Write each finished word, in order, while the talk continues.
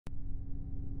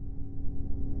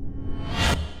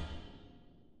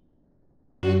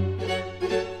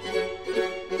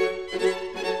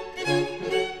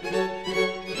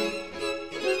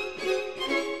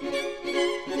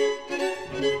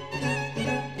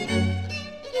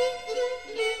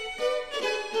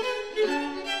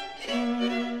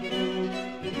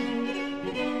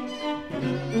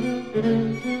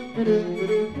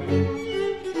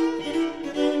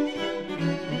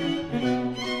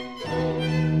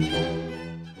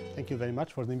you very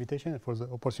much for the invitation and for the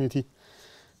opportunity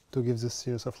to give this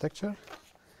series of lecture.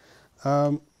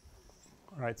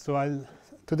 Right. So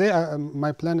today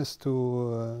my plan is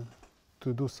to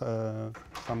do some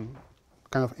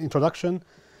kind of introduction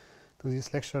to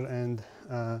this lecture, and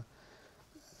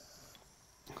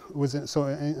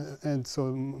so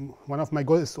one of my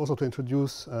goals is also to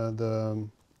introduce the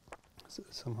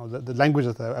language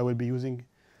that I will be using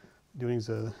during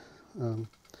the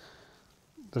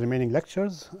remaining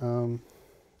lectures,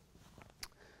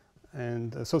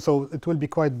 and so it will be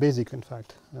quite basic, in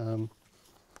fact,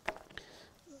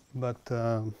 but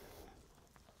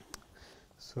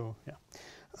so yeah,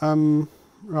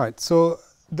 right. So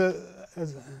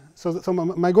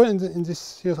my goal in this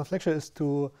series of lectures is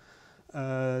to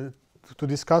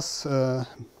discuss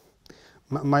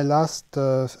my last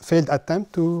failed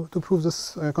attempt to prove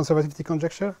this conservativity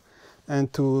conjecture,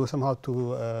 and to somehow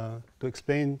to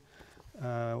explain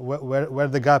where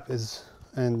the gap is,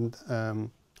 and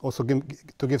also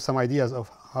to give some ideas of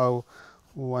how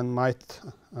one might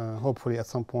hopefully at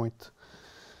some point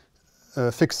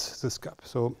fix this gap.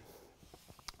 So,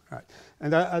 right,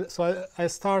 and I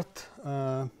start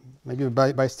maybe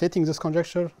by stating this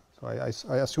conjecture. So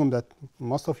I assume that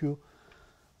most of you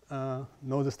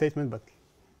know the statement, but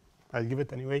I'll give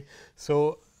it anyway.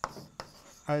 So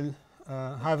I'll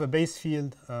have a base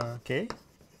field K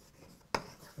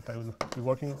that I will be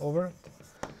working over,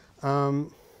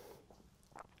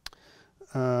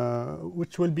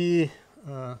 which will be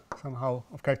somehow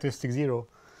of characteristic 0.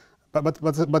 But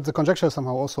the conjecture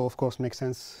somehow also, of course, makes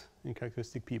sense in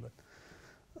characteristic P. But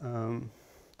all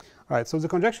right. So the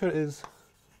conjecture is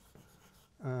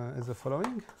the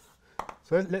following.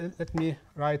 So let me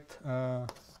write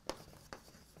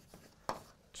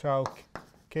Chow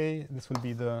K. This will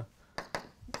be the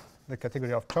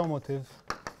category of Chow motive.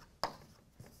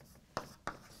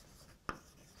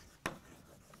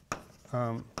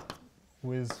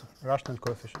 With rational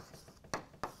coefficients.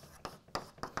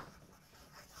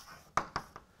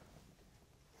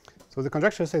 So the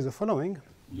conjecture says the following.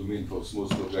 You mean for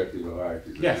smooth projective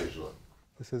varieties? Yes. Usual.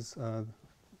 This is the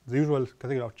usual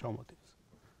category of Chow motives.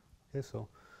 Okay, so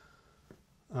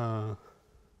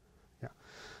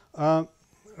yeah.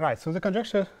 Right. So the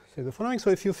conjecture says the following.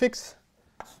 So if you fix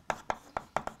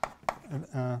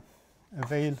a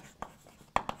Weil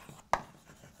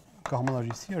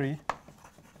cohomology theory,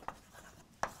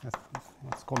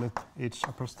 let's call it H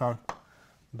upper star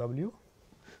W.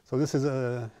 So this is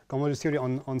a cohomology theory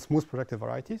on smooth projective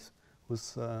varieties with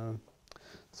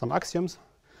some axioms.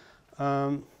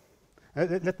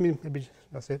 Let me maybe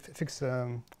just fix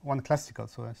one classical.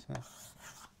 So let's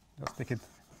just take it.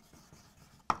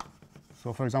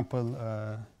 So for example,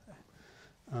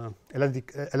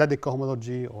 ℓ-adique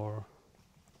cohomology, or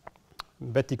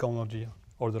Betti cohomology,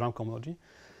 or the Rham cohomology.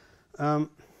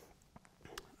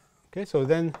 Okay, so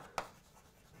then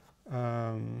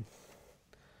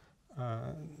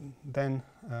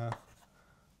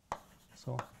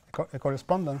so a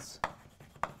correspondence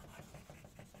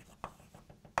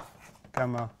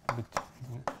gamma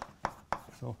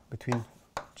between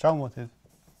Chow motive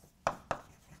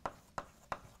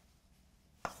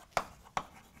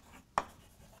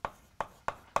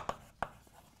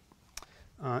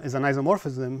is an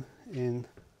isomorphism in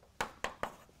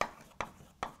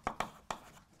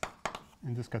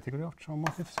this category of Chow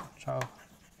motives, Chow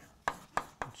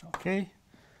K,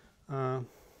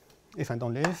 if and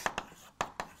only if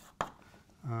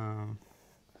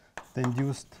the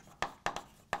induced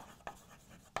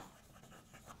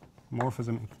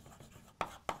morphism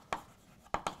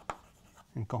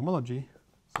in cohomology,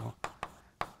 so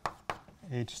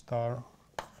H star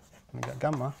omega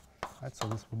gamma, right? So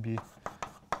this would be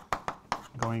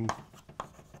going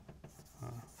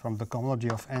from the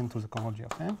cohomology of n to the cohomology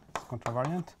of n. It's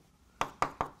contravariant.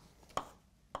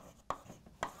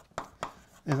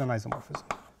 Is an isomorphism.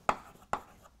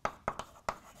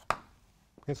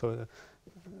 Okay, so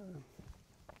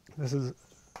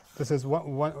this is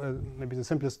one maybe the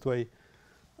simplest way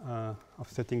of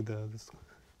setting this,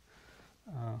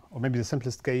 or maybe the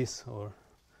simplest case, or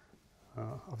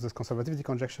of this conservativity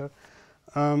conjecture.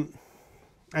 And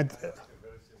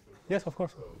yes, of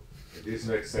course. So this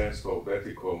makes sense for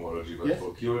Betti cohomology, but yes,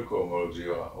 for QL cohomology,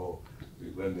 or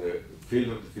when the field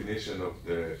of definition of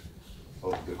the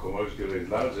cohomology theory is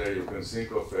larger, you can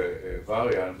think of a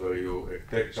variant where you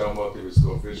take Chow motive with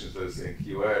coefficients as in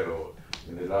QL or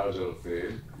in a larger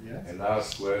field, yes, and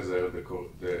ask whether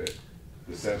the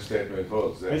same statement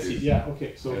holds. I see. Yeah.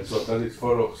 Okay. So does it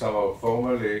follow somehow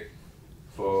formally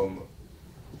from?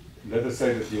 Let us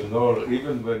say that you know,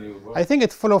 even when you. I think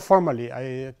it follows formally.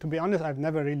 To be honest, I've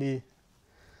never really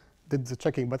did the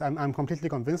checking, but I'm completely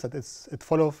convinced that it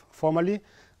follows formally,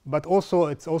 but also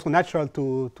it's also natural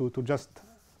to just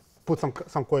put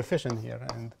some coefficient here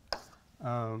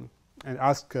and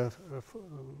ask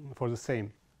for the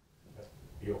same.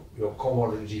 Your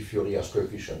cohomology theory has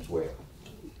coefficients where?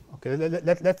 Okay,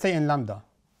 let's say in lambda.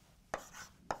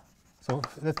 So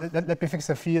let me fix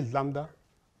a field lambda.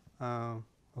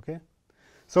 Okay.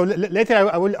 So later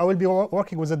I will be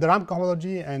working with the Rham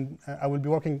cohomology, and I will be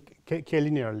working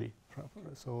k-linearly.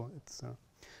 So it's,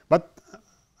 but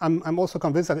I'm also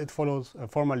convinced that it follows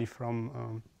formally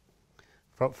from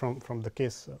the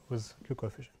case with Q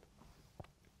coefficient.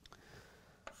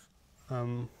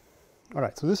 All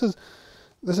right. So this is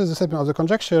the statement of the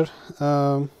conjecture.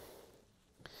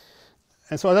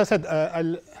 And so, as I said,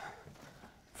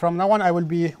 from now on I will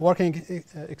be working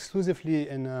exclusively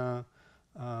in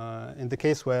the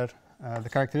case where the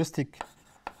characteristic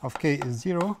of k is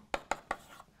 0,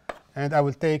 and I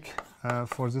will take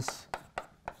for this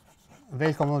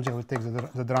veil cohomology, I will take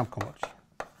the Rham cohomology.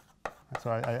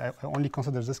 So I only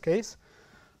consider this case.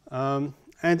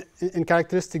 And in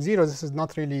characteristic 0, this is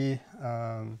not really,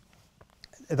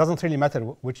 it doesn't really matter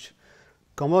which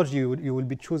cohomology you will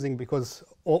be choosing, because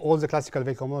all the classical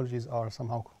veil cohomologies are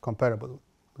somehow comparable.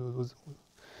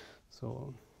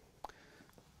 So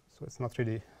it's not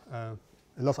really a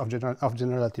loss of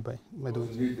generality by doing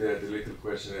it. You need the little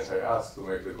question if I ask to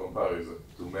make the comparison,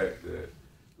 to make the...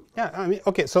 Yeah, I mean,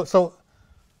 okay, so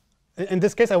in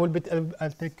this case I'll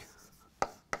take,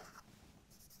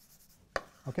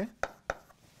 okay?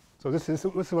 So this is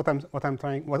what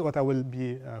I will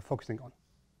be focusing on,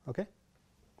 okay?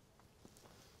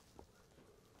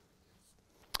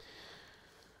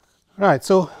 Right,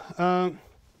 so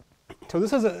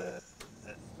this is a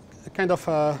kind of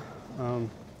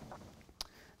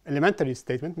elementary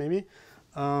statement, maybe,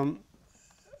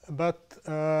 but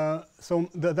so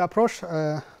the approach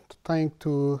trying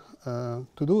to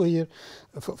do here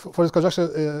for this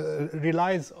conjecture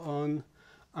relies on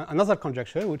another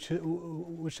conjecture,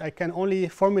 which I can only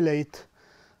formulate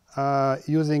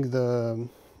using the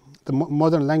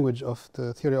modern language of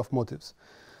the theory of motives,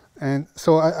 and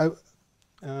so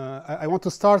I want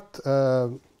to start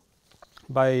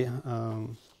by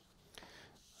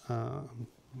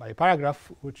a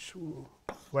paragraph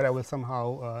where I will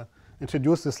somehow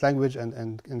introduce this language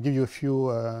and give you a few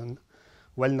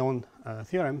well-known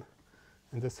theorem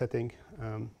in this setting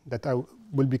that I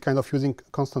will be kind of using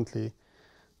constantly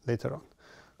later on.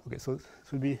 Okay, so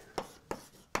this will be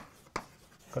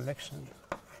collection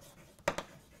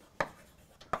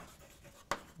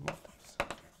motives.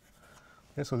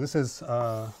 Okay, so this is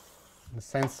the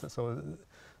sense. So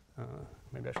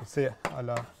maybe I should say a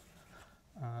la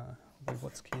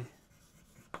Vygotsky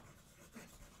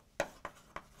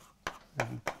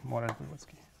and more than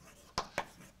Vygotsky.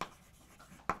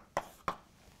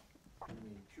 You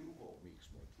mean pure or mixed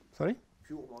motifs? Sorry?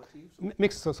 Pure motifs?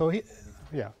 Mixed. So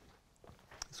yeah,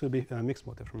 this will be a mixed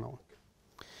motif from now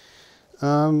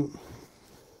on.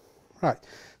 Right.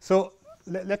 So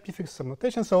let me fix some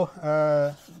notation. So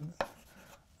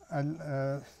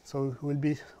so we'll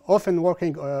be often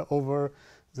working over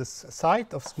this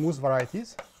site of smooth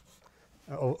varieties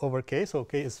over K. So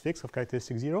K is fixed of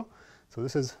characteristic 0. So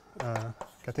this is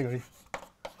category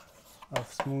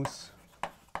of smooth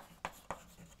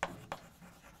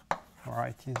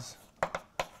varieties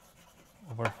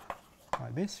over my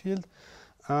base field.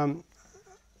 And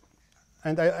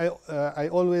I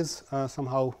always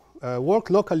somehow work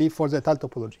locally for the étale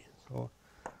topology. So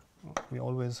we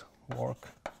always work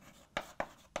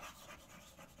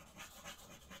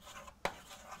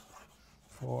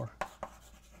for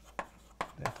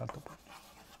the étale topology.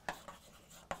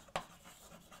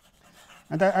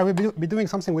 And I will be doing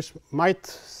something which might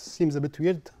seem a bit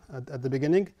weird at the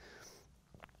beginning.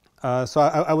 So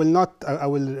I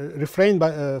will refrain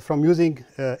from using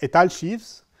étale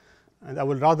sheaves, and I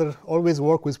will rather always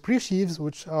work with pre-sheaves,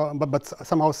 which but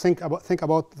somehow think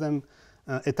about them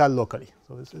étale locally.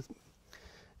 So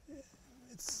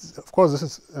it's of course this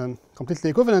is completely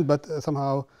equivalent, but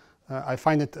somehow I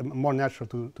find it more natural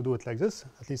to do it like this,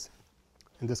 at least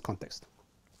in this context.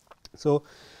 So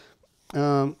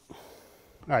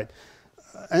right,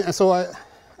 and so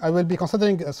I will be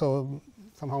considering so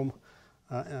somehow.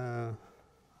 I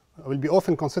will be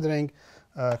often considering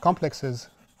complexes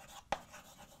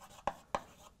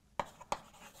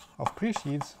of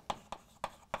pre-sheaves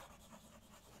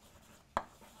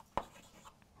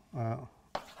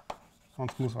on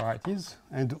smooth varieties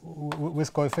and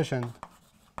with coefficient,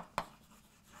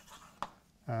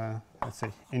 let's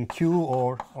say in Q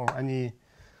or any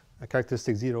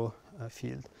characteristic 0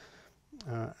 field.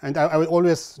 And I will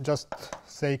always just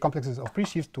say complexes of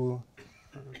presheaves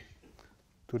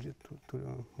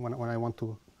when I want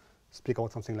to speak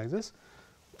about something like this.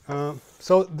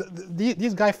 So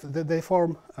these guys, they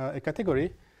form a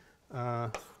category,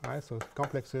 right? So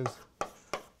complexes,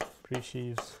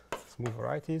 presheaves, smooth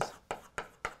varieties,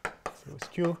 so it's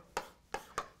Q.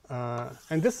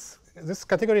 And this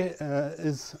category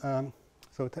is,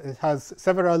 so it has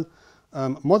several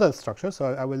model structures. So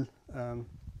I will,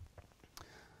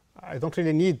 I don't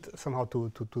really need somehow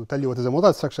to tell you what is a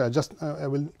model structure. I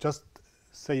will just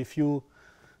say a few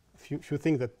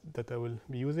things that I will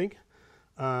be using.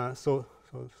 So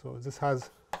this has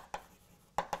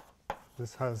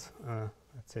let's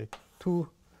say two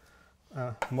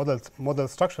model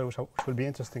structure which will be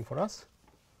interesting for us.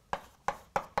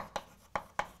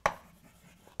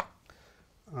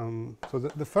 So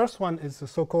the first one is the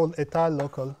so-called étal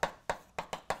local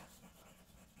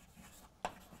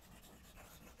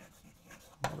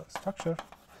model structure.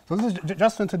 So this is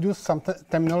just to introduce some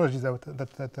terminologies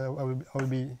that I will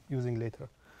be using later.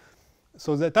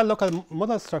 So the étal local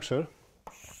model structure.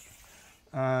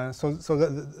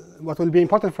 What will be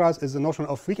important for us is the notion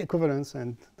of weak equivalence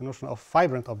and the notion of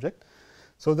vibrant object.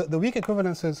 So the weak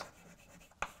equivalences.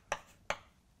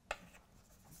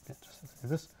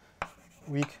 This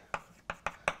weak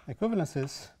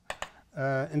equivalences.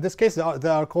 In this case, they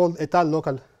are called étal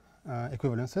local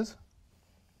equivalences.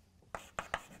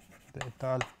 The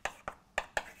étal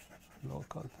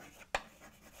local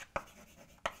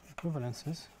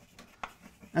equivalences,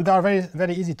 and they are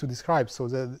very easy to describe. So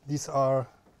these are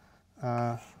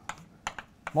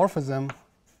morphism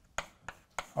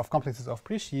of complexes of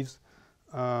presheaves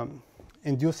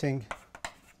inducing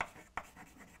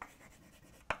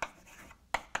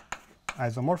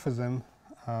isomorphism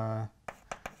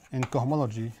in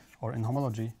cohomology or in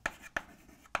homology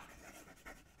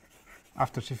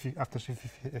after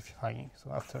Schiffifying,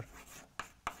 so after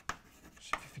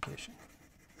Schiffification.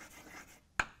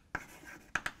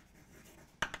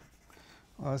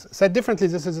 Said differently,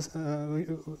 this is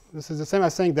the same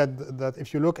as saying that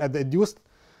if you look at the induced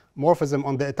morphism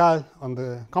on the étal, on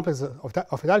the complex of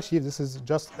étal sheaves, this is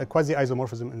just a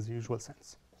quasi-isomorphism in the usual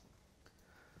sense.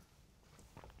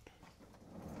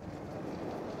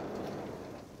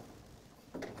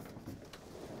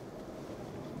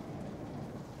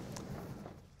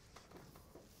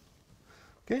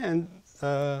 Okay, and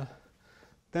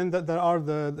then there are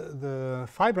the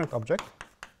vibrant object.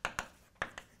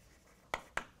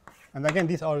 And again,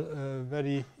 these are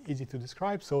very easy to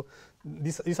describe. So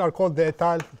these are called the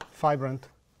étal vibrant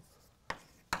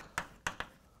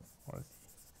or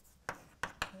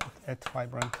et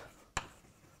vibrant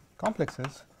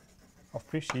complexes of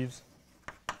presheaves.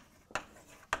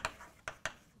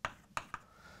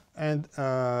 And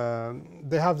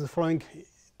they have the following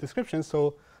description.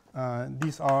 So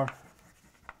these are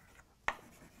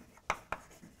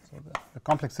the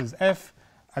complexes F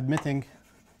admitting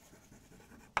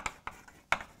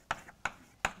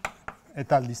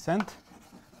étal descent,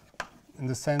 in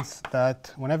the sense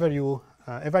that whenever you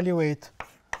evaluate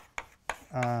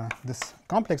this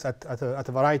complex at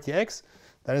a variety x,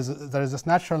 there is this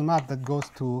natural map that goes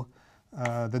to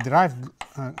the derived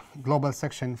global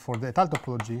section for the étal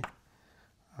topology.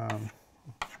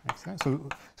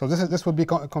 So this would be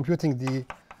computing the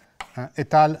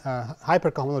étal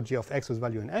hypercohomology of x with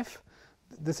value in F.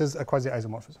 This is a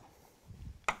quasi-isomorphism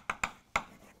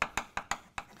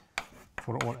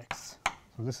for all x.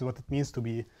 So this is what it means to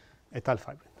be étal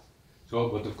vibrant. So,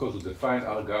 but of course, to define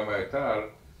R gamma étal,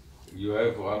 you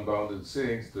have unbounded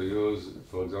things to use.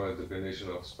 For example, the definition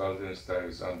of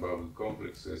Spaltenstein's unbounded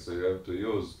complexes. So you have to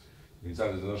use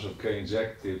inside the notion of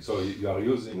k-injective. So you are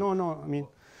using. No. I mean,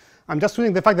 I'm just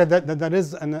using the fact that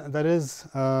there is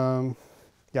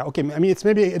yeah. Okay. I mean, it's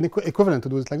maybe an equivalent to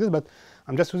do it like this, but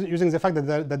I'm just using the fact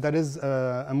that there is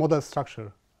a model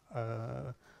structure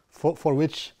for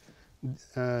which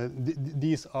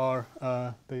these are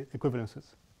the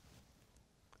equivalences.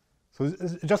 So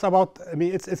it's just about, I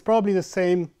mean, it's probably the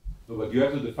same. No, but you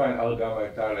have to define R gamma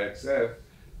étal XF.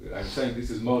 I'm saying this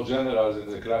is more general than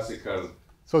the classical.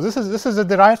 So this is a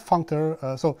derived functor.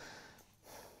 So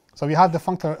we have the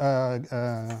functor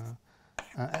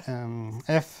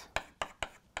f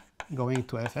going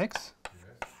to fx. Yes.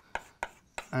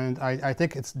 And I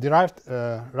take its derived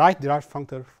right derived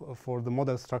functor for the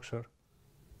model structure.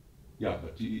 Yeah,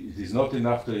 but it is not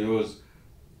enough to use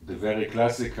the very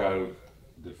classical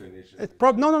definition.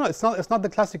 No, it's not the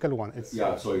classical one. It's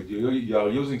yeah, so you are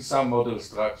using some model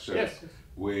structure, yes.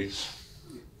 Which,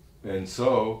 and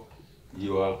so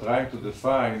you are trying to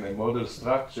define a model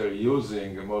structure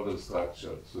using a model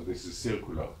structure. So this is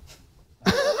circular.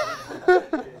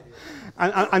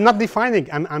 I'm not defining.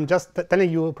 I'm just telling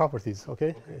you properties.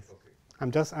 Okay.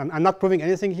 I'm not proving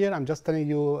anything here. I'm just telling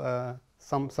you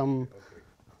some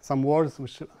words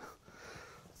which.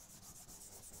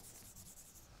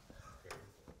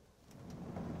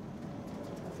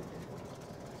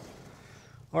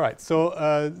 All right. So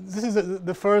this is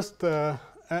the first.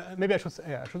 Maybe I should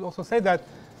say, I should also say that.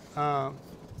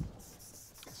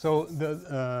 So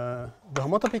the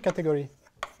homotopy category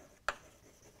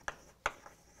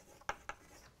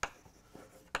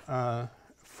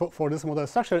for this model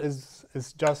structure is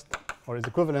just, or is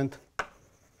equivalent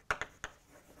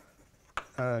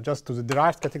just to the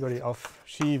derived category of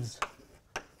sheaves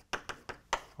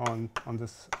on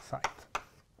this site.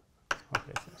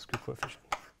 Okay, so skew coefficient.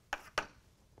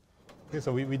 Okay,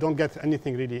 so we don't get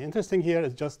anything really interesting here.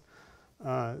 It's just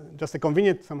a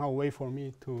convenient somehow way for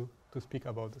me to speak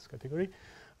about this category.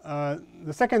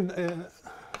 The second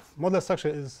model structure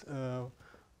is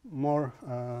more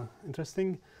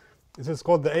interesting. This is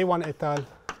called the A1 et al.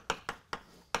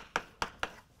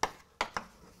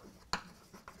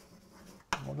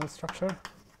 Model structure.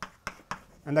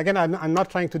 And again, I'm not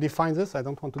trying to define this. I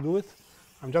don't want to do it.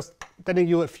 I'm just telling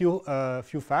you a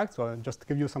few facts, or just to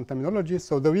give you some terminology.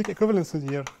 So the weak equivalences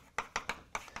here,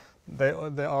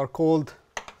 they are called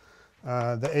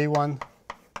the A1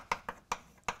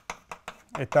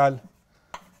 et al.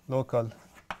 Local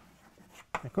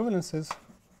equivalences.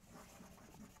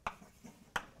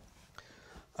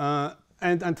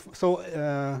 And so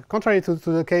contrary to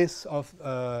the case of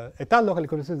et al. Local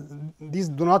equivalences, these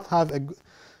do not have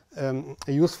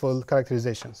a useful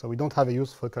characterization. So we don't have a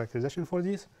useful characterization for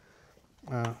these.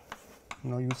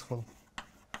 No useful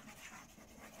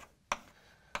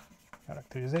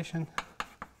characterization,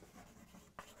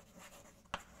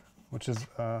 which is,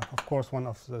 of course, one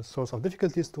of the source of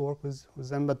difficulties to work with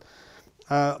them. But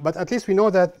at least we know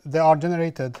that they are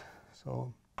generated.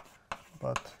 So,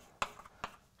 but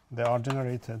they are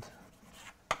generated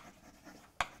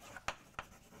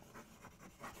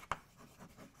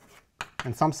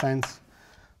in some sense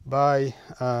by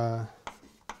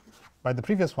the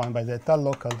previous one, by the et al.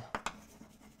 Local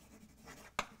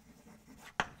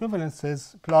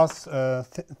equivalences plus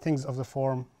things of the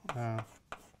form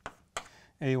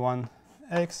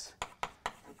A1x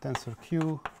tensor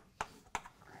Q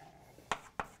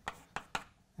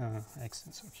x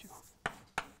tensor Q.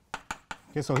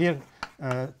 Okay, so here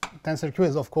tensor Q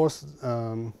is, of course,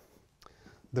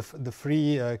 the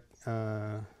free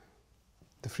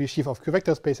sheaf of Q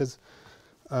vector spaces,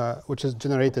 which is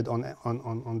generated on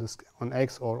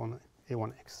X or on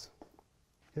A1X.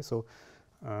 Okay, so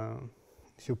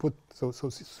if you put so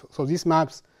these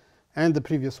maps and the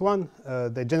previous one,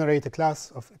 they generate a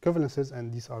class of equivalences,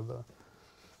 and these are the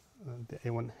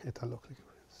A1 et al. Local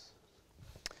equivalence.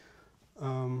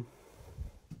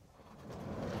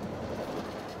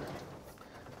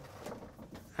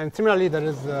 And similarly, there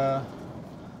is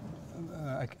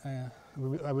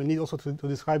I will need also to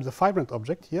describe the fibrant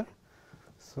object here.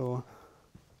 So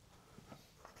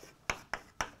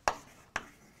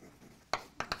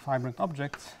fibrant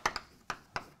objects,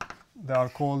 they are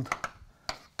called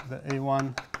the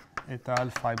A1 et al.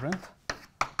 Fibrant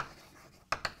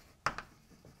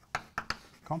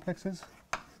complexes,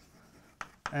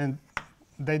 and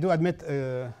they do admit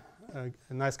a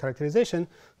nice characterization.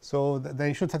 So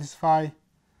they should satisfy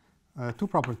two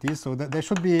properties. So that they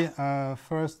should be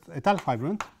first et al.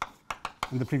 Fibrant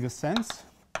in the previous sense,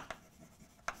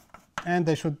 and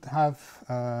they should have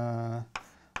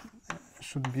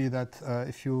should be that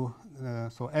if you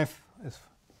so F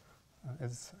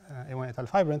is A1 et al.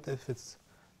 Fibrant if it's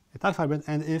et al. Fibrant,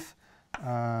 and if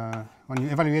when you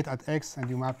evaluate at X and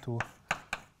you map to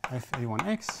F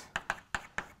A1X,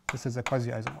 this is a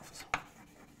quasi-isomorphism.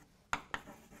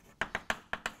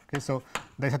 Okay, so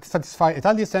they satisfy et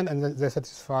al. Descent, and they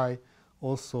satisfy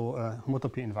also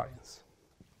homotopy invariance.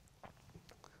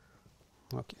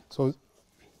 Okay, so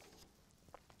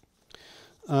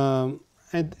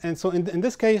and so in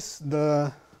this case,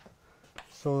 the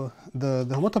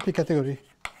homotopy category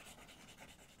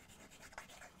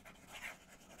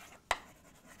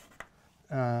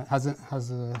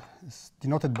is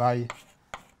denoted by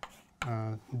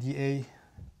dA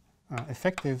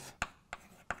effective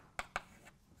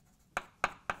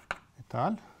et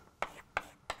al.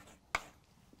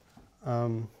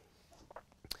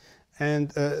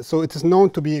 And so it is known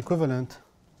to be equivalent.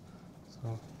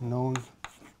 So known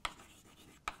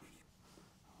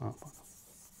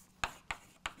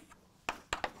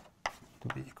to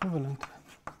be equivalent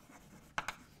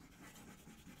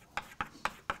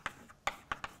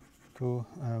to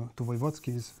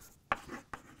Voevodsky's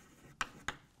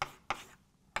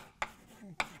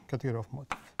category of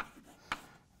motif.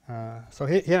 So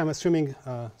here I'm assuming,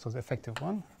 so the effective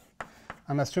one,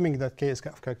 I'm assuming that k is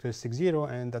of characteristic 0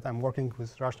 and that I'm working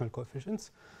with rational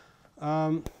coefficients.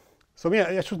 So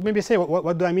yeah, I should maybe say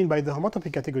what do I mean by the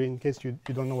homotopy category in case you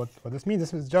don't know what this means.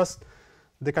 This is just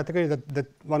the category that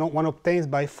one obtains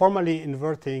by formally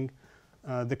inverting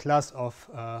the class of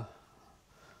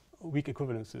weak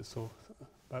equivalences. So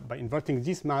by inverting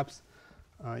these maps,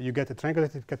 you get a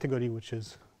triangulated category, which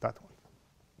is that one.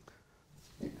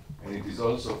 And it is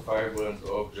also fibrant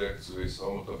objects with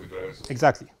homotopy classes.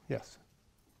 Exactly, yes.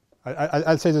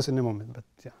 I'll say this in a moment, but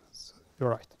yeah, so you're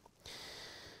right.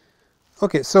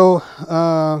 Okay, so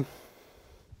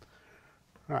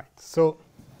right, so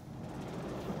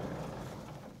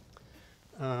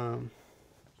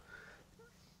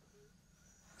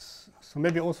so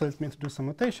maybe also let me introduce some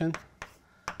notation.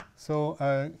 So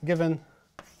given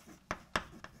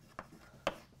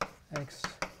x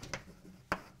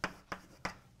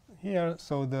here,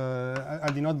 so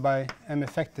I'll denote by m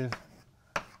effective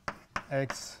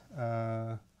x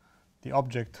the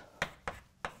object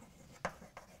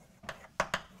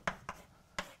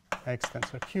x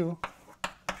tensor q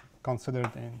considered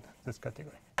in this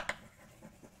category.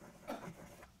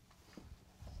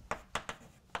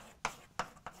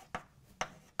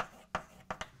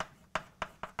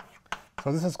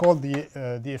 So this is called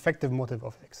the effective motive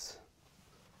of x.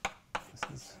 This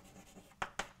is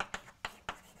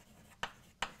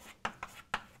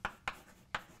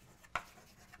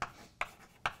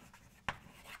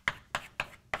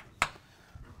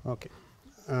okay.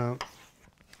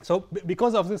 So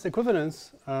because of this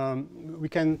equivalence, we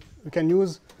can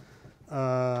use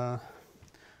a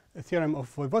theorem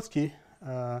of Voivodsky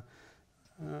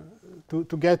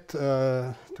to get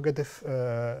an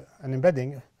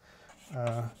embedding.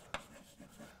 So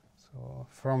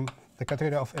from the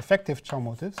category of effective Chow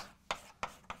motives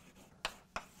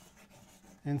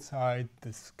inside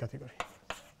this category.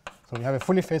 So we have a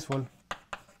fully faithful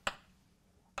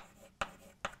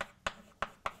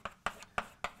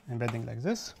embedding like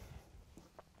this.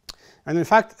 And in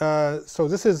fact, so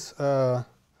this is a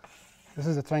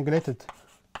triangulated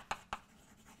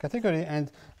category, and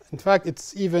in fact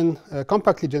it's even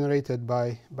compactly generated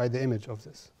by the image of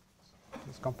this.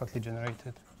 It's compactly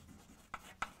generated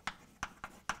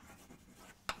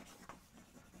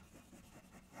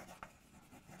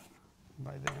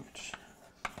by the image.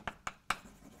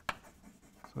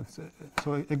 So it's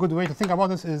so a good way to think about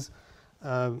this is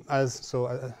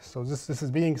so this is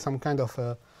being some kind of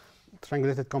a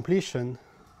triangulated completion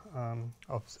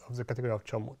of the category of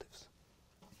Chow motives.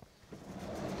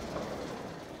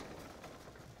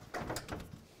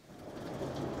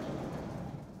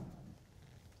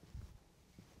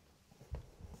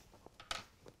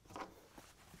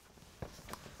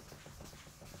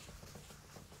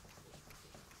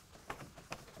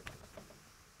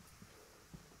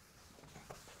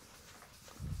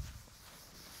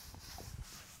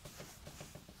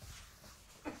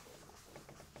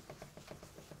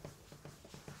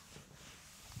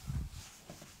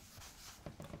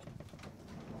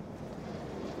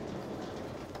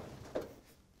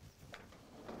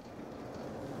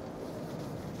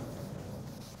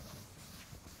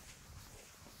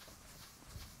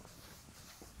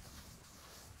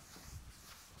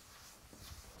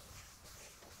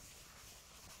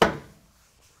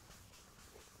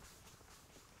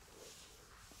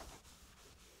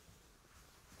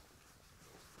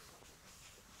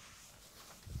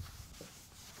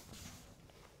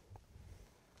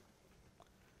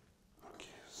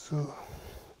 So,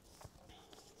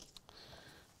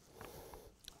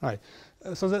 right.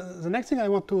 So the next thing I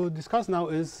want to discuss now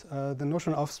is the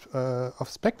notion of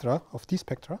spectra, of T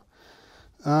spectra.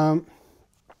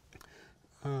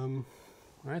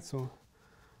 Right. So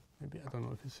maybe I don't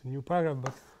know if it's a new paragraph,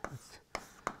 but it's,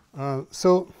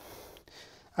 so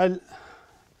I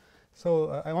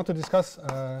want to discuss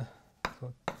so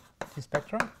T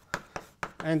spectra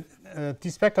and T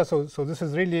spectra. So this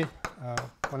is really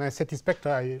when I say T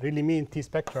spectra, I really mean T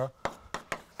spectra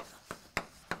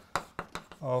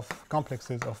of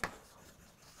complexes of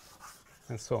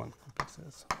and so on.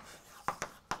 Complexes of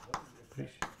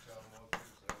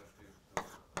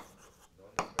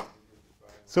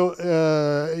so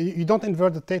you don't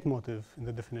invert the Tate motive in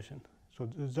the definition. So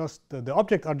it's just the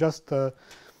objects are just the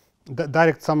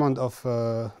direct summand of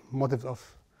motives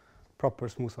of proper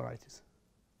smooth varieties.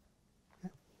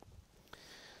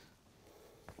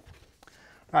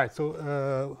 Right. So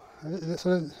I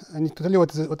need to tell you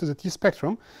what is a T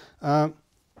spectrum.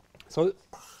 So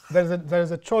there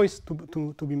is a choice to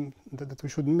be that we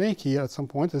should make here at some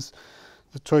point is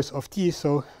the choice of T.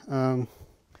 So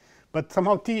but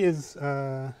somehow T is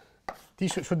T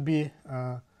should be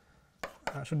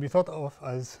thought of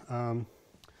as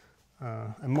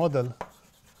a model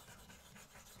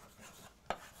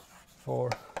for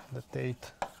the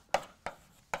Tate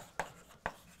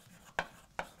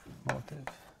motive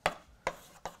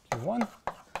Q1,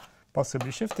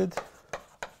 possibly shifted.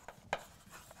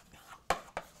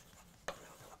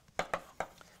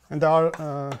 And there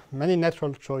are many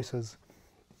natural choices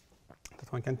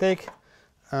that one can take.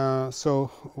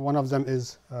 So one of them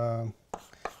is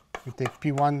we take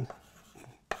P1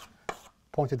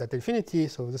 pointed at infinity,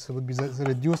 so this would be the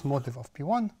reduced motive of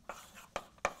P1,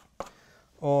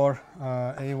 or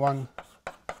A1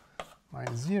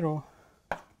 minus 0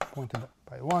 pointed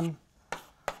by 1,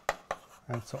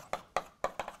 and so on.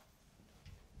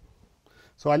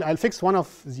 So I'll fix one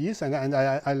of these, and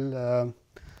I'll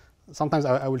sometimes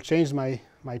I will change my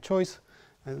choice,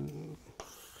 and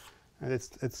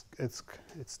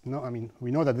it's no. I mean,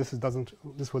 we know that this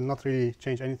will not really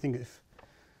change anything if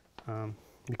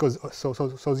because so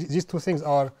these two things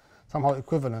are somehow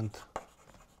equivalent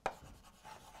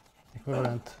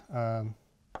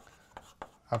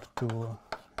up to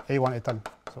A1 et al.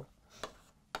 So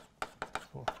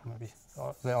maybe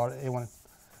they are A1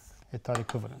 et al.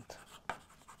 Equivalent.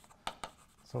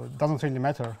 So it doesn't really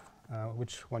matter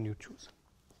which one you choose.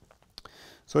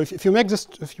 So if you make this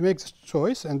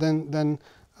choice, and then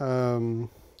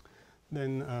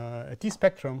a T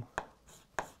spectrum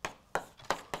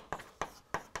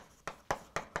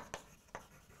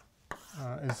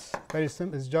is very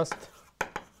simple. It's just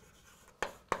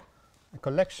a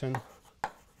collection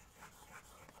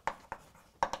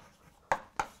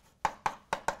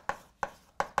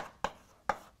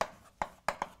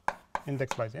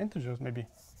indexed by the integers, maybe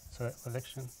it's a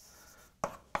collection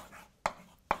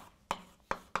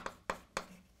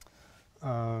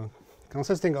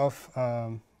consisting of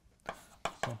so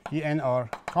En are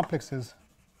complexes,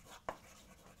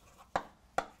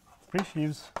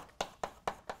 prefuse,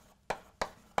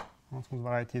 non-smooth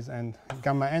varieties, and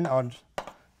gamma n are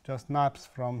just maps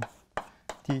from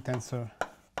T tensor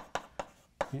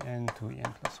En to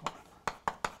En plus 1.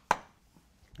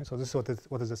 Okay, so this is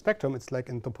what is a spectrum. It's like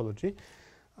in topology.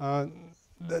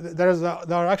 There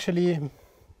are actually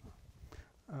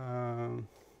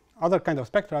other kind of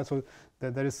spectra. So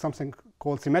there is something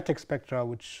called symmetric spectra,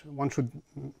 which one should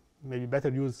maybe better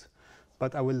use,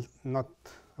 but I will not.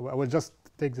 I will just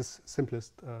take this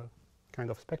simplest kind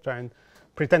of spectra and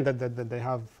pretend that they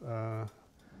have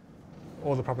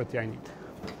all the property I need.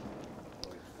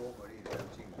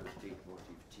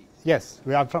 Yes,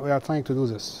 we are trying to do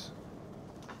this.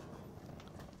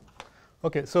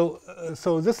 Okay, so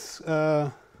this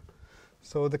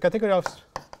so the category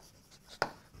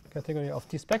of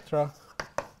T spectra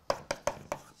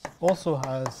also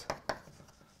has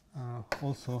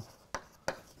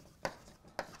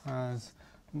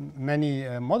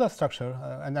many model structure,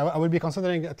 and I will be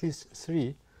considering at least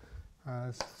three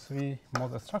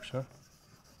model structure.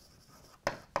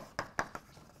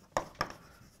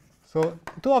 So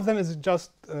two of them is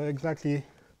just exactly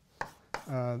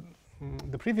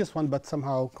the previous one, but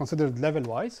somehow considered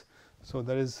level-wise. So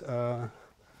there is the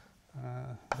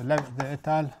et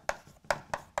al.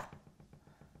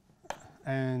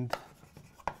 And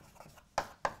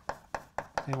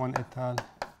A1 et al.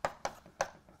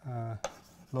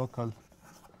 Local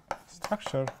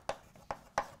structure.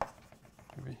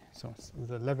 Maybe so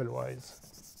the level-wise.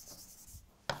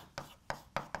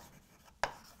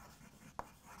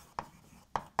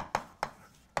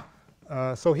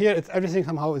 So here, everything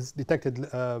somehow is detected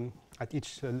at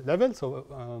each level. So,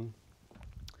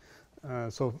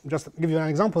 so just to give you an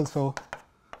example. So,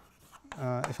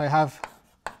 if I have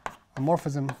a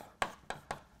morphism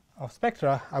of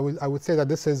spectra, I would say that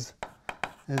this is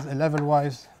a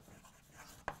level-wise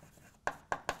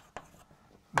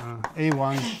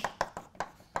A1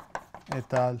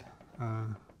 et al.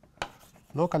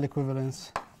 Local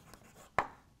equivalence.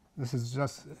 This is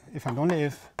just if and only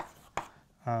if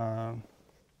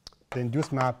the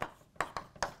induced map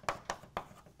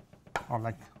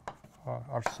are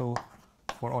so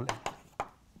for all n.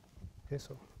 Okay,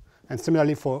 so and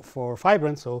similarly for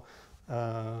fibrant, so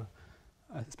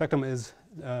spectrum is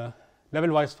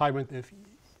level-wise fibrant if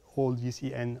all these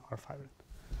En are fibrant.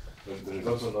 But there is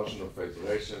also a notion of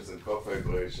fiberations and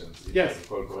co-fiberations, if yes. I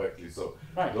recall correctly. So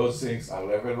right. Those things are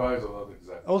level-wise or not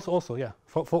exactly? Also, yeah.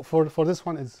 For this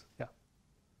one is yeah.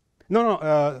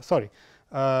 No, sorry.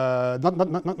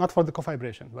 Not for the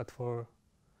cofibration, but for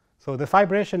so the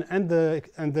fibration and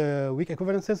the weak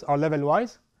equivalences are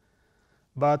level-wise,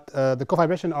 but the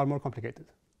cofibration are more complicated.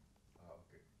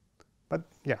 Okay. But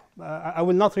yeah, I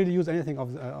will not really use anything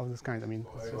of this kind. I mean,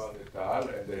 A1 et al,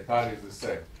 and the et al is the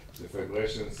same. The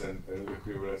figurations and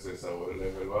equivalences are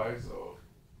level-wise, or?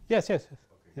 Yes.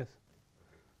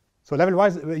 So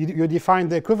level-wise, you define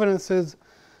the equivalences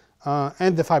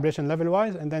and the fibration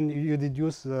level-wise, and then you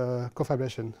deduce the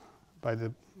cofibration by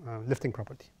the lifting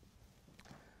property.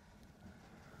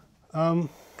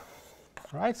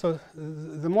 Right. So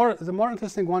the more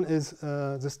interesting one is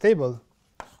the stable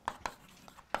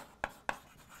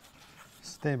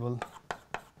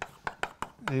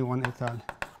A1 et al.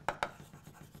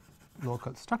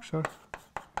 Local structure.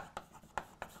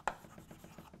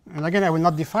 And again, I will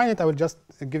not define it. I will just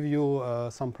give you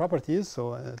some properties.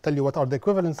 So I'll tell you what are the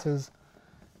equivalences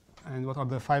and what are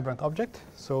the fibrant object.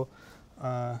 So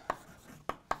the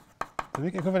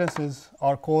weak equivalences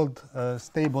are called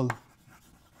stable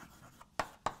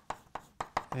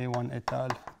A1 et al.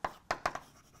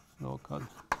 Local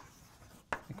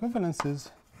equivalences.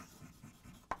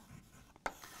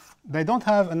 They don't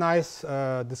have a nice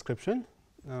description.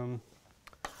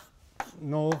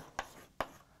 No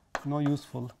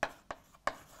useful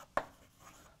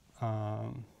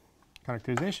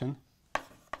characterization.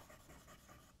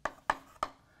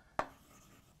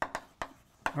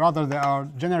 Rather, they are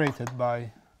generated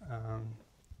by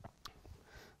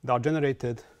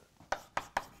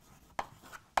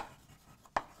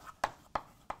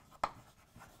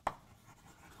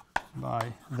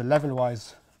by the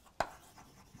level-wise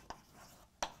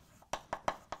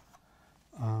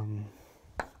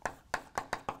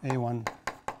A1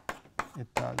 et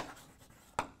al.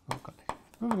 Local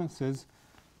equivalences,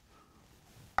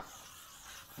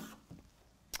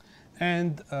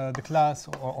 and the class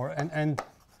and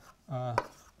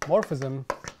morphism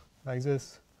like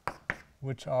this,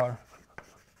 which are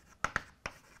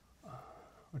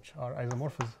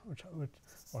isomorphism,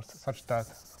 or such that,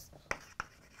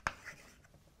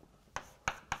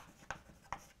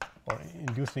 or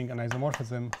inducing an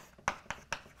isomorphism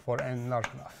for n large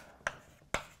enough.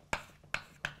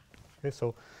 Okay,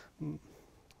 so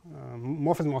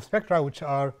morphism of spectra, which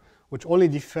only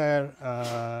differ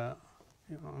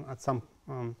at some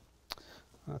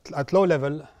at low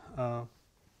level,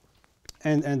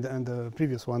 and the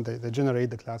previous one, they generate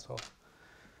the class of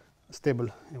stable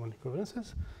A1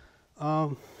 equivalences.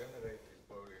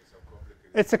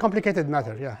 It's a complicated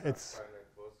matter. Yeah, it's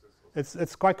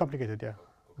quite complicated. Yeah,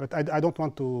 but I don't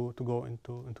want to go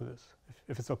into this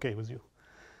if it's okay with you.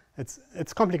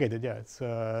 It's complicated. Yeah, it's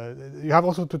you have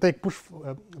also to take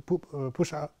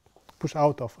push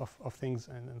out of things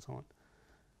and so on,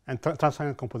 and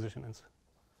transfinite composition and so.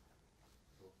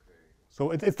 Okay.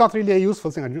 So it's not really a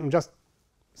useful thing. I'm just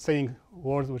saying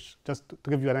words which just to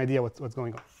give you an idea what's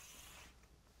going on.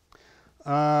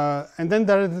 And then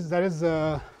there is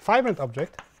a fibrant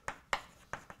object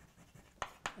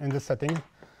in this setting.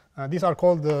 These are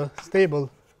called the stable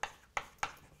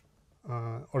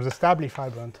or the stably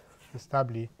fibrant, the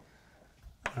stably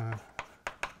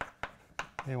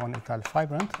A1 et al.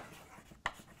 Fibrant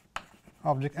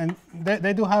object, and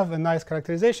they do have a nice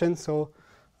characterization. So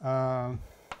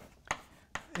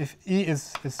if E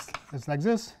is like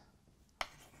this,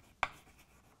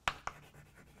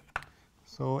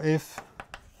 so if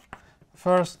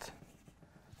first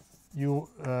you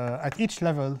at each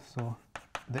level, so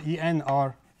the En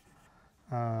are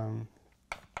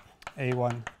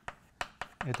A1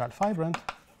 et al. Fibrant,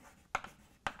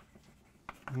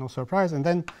 no surprise. And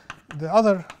then the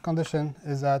other condition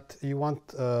is that you want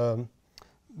the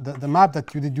map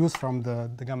that you deduce from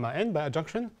the gamma n by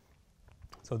adjunction.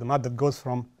 So the map that goes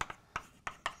from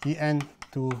En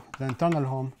to the internal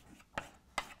home,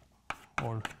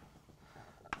 or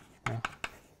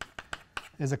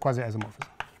is a quasi-isomorphism.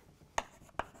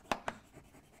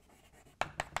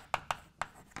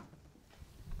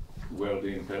 Where the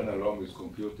internal home is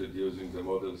computed using the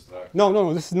model structure.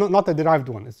 No, this is not a derived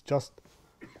one. It's just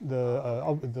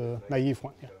the naive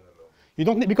one. Yeah. You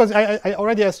don't need, because I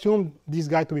already assumed this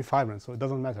guy to be fibrant, so it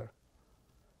doesn't matter.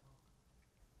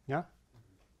 Yeah.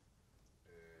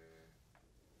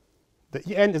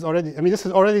 The En is already. I mean, this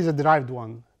is already the derived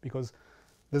one because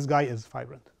this guy is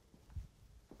fibrant.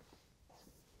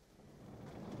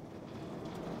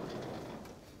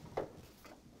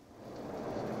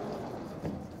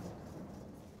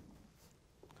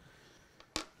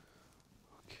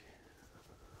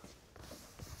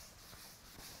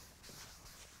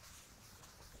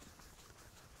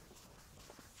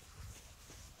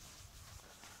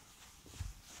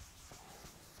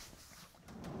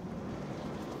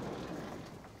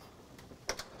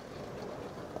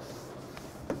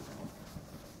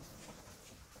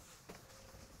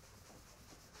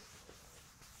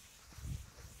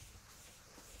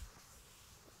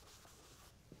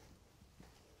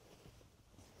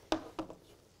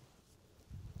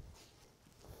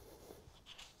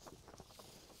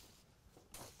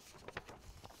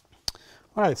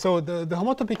 All right, so the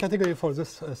homotopy category for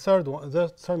this third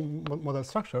model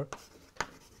structure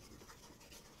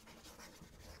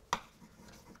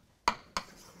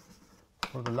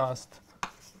for the last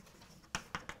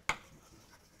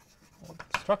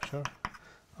structure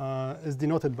is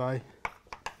denoted by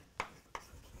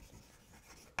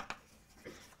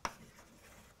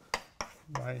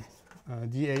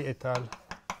dA et al.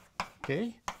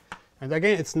 K, and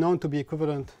again it's known to be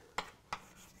equivalent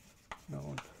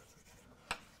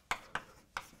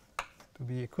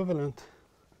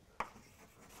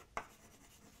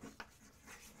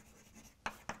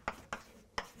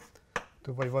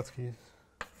to Voevodsky's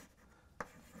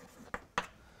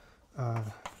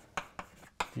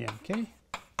dmk.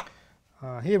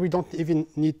 Here we don't even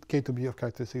need K to be of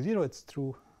characteristic 0, it's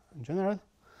true in general.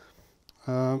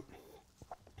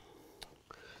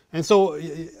 And so,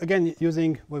 again,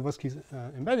 using Voevodsky's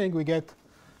embedding, we get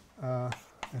a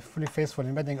fully faithful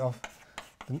embedding of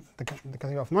the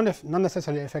category of non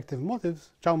necessarily effective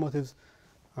motives, Chow motives,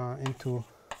 into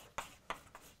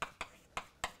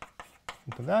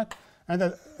that.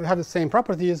 And we have the same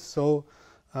properties, so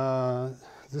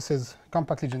this is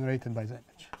compactly generated by the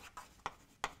image.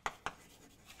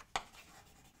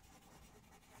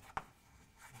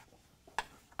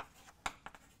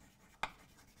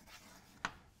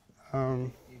 It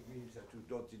means that you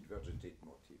don't invert the Tate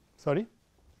motive. Sorry?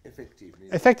 Effective.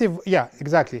 Effective, yeah,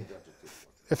 exactly.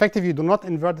 Effective, you do not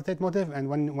invert the Tate motive, and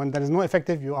when there is no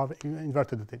effective, you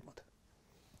inverted the Tate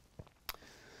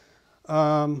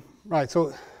motive. Right,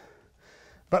 so,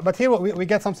 but here we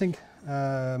get something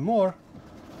more.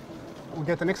 We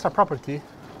get an extra property,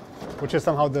 which is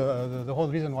somehow the whole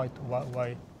reason why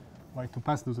to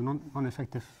pass to the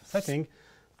non-effective setting.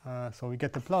 So we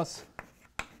get the plus,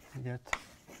 we get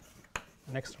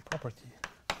an extra property,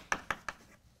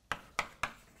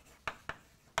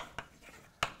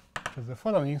 which is the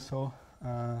following. So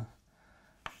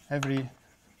every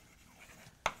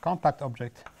compact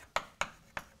object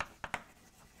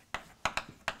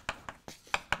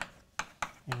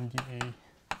in dA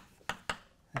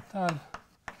et al.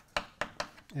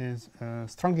 Is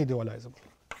strongly dualizable.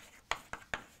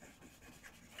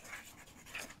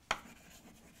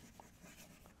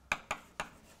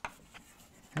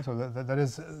 Okay, so there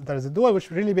is a dual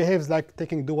which really behaves like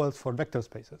taking duals for vector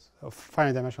spaces, of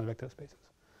finite dimensional vector spaces.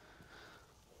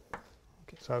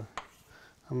 Okay, so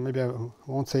maybe I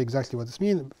won't say exactly what this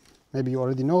means. Maybe you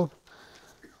already know.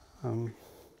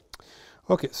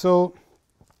 Okay, so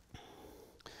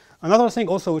another thing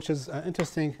also which is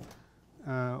interesting,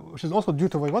 which is also due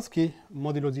to Voevodsky,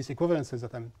 modulo these equivalences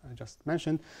that I just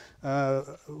mentioned.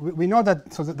 We know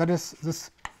that, so that there is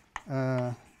this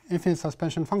infinite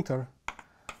suspension functor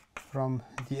from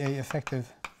dA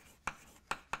effective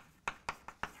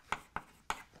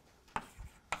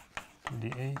to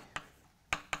dA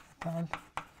et al.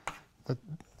 That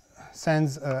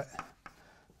sends a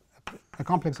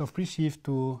complex of presheaf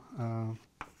to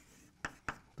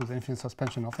the infinite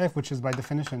suspension of f, which is by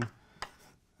definition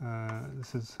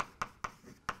this is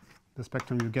the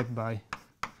spectrum you get by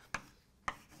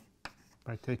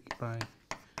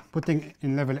putting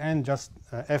in level n just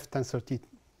f tensor t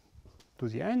to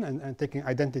the n and taking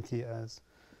identity as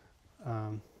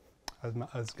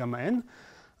gamma n.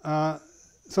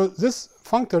 So this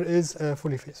functor is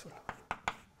fully faithful,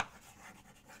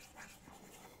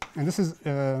 and this is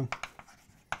a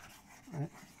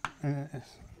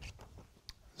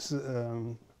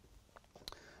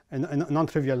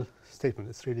non-trivial statement.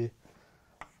 It's really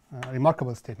a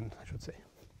remarkable statement, I should say.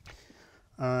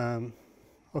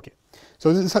 Okay,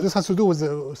 so this has to do with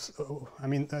I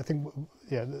mean, I think,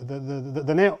 yeah,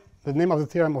 the name of the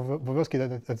theorem of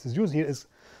Voevodsky that is used here is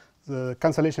the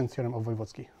cancellation theorem of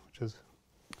Voevodsky, which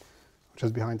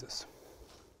is behind this.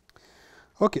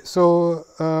 Okay, so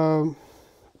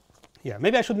yeah,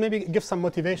 maybe I should give some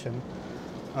motivation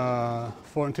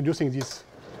for introducing these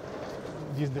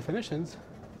definitions.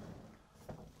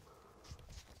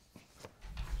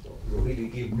 You really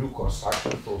give new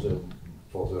construction for the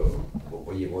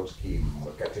Voevodsky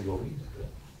category.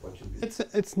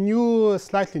 It's new,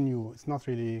 slightly new. It's not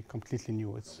really completely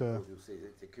new. It's you say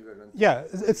it's equivalent. Yeah,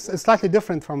 it's slightly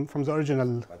different from the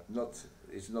original. But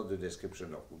it's not the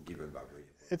description of given by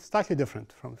Voevodsky. It's slightly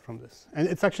different from this, and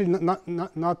it's actually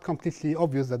not completely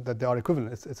obvious that they are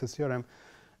equivalent. It's a theorem,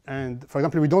 and for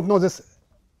example, we don't know this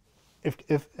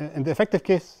if in the effective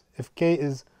case, if K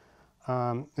is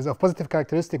of positive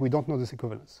characteristic, we don't know this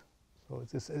equivalence. So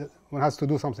one has to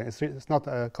do something. It's not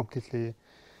a completely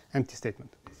empty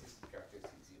statement. This is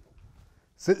characteristic 0.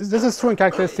 So this is true in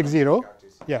characteristic 0.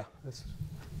 Yeah.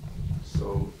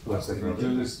 So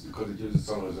Because it uses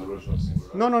some resolution of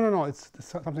singularity. No. It's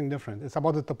something different. It's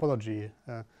about the topology.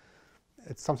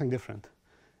 It's something different.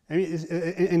 I mean,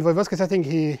 in Voivodski's setting,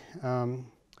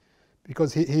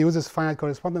 because he uses finite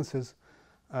correspondences,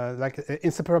 like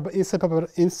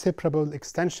inseparable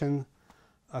extension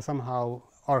somehow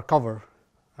are cover.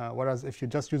 Whereas if you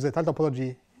just use the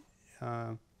topology,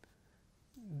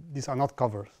 these are not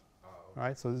covers,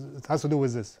 right? So it has to do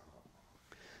with this.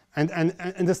 And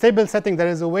in the stable setting, there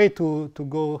is a way to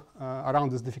go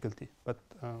around this difficulty. But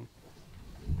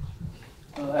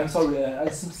I'm sorry.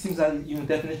 It seems that in the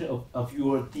definition of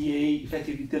your DA,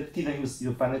 effectively didn't use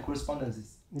your finite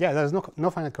correspondences. Yeah, there is no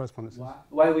finite correspondence.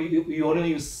 Why you only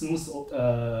use smooth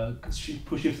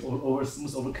push shifts over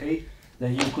smooth over K?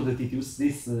 Then you could deduce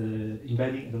this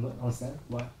embedding. I don't understand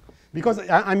why. Because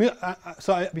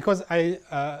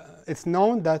it's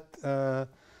known that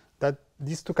that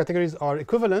these two categories are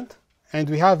equivalent, and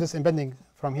we have this embedding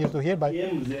from here to here by.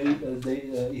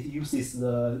 It uses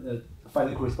the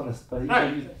finite correspondence, but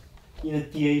in a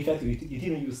DA factory, you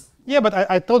didn't use. Yeah, but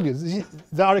I told you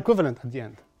they are equivalent at the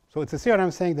end. So it's a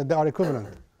theorem saying that they are equivalent.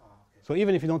 So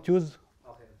even if you don't use.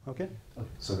 Okay.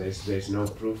 So there's no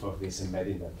proof of this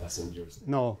embedding that doesn't use.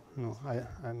 No.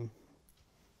 I'm.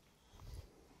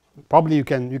 Probably you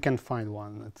can find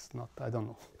one. It's not. I don't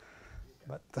know,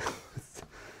 but.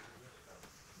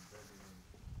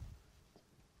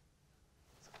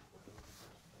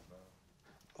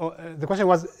 The question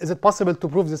was: is it possible to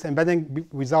prove this embedding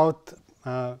without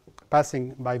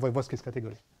passing by Voivodski's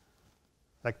category,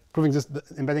 like proving this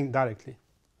embedding directly?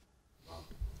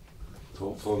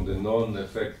 From the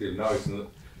non-effective, now it's not.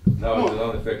 Now it's a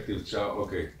non-effective child.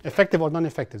 Okay. Effective or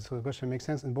non-effective. So the question makes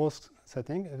sense in both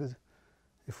settings.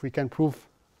 If we can prove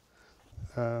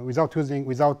without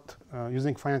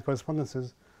using finite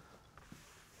correspondences.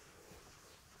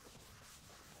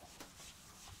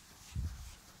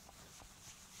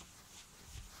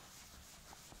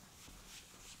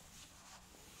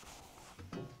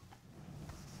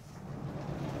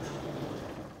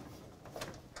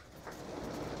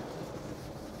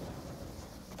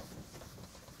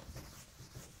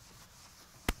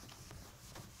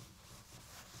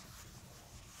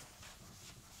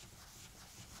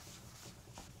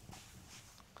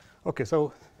 Okay,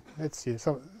 so let's see.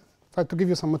 So, try to give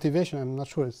you some motivation. I'm not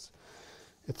sure it's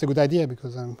a good idea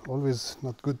because I'm always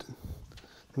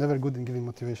never good in giving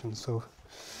motivation. So,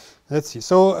 let's see.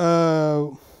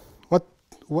 So,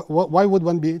 why would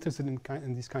one be interested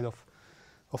in these kind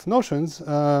of notions?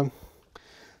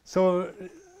 So,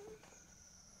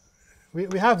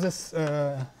 we have this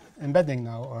embedding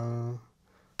now.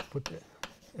 Put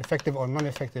effective or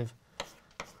non-effective.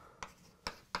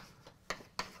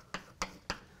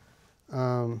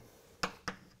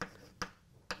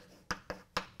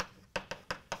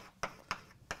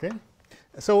 Okay,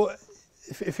 so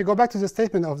if you go back to the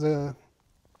statement of the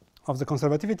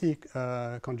conservativity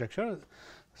conjecture,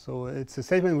 so it's a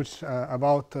statement which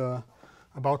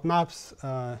about maps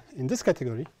in this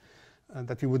category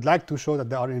that we would like to show that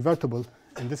they are invertible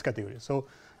in this category. So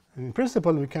in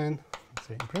principle, we can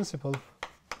say in principle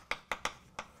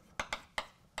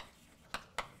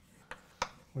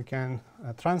we can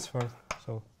transfer.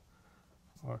 So,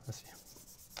 or let's see,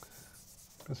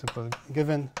 principle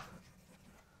given.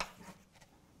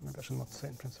 Maybe I should not say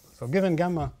in principle. So given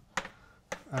gamma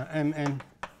mn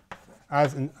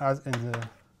as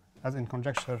in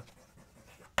conjecture.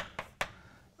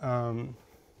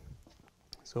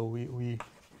 So we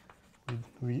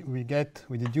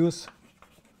deduce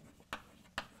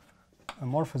a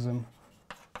morphism.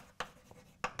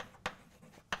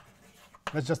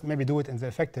 Let's just maybe do it in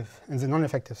the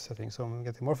non-effective setting. So we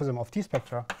get a morphism of T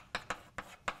spectra,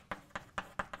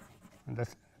 and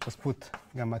let's just put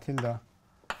gamma tilde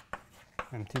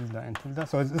and tilde and tilde.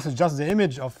 So this is just the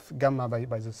image of gamma by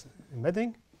this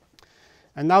embedding.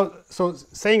 And now, so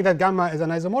saying that gamma is an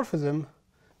isomorphism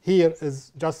here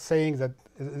is just saying that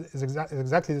is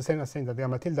exactly the same as saying that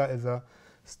gamma tilde is a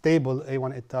stable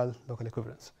A1 et al. Local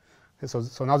equivalence. Okay,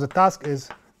 so now the task is,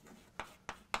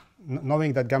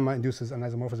 knowing that gamma induces an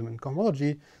isomorphism in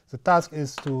cohomology, the task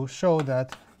is to show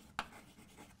that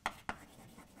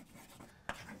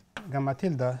gamma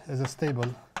tilde is a stable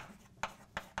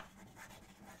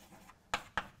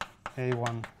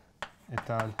A1 et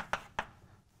al.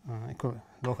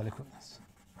 Local equivalence.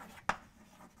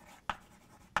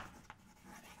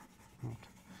 Okay.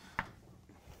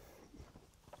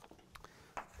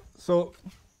 So,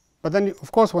 but then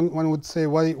of course one would say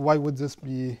why would this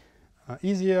be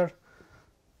easier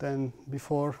than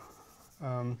before,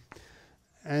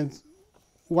 and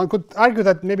one could argue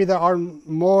that maybe there are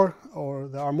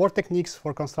more techniques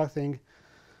for constructing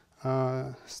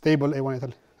stable A1 et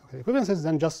al. local equivalences,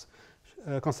 then just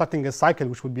constructing a cycle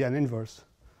which would be an inverse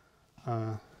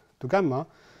to gamma.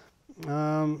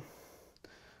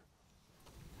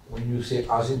 When you say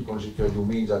as in conjecture, you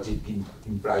mean that it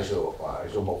implies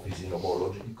isomorphism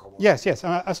homologically? Yes, yes.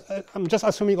 I'm just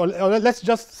assuming, or let's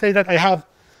just say that I have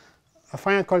a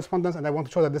finite correspondence and I want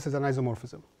to show that this is an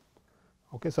isomorphism.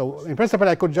 Okay, so in principle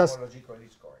I could just. Homologically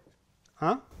is correct.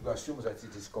 Huh? You assume that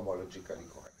it is homologically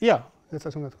correct. Yeah, let's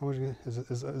assume that homology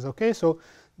is okay. So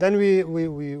then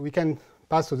we can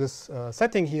pass to this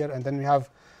setting here, and then we have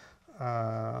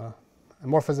a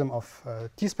morphism of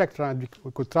T spectra, and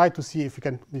we could try to see if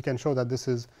we can show that this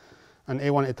is an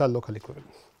A1 et al. Local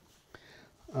equivalence.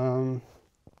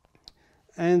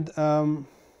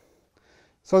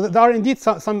 So there are indeed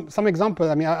some examples.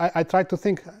 I mean, I tried to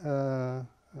think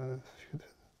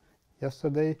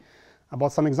yesterday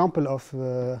about some example of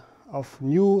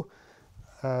new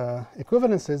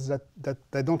equivalences that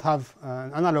they don't have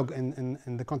an analog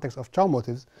in the context of Chow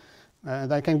motives.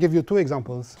 And I can give you two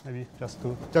examples, maybe just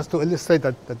to illustrate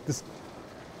that this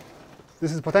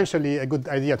is potentially a good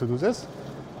idea to do this.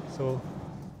 So,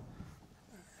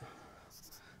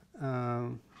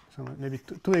 so maybe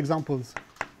two examples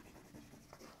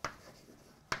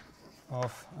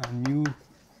of a new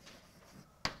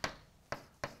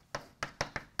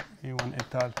A1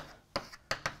 et al.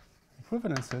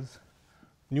 Equivalences.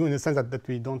 New in the sense that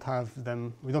we don't have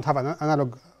them. We don't have an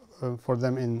analog for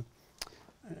them in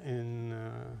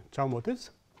Chow motives.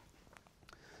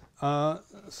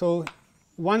 So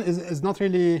one is not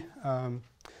really.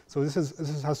 So this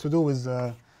has to do with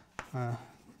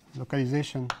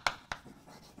localization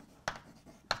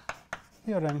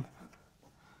theorem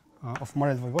of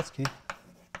Morel-Voivodsky.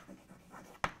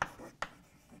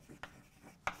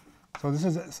 So this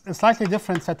is a slightly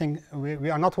different setting.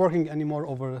 We are not working anymore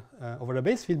over a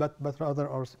base field, but rather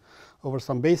over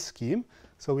some base scheme.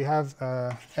 So we have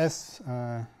S,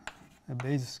 a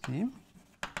base scheme,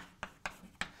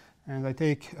 and I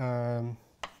take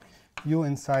U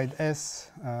inside S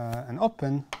an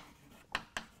open,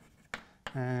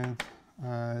 and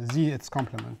Z its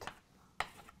complement.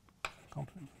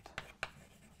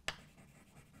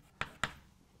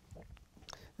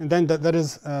 And then there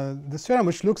is this theorem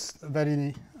which looks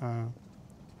very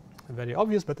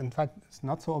obvious, but in fact it's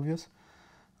not so obvious.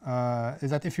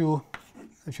 Is that if you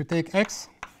take X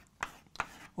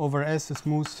over S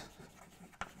smooth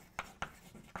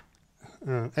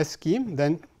S scheme,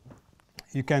 then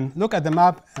you can look at the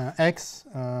map X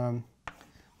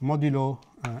modulo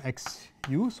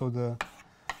XU. So the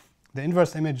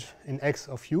inverse image in X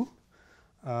of U.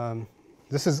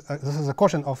 This is a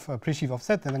quotient of pre-sheaf of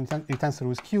set, and then it tensor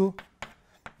with Q,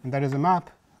 and there is a map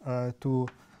to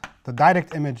the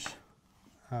direct image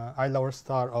I lower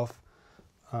star of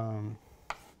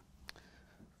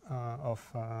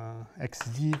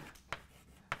XZ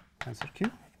tensor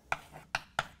Q,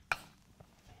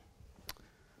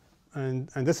 and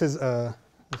this is an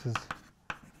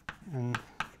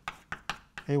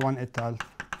A1 et al.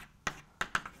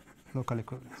 Local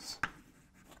equivalence.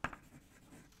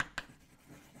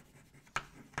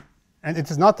 And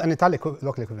it is not an et al.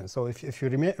 Local equivalence. So if you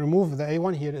remove the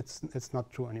A1 here, it's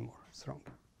not true anymore. It's wrong.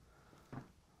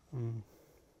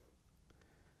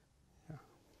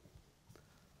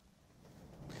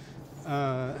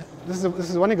 Yeah. This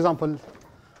is one example.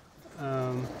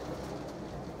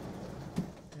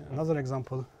 Another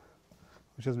example,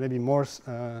 which is maybe more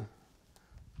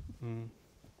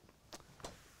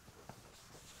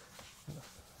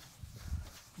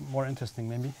more interesting,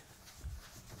 maybe.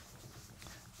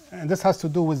 And this has to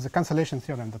do with the cancellation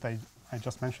theorem that I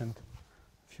just mentioned a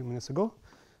few minutes ago.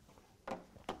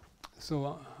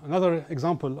 So another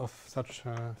example of such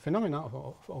phenomena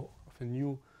of a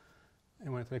new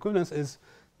A1 et al. Equivalence is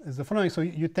the following. So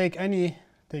you take any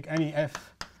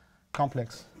F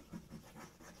complex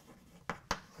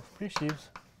of pre-sheaves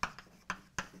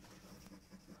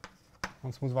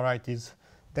on smooth varieties.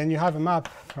 Then you have a map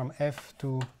from F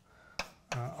to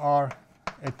R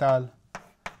et al.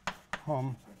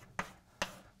 Home.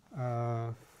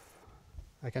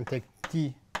 I can take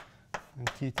T and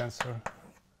T tensor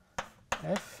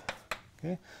F.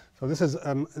 Okay, so this is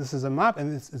a map,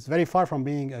 and it's very far from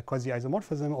being a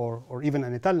quasi-isomorphism or even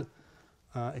an et al.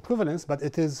 Equivalence, but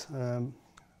it is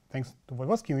thanks to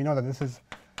Voivodsky, we know that this is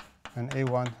an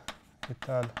A1 et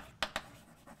al.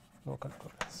 Local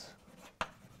equivalence.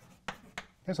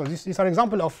 Okay, so these are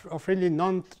examples of really I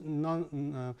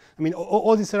mean,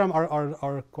 all these theorems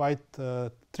are quite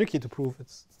tricky to prove.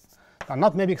 Are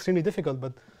not maybe extremely difficult,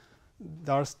 but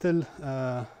they are still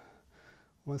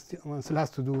one still has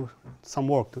to do some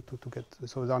work to get.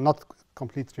 So they are not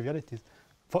complete trivialities,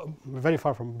 very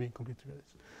far from being complete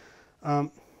trivialities.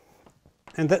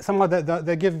 And that somehow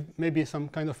they give maybe some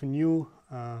kind of a new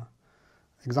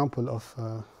example of.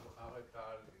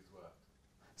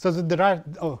 So the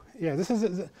derived. Oh, yeah. This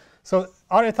is so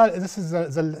R étal. This is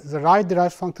the right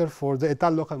derived functor for the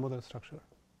étal local model structure.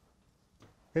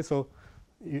 Okay, so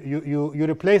you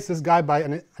replace this guy by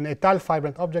an étal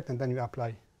fibrant object, and then you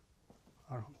apply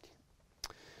R home T.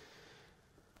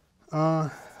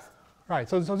 Right.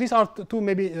 So these are two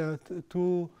maybe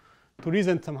two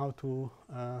reasons somehow to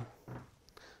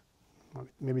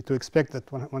maybe to expect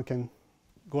that one can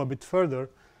go a bit further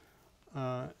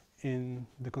in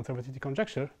the conservativity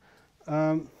conjecture,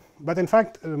 but in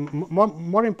fact,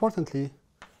 more importantly,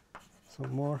 so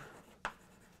more,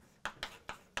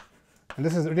 and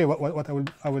this is really what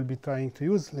I will be trying to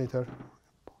use later.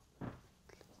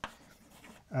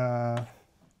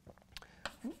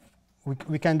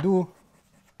 We can do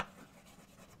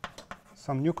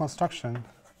some new construction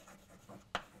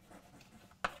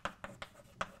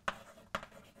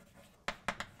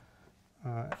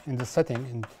in the setting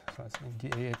in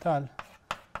dA étal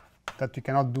that we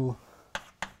cannot do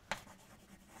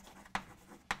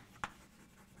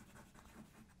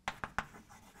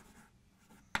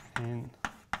in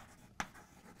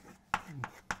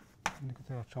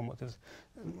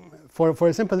for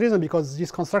a simple reason, because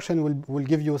this construction will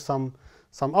give you some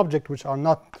objects which are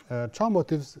not Chow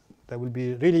motives. They will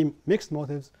be really mixed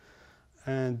motives,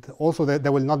 and also they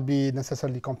will not be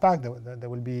necessarily compact. They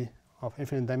will be of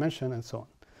infinite dimension and so on.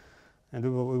 And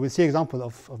we will see example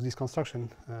of this construction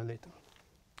later.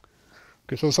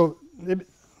 Okay, so maybe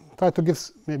try to give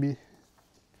maybe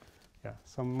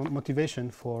some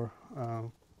motivation for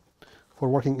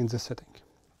working in this setting.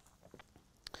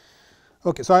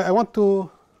 Okay, so I want to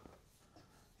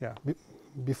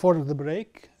before the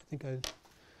break, I think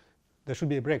there should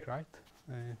be a break, right?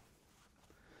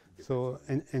 So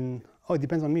oh, it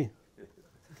depends on me.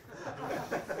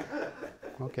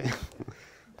 Okay.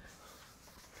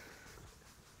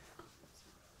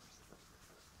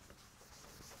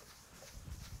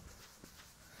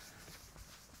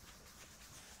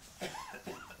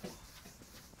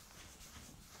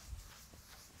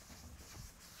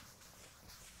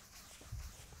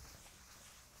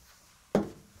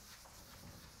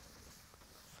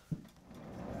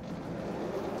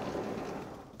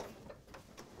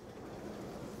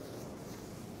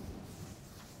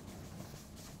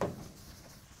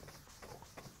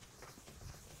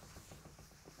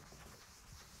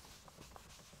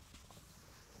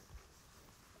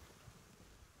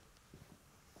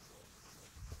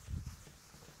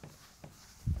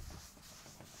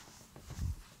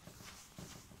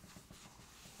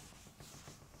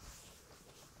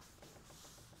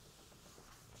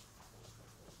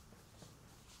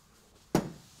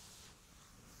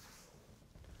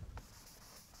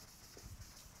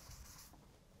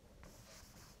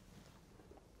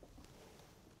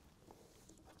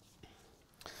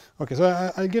 Okay, so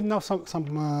I'll give now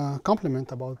some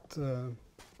compliment about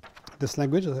this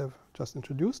language that I've just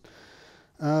introduced.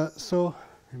 So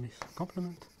let me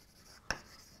compliment.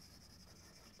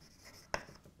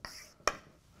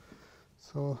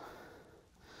 So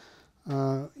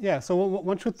so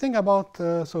one should think about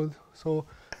this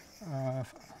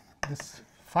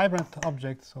fibrant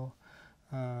object. So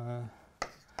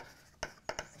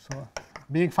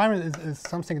being fibrant is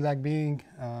something like being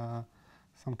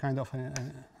some kind of a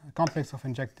complex of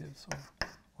injectives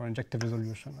or injective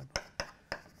resolution.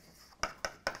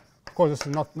 Of course, this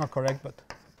is not correct, but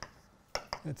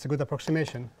it's a good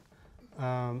approximation.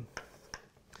 And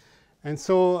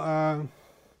so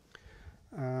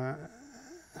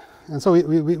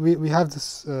we have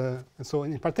this. And so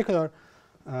in particular,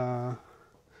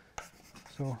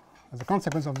 so as a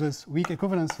consequence of this, weak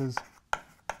equivalences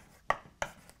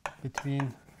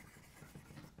between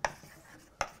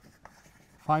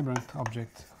fibrant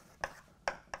object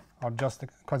are just a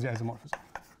quasi-isomorphism.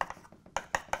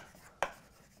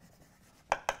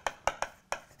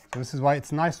 So this is why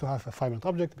it's nice to have a fibrant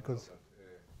object, because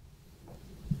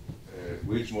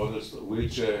which models,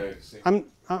 which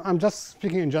I'm just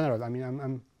speaking in general. I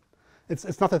mean,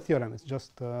 it's not a theorem. It's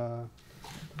just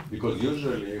because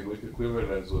usually weak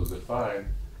equivalence was defined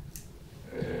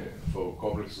for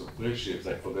complexes of pre-shifts,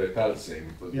 like for the étal thing,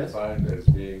 it was defined as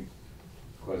being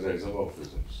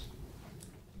quasi-isomorphisms.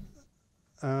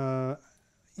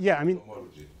 Yeah, I mean.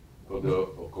 Cohomology, for the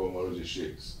cohomology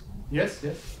shifts. Yes.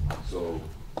 So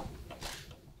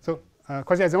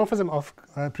quasi-isomorphism of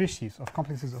pre-sheaves, of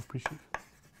complexes of pre-sheaf.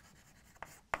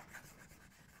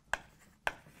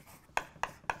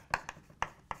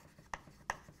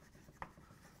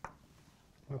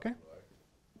 Okay.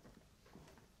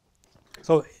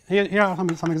 So here are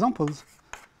some examples.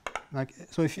 Like,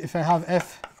 so if I have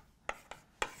f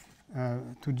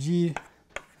to g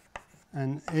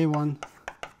and a1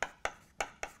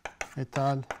 et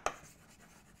al.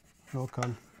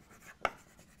 Local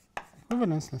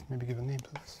equivalence, let's maybe give a name to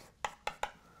this,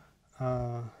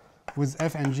 with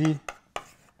f and g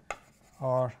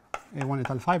are a1 et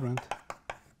al. Fibrant,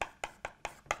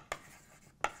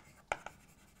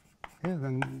 okay,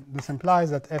 then this implies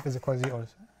that f is a quasi, or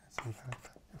something like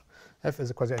that. F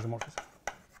is a quasi isomorphism.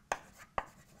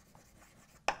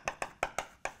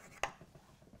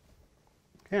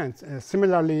 Okay, and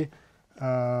similarly,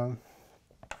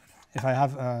 if I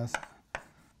have a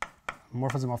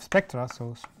morphism of spectra,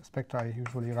 so spectra I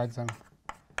usually write them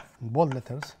in bold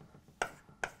letters.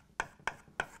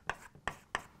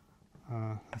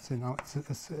 Let's say now it's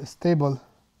a stable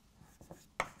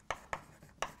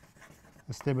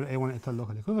A1 et al.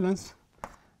 Local equivalence,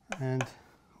 and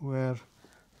where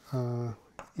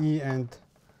E and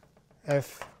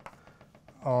F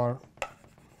are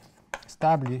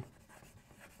stably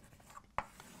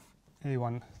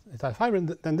A1 et al.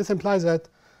 Fibrant, then this implies that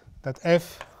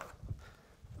F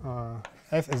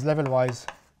is level-wise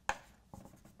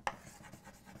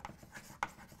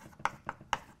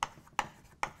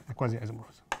a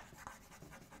quasi-isomorphism.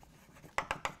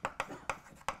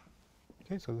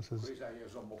 Okay, so this is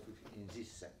Quasi-isomorphism in this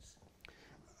sense.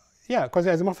 yeah,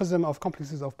 quasi-isomorphism of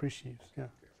complexes of presheaves. Yeah,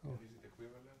 so Is it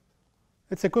equivalent?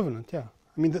 it's equivalent. Yeah,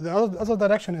 I mean the other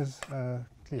direction is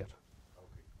clear.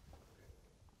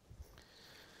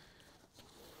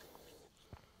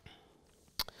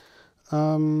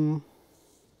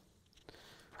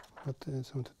 What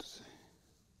else I wanted to say?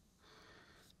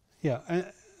 Yeah,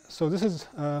 so this is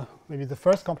maybe the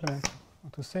first complement I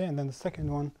want to say, and then the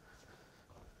second one.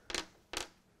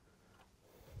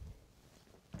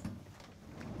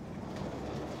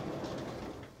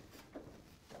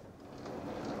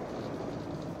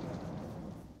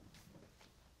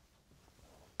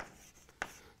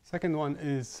 Second one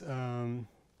is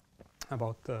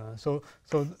about the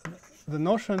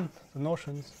notion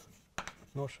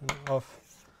of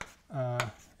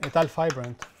et al.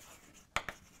 Fibrant,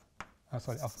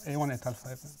 sorry, of A1 et al.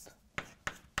 Fibrant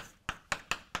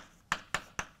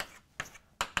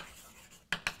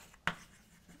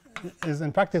is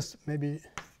in practice maybe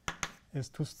is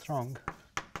too strong.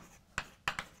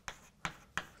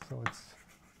 So it's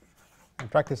in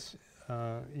practice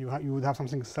you would have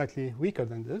something slightly weaker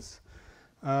than this.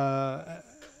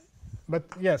 But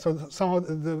yeah, so somehow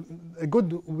a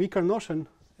good weaker notion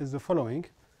is the following.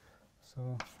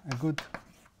 So a good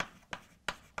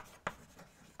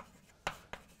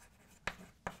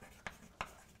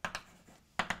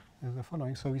is the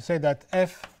following. So we say that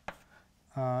F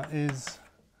is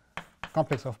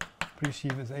complex of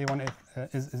presheaf is A1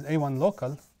 is A1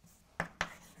 local.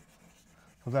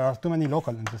 So there are too many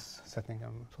local in this setting.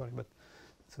 I'm sorry, but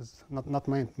this is not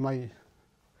my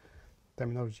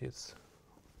terminology. It's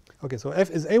okay. So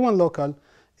F is A1 local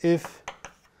if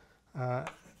an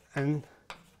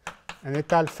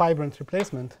et al. Fibrant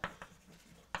replacement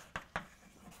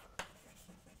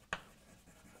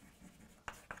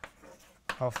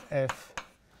of F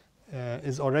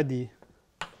is already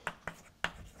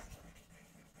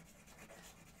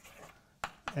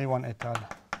A1 et al.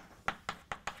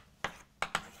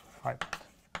 Fibrant.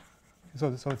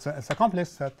 So it's a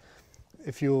complex that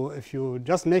if you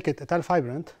just make it et al.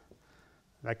 Fibrant,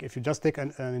 like if you just take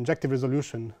an injective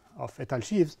resolution of et al.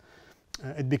 Sheaves,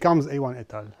 it becomes A1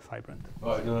 et al. Fibrant.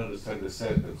 Oh, I don't understand the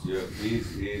sentence. You have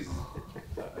this is,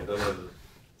 I don't know.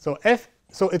 So F,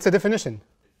 so it's a definition.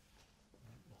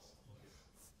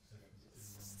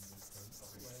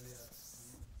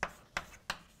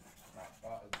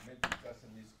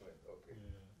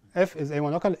 F is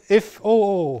A1 local if,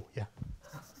 yeah.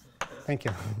 Thank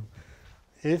you.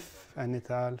 If an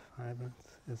et al. Fibrant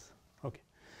is, okay.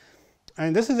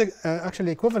 And this is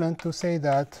actually equivalent to say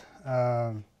that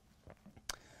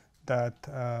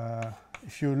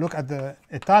if you look at the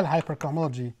et al.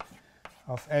 Hypercohomology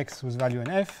of X with value in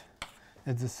F,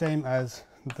 it's the same as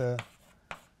the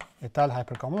et al.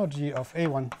 Hypercohomology of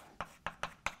A1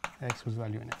 X with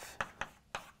value in F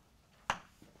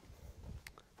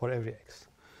for every X.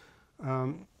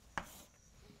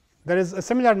 There is a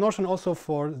similar notion also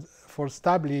for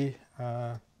stably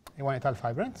A1 et al.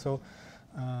 Fibrant. So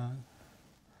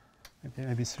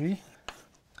maybe 3.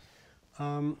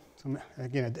 So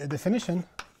again, a definition.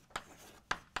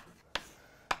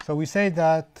 So we say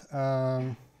that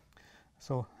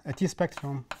so a T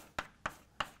spectrum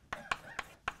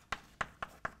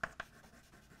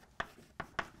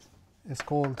is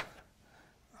called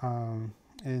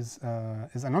is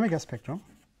an omega spectrum.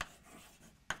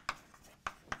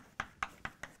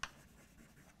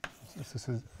 This is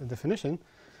a definition.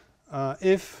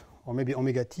 If, or maybe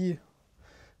omega t,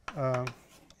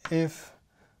 if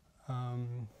a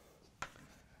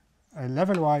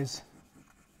level-wise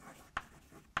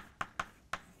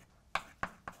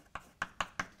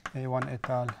A1 et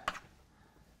al.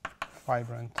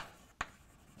 Vibrant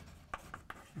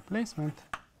replacement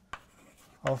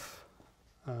of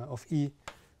E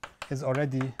is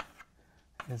already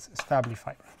stably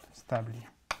vibrant, stably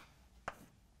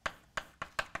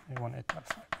A1 et al.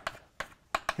 Vibrant.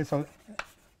 Okay, so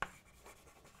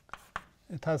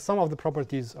it has some of the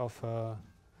properties of an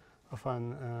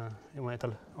A1 et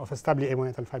al. Of a stably A1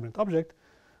 et al. Vibrant object.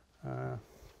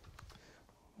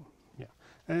 Yeah,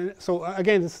 and so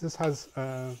again, this has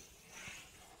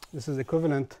this is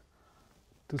equivalent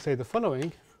to say the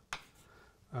following: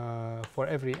 for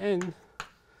every n,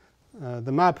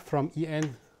 the map from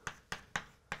En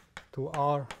to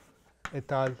R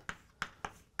et al.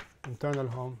 Internal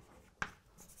home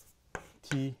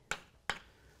T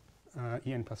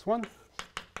En plus 1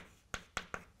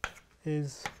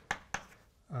 is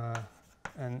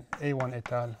an A1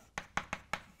 et al.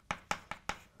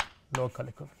 Local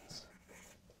equivalence.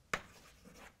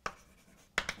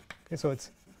 Okay, so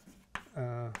it's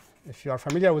if you are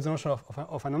familiar with the notion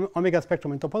of an omega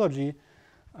spectrum in topology,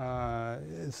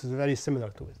 this is very similar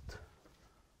to it.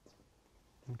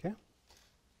 Okay.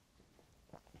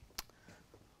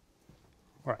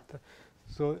 All right.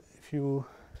 So if you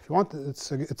want,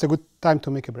 it's a good time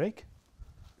to make a break.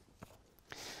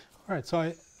 All right.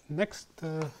 So next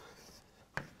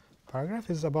paragraph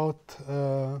is about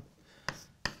the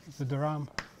Rham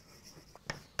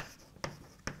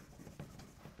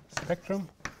spectrum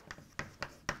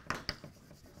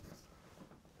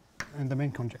and the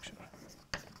main conjecture.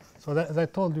 So that, as I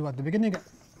told you at the beginning,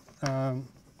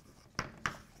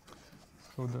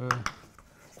 so the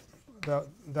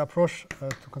approach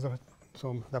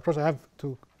so the approach I have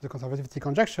to the conservativity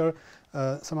conjecture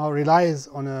somehow relies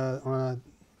on a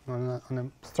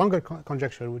stronger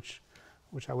conjecture, which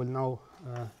I will now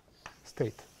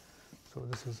state. So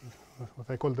this is what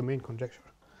I call the main conjecture.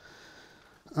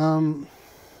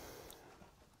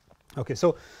 Okay,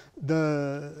 so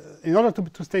in order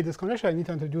to state this conjecture, I need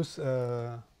to introduce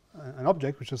an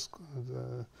object, which is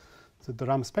the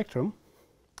Rham spectrum.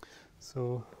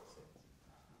 So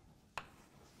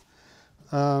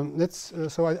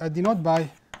so I denote by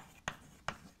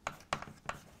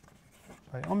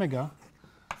omega.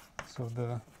 So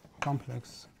the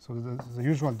complex. So the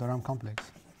usual Rham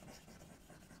complex.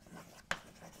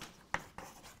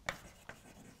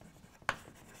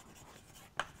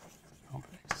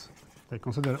 They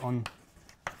consider on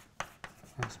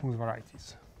smooth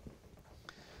varieties.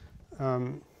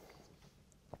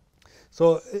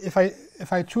 So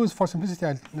if I choose for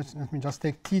simplicity, let me just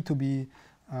take T to be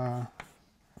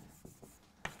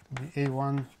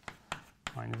A1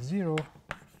 minus 0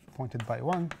 pointed by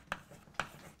 1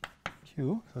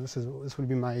 Q. So this will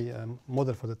be my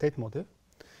model for the Tate model.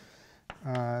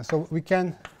 So we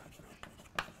can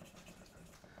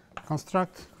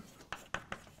construct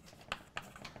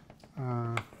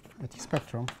a T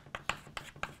spectrum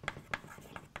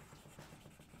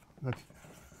that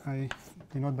I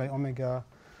denote by omega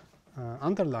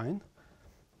underline,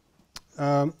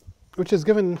 which is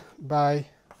given by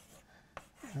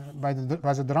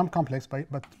the Rham complex,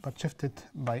 but shifted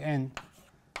by n,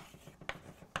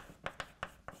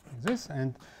 like this,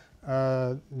 and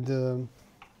the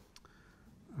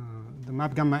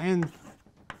map gamma n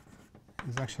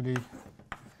is actually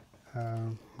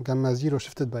gamma 0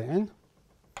 shifted by n,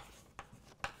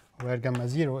 where gamma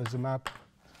 0 is the map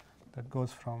that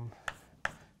goes from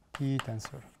T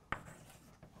tensor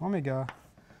omega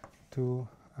to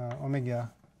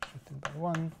omega shifted by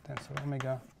 1 tensor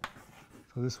omega.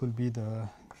 So this will be the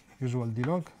usual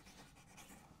D-log,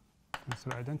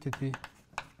 tensor identity,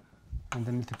 and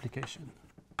then multiplication.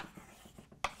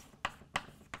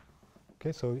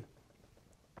 Okay, so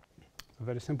a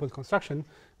very simple construction,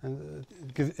 and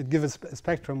it gives a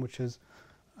spectrum which is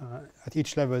at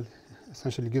each level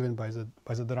essentially given by the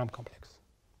Rham complex.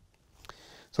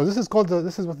 So this is called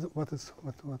this is what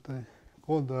I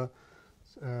call the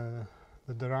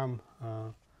Rham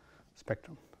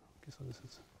spectrum. Okay, so this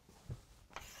is.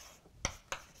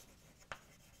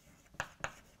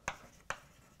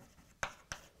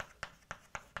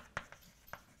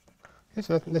 Okay,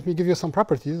 so let me give you some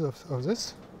properties of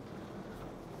this.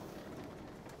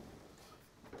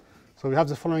 So we have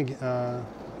the following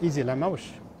easy lemma,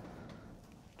 which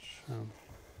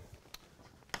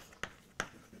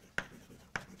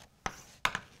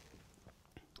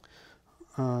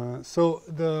So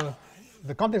the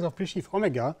complex of presheaf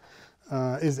omega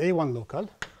is A1 local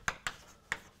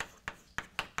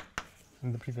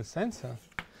in the previous sense.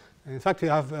 In fact, we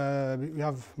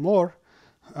have more.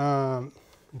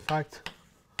 In fact,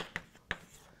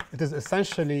 it is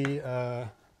essentially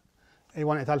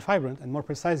A1 et al. Fibrant, and more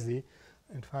precisely,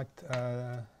 in fact,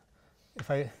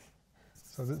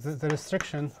 so the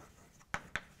restriction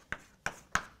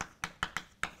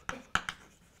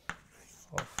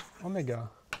of omega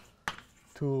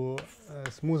to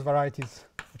smooth varieties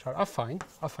which are affine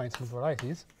smooth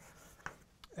varieties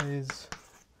is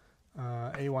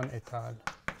A1 et al.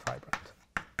 Fibrant.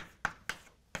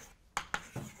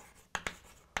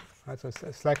 Right, so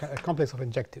it's like a complex of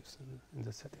injectives in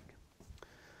this setting.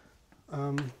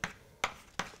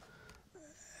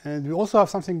 And we also have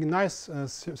something nice,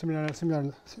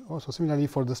 similarly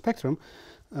for the spectrum.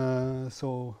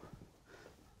 So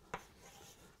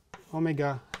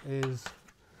omega is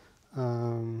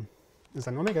an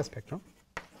omega spectrum.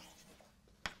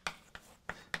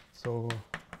 So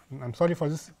I'm sorry for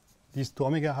this. These two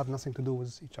omega have nothing to do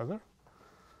with each other.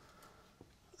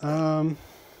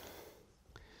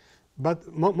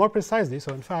 But more precisely,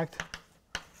 so in fact,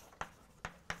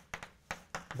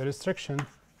 the restriction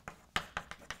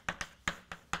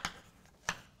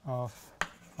of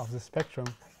the spectrum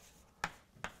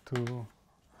to,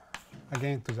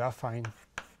 again, to the affine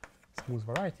smooth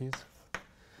varieties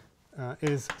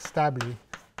is stably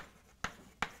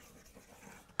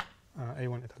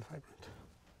A1 et al. Fibrant.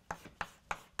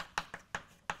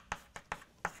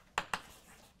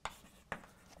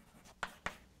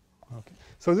 Okay.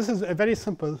 So this is a very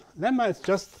simple lemma. It's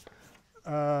just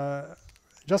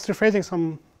rephrasing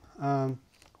some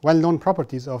well-known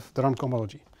properties of the Rham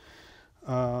cohomology.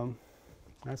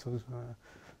 Right, so this,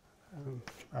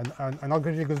 I'm not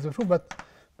going to go through the proof,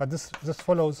 but this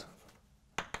follows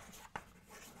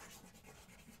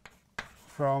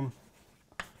from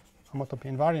homotopy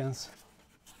invariance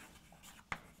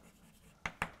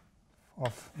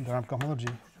of the Rham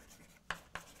cohomology,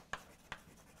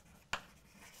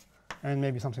 and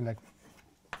maybe something like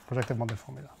projective model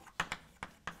formula.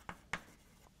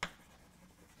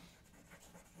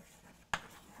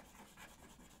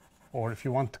 Or if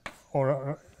you want,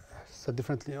 or said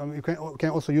differently, you can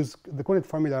also use the coordinate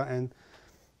formula and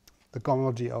the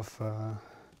cohomology of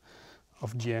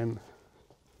GM.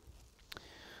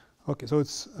 Okay, so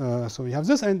it's so we have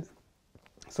this, and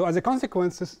so as a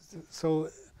consequence, so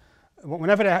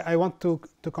whenever I want to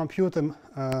compute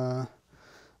the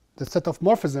set of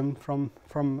morphism from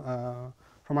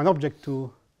an object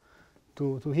to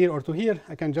here or to here,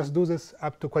 I can just do this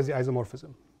up to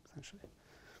quasi-isomorphism, essentially.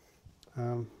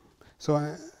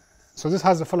 So this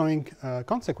has the following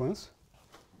consequence.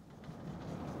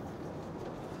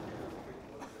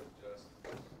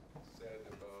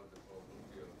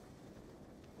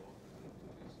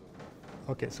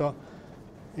 Okay, so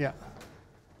yeah.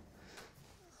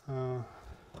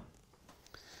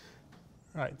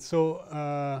 Right. So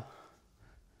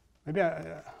maybe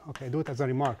I do it as a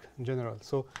remark in general.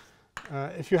 So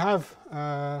if you have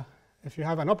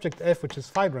an object f which is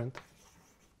fibrant,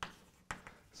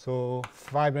 so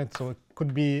it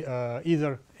could be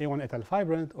either A1 et al.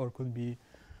 Fibrant, or could be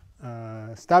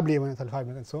stably A1 et al.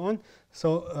 Fibrant, and so on.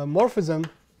 So morphism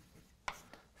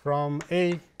from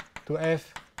A to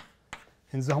F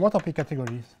in the homotopy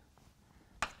categories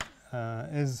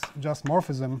is just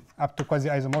morphism up to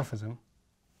quasi-isomorphism.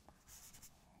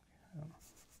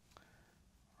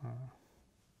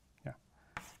 Yeah.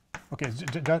 Okay.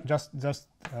 Just this,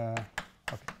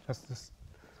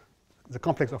 the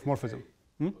complex of morphism.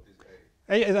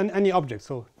 A is any object.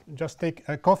 So just take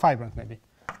a cofibrant, maybe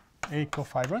a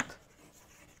cofibrant.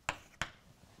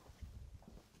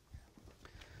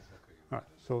 All right.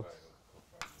 So.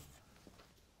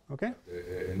 Okay.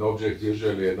 An object,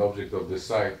 usually an object of the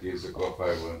site, is a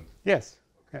cofibrant. Yes.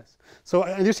 Yes. So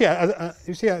and you see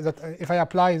that if I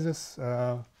apply this,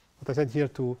 what I said here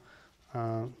to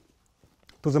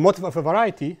the motif of a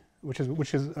variety, which is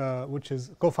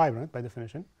cofibrant by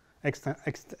definition, X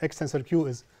tensor Q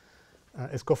is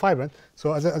cofibrant.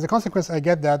 So as a consequence, I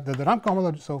get that the Rham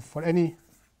cohomology. So for any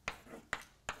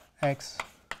X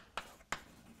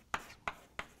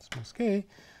small k.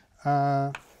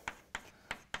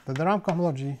 The Rham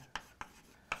cohomology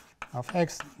of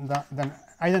X then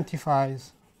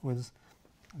identifies with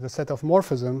the set of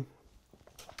morphism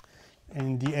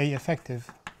in the A effective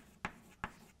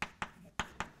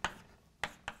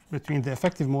between the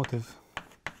effective motive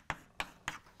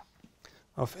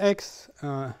of X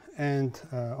and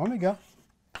omega,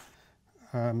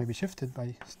 maybe shifted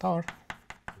by star.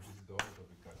 This is the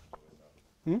homotopy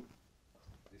category.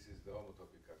 This is the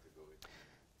homotopy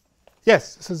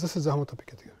Yes, this is a homotopic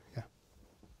category. Yeah.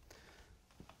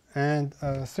 And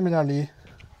similarly,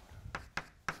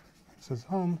 this is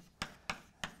home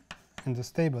in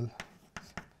this table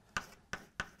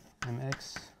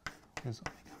mx is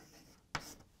omega.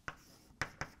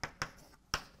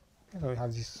 Okay, so we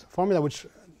have this formula which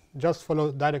just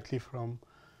follow directly from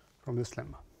this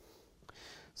lemma.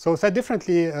 So said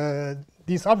differently,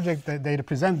 these objects they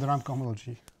represent the Rham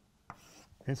cohomology.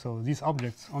 Okay, so these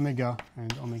objects omega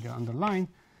and omega underline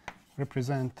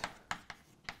represent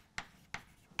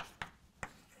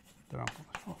the Rham cohomology.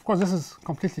 Of course, this is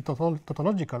completely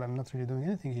tautological. I'm not really doing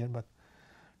anything here, but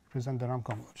represent the Rham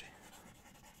cohomology.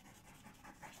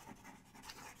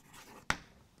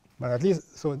 But at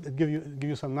least, so it give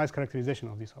you some nice characterization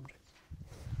of these objects.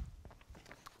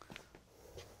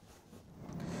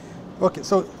 Okay,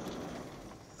 so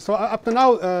up to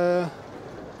now,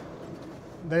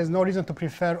 there is no reason to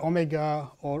prefer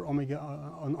omega or omega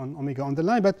on omega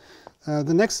underline, but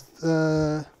the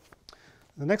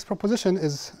next proposition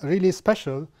is really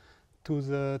special to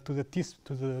the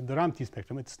Rham T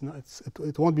spectrum.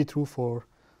 It won't be true for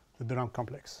the Rham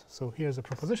complex. So here's a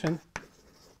proposition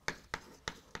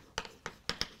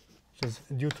which is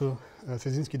due to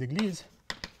Czesinski-de-Gliese.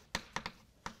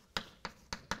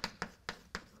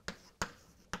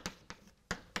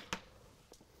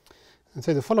 And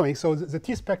say the following. So the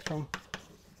T spectrum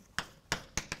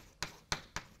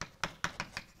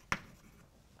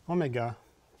omega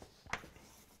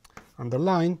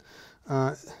underline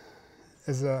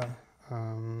is a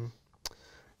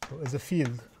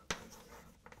field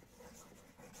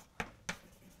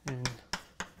in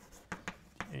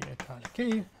A et al.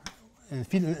 K, and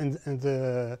field in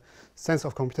the sense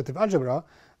of commutative algebra,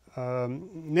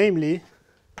 namely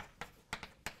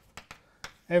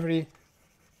every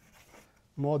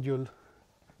module.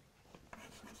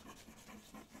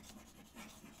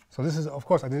 So this is, of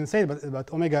course, I didn't say it,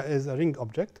 but omega is a ring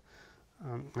object.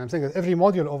 I'm saying that every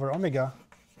module over omega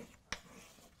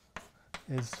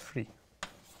is free.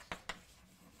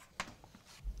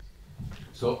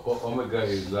 So omega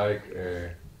is like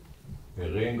a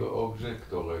ring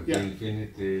object or an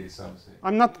infinity something?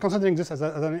 I'm not considering this as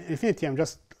an infinity.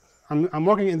 I'm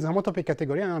working in the homotopic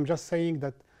category, and I'm just saying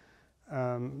that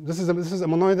this is a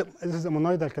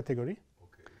monoidal category.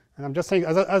 Okay. And I'm just saying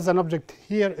as an object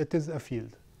here, it is a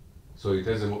field. So it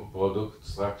has a product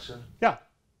structure? Yeah.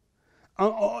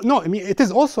 No, I mean it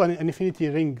is also an infinity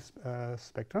ring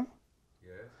spectrum.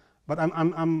 Yes. But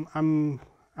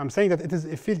I'm saying that it is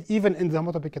a field even in the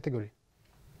homotopic category.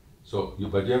 So,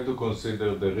 but you have to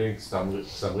consider the ring, some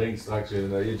ring structure in a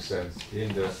naive sense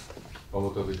in the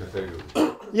homotopic category.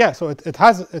 Yeah. So it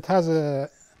has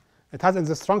in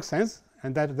the strong sense,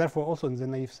 and that therefore also in the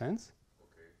naive sense.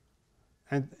 Okay.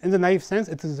 And in the naive sense,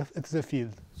 it is a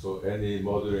field. So any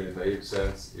module in the naive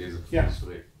sense is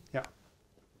free. Yeah.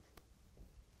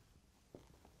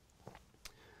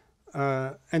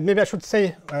 And maybe I should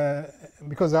say,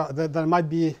 because there might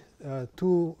be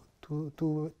two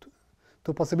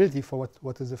possibilities for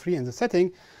what is a free in the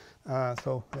setting.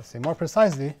 So let's say more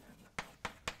precisely,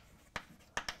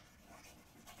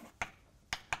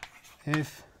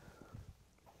 if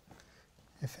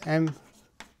M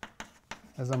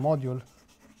as a module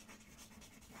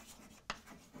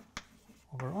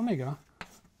over omega,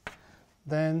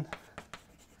 then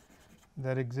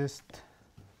there exists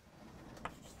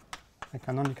a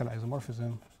canonical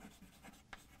isomorphism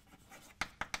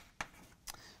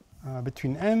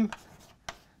between M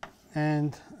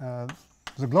and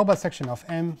the global section of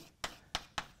M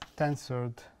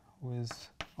tensored with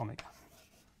omega.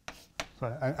 So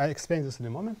I explain this in a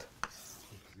moment.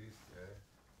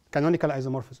 Canonical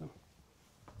isomorphism.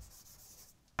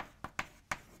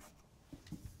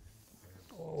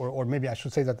 Or maybe I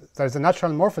should say that there is a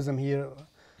natural morphism here,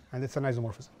 and it's an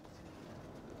isomorphism.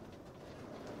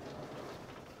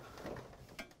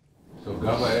 So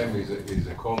gamma M is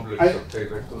a complex of K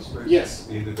vector space? Yes.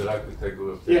 In the direct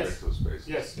category of K vector space?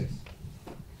 Yes. Yes.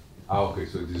 Ah, okay.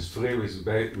 So it is free with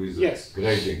yes.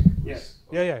 grading? Yes.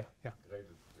 Yeah.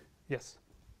 Graded free. Yes.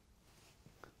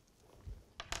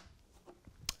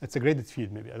 It's a graded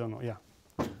field, maybe. I don't know. Yeah.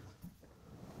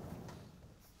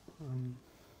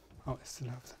 I still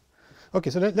have that.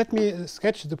 Okay, so let me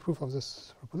sketch the proof of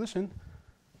this proposition.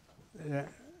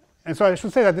 And so I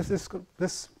should say that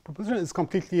this proposition is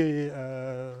completely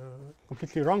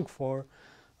wrong for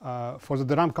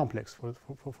the Rham complex for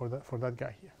that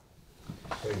guy here.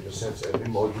 So in a sense, every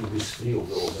module is free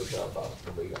over omega about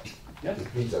omega. Yes.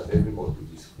 It means that every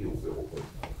module is free over omega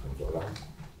from the Rham.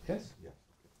 Yes. Yeah.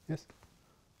 Yes.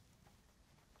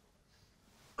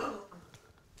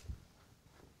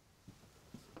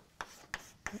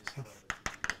 Okay, so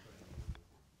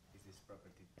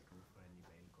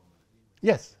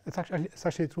Yes, it's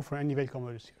actually true for any veil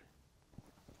convergence theory.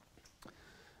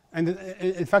 And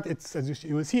in fact, it's, as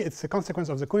you will see, it's a consequence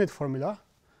of the Kunit formula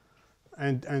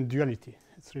and duality.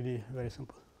 It's really very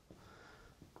simple.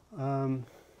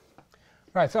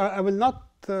 Right, so I will not,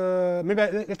 maybe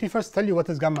let me first tell you what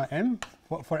is gamma m.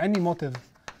 For any motive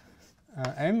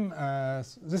m,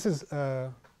 this is,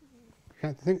 you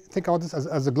can think about this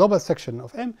as a global section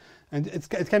of m, and it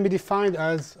can be defined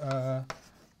as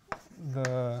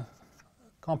the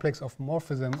complex of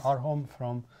morphism R home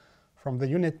from the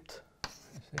unit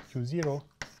q0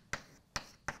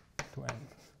 to n.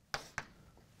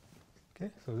 Okay,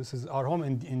 so this is R home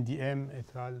in dm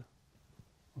et al.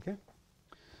 Okay.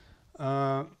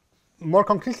 More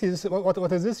concretely, this,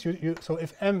 what is this? So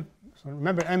if m, so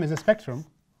remember m is a spectrum.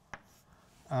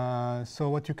 So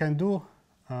what you can do,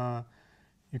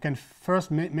 you can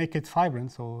first make it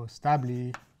fibrant. So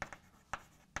stably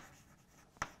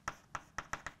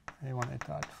A1 et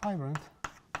al. Fibrant.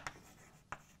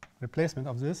 Replacement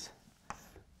of this.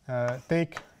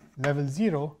 Take level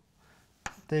 0.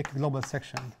 Take global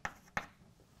section.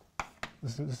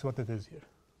 This is what it is here.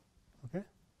 Okay.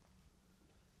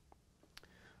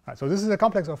 Right, so this is a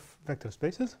complex of vector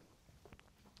spaces.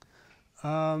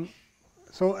 So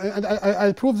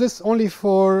I'll prove this only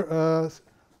for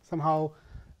somehow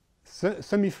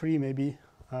semi-free maybe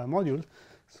module.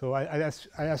 So I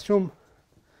assume.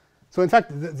 So in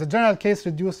fact, the general case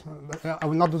reduce. I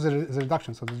will not do the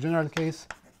reduction. So the general case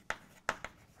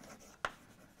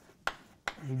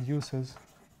reduces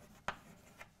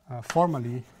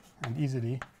formally and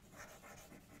easily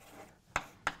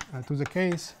to the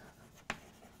case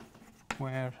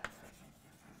where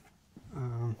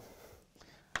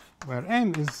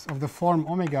m is of the form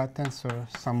omega tensor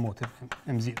some motive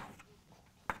m0,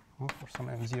 or some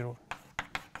m0.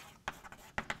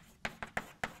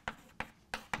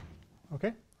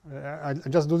 Okay, I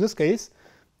just do this case,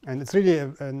 and it's really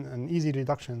an easy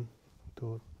reduction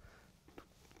to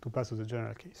pass to the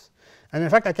general case. And in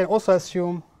fact, I can also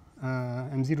assume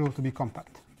m0 to be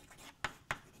compact.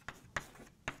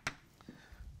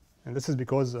 And this is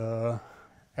because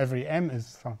every m is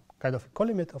some kind of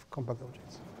colimit of compact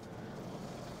objects.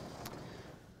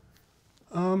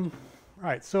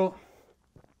 Right. So,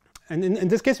 and in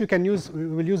this case, we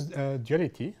will use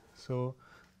duality. So,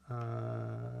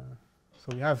 so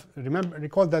we have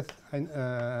recall that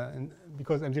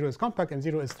because m0 is compact,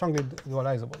 m0 is strongly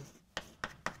dualizable.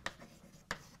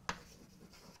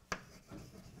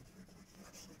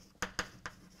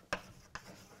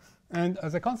 And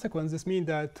as a consequence, this means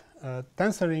that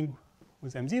tensoring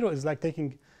with m0 is like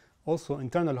taking also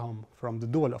internal home from the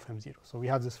dual of m0. So we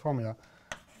have this formula,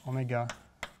 omega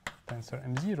tensor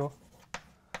m0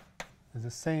 is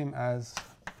the same as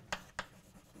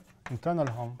internal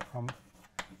home from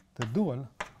the dual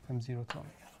of m0 to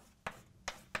omega.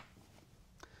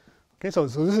 Okay, so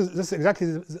this is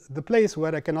exactly the place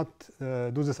where I cannot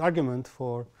do this argument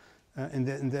for in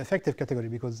the effective category,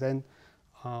 because then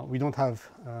we don't have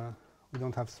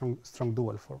strong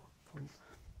dual for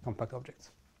compact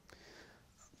objects.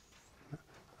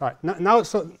 All right.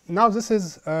 Now this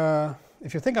is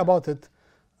if you think about it,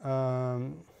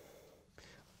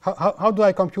 how do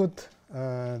I compute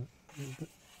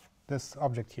this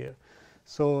object here?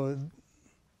 So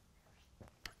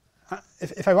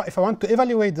if I want to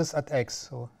evaluate this at x,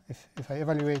 so if I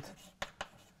evaluate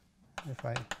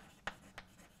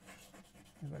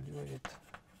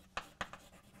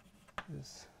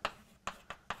this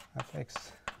at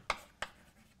x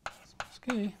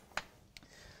k,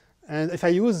 and if I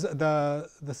use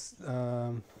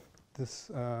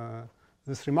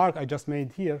this remark I just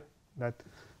made here, that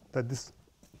this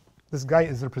guy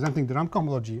is representing the Rham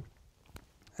cohomology,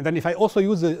 and then if I also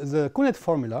use the Kunit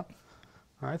formula,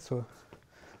 right? So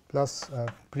plus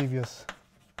previous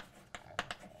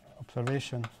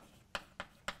observation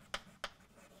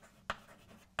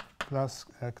plus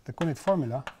the Kunit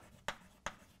formula.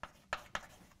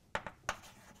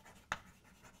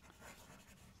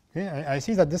 Okay, I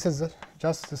see that this is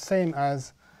just the same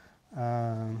as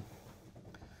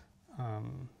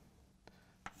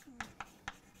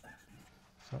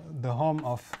so the home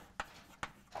of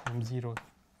m0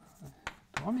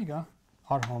 to omega,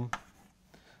 R home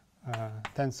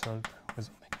tensored with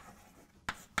omega.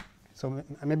 So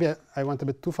maybe I went a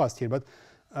bit too fast here, but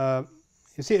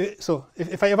you see, so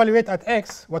if I evaluate at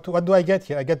x, what do I get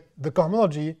here? I get the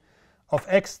cohomology of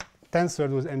x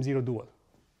tensored with m0 dual.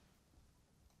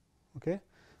 Okay,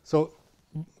 so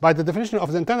by the definition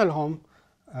of the internal home,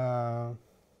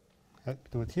 let's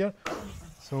do it here.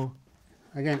 So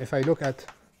again, if I look at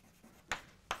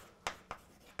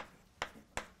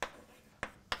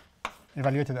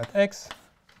evaluated at x.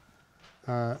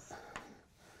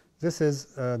 This is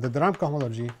the Rham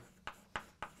cohomology.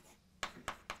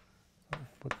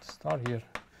 Put star here.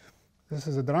 This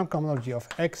is the Rham cohomology of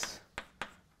x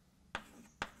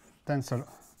tensor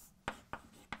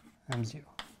M0.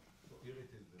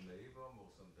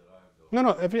 No,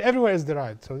 no, everywhere is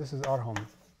derived. So this is our home.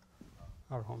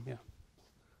 Our home, yeah.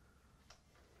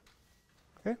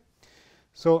 Okay.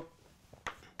 So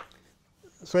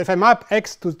if I map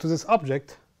x to this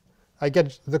object, I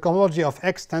get the cohomology of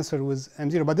x tensor with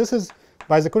M0. But this is,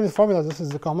 by the coordinate formula, this is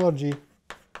the cohomology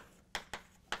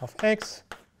of x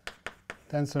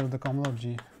tensor the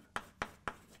cohomology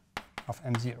of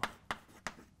M0.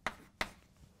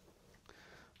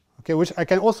 Okay, which I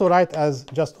can also write as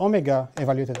just omega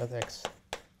evaluated at x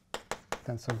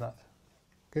tensor that.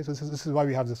 Okay, so this is why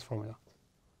we have this formula.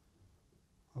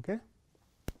 Okay.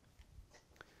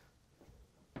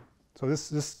 So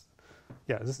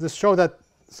this show that,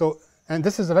 so, and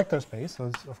this is a vector space, so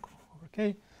it's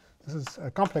okay. This is a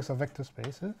complex of vector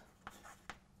spaces.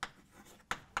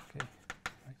 Okay,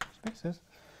 vector spaces.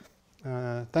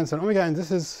 Tensor omega, and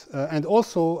this is, and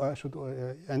also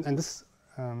and this,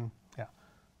 yeah.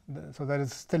 So there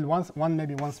is still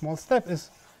maybe one small step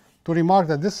is to remark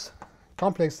that this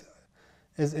complex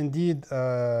is indeed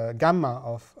gamma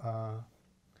of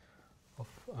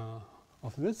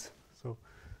this. So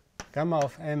gamma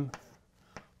of m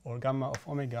or gamma of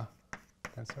omega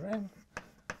tensor m.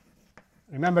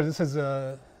 Remember, this is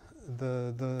the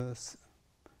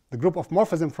group of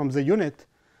morphism from the unit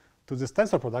to this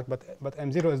tensor product, but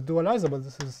M0 is dualizable.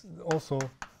 This is also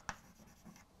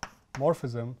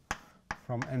morphism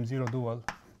from M0 dual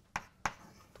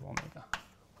to omega.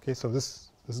 Okay, so this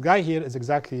guy here is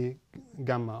exactly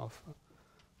gamma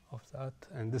of that,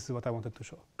 and this is what I wanted to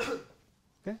show.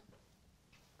 Okay,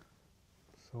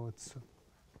 so it's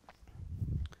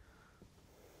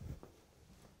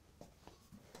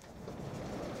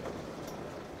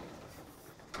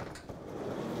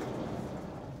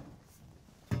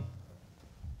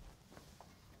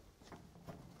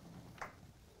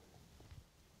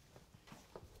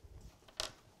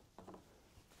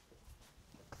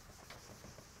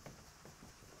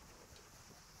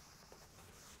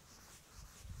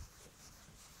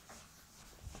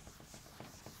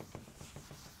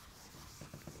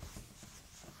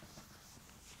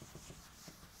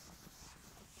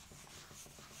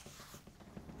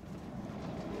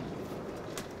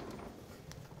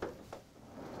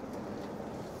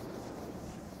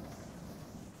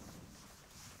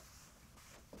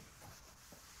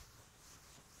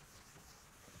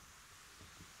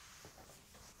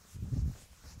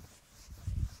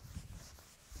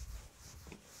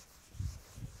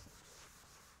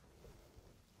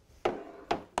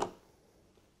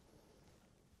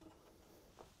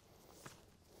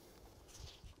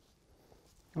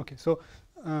okay. So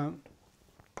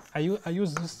I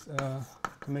use this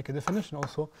to make a definition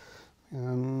also.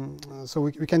 So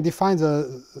we can define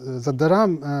the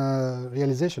Rham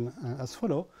realization as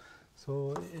follow.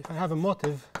 So if I have a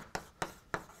motive,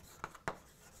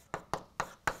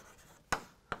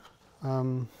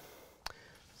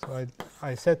 so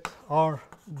I set R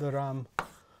the Rham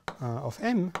of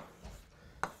M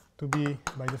to be,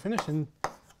 by definition,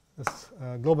 this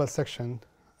global section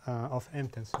of M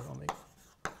tensor omega.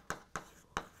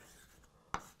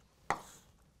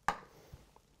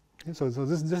 Okay, so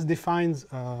this defines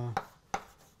a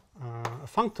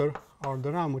functor or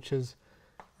the Rham, which is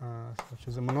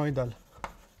a monoidal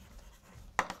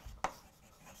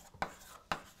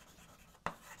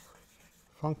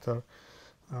functor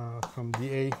from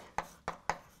dA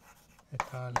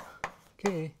et al.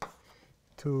 K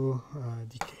to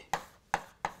dk.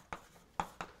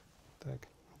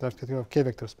 Derivative of k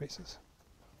vector spaces,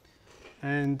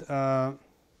 and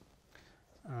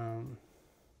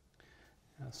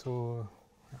so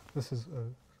this is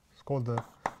it's called the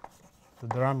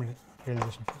Rham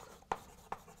realization field.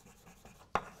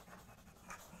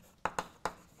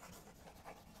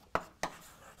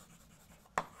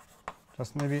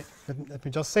 Just maybe let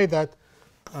me just say that.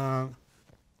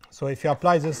 So if you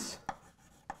apply this,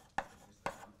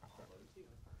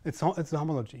 it's the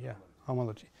homology, yeah,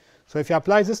 homology. So if you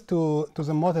apply this to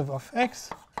the motive of x,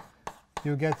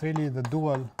 you get really the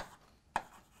dual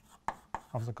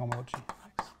of the homology.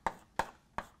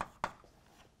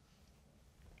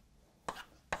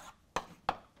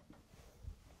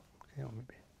 Okay, or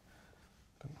maybe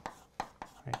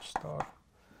H star.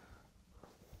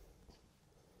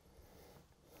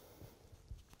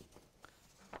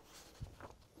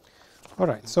 All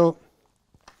right, so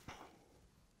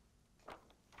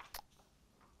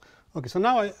okay, so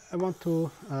now I want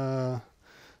to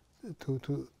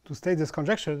to state this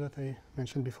conjecture that I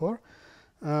mentioned before,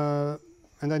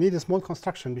 and I need a small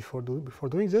construction before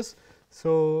doing this.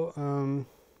 So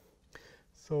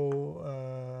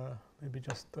maybe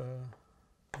just a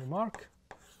remark,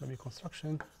 maybe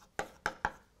construction.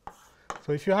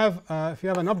 So if you have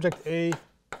an object A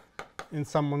in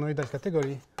some monoidal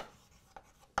category,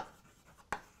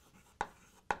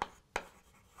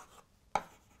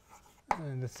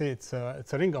 and let's say it's a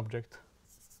ring object,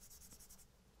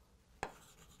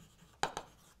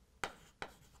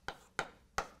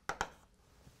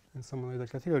 in some monoidal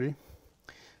category,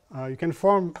 you can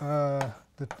form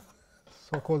the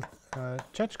so-called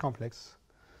ℓ complex.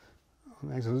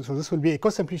 So this will be a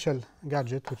co-simplicial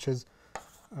gadget, which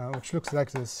looks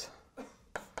like this.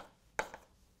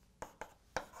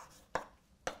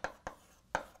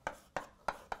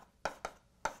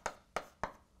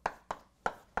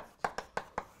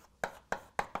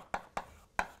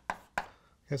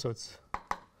 Okay, so it's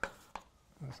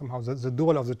somehow the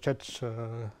dual of the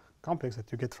ℓ complex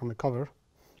that you get from a cover.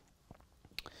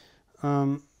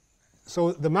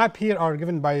 So the map here are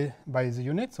given by the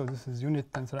unit. So this is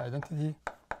unit tensor identity.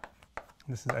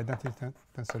 This is identity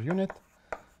tensor unit.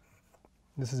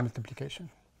 This is multiplication,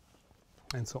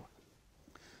 and so on.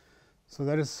 So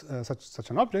there is such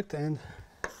an object, and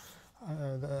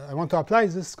I want to apply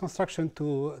this construction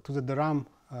to the Rham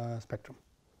spectrum.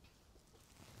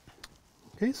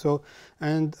 Okay, so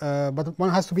but one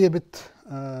has to be a bit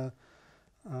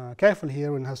careful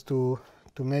here. One has to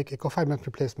make a cofibrant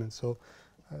replacement. So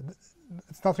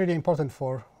it's not really important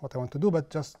for what I want to do, but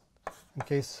just in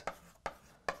case.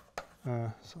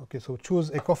 So choose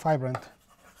a cofibrant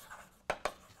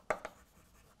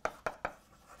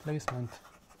placement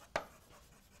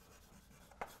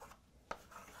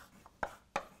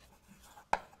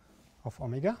of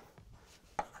omega,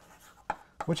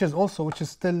 which is a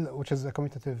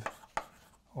commutative,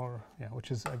 or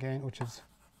which is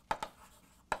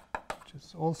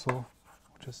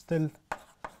still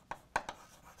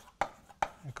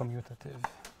a commutative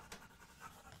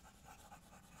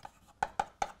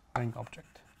ring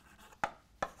object.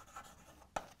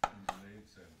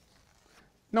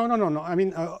 No. I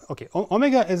mean, okay.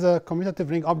 Omega is a commutative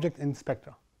ring object in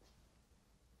spectra.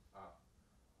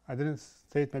 I didn't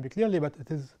say it maybe clearly, but it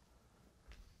is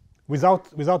without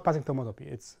passing to homotopy.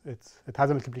 It has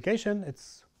a multiplication.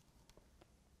 It's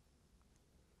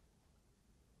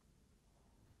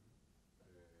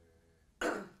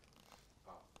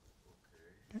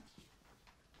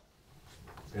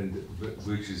And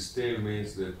which still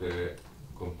means that the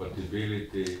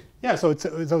compatibility. Yeah, so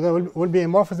there will be a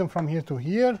morphism from here to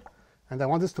here, and I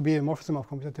want this to be a morphism of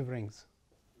commutative rings.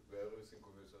 Everything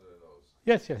commutes on the nose.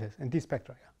 Yes, in these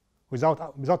spectra, yeah,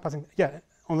 without passing,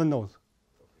 on the nose.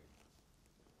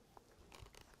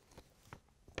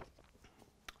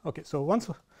 Okay, so once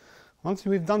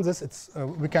we've done this,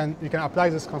 we can apply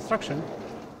this construction.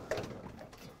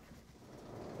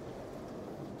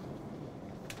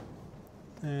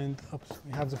 And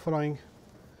we have the following.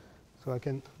 So I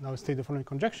can now state the following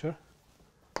conjecture.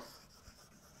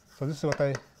 So this is what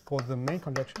I call the main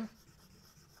conjecture.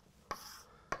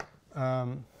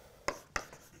 So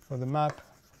the map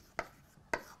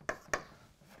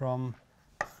from,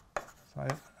 so I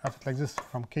have it like this,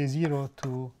 from K0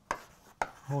 to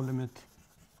whole limit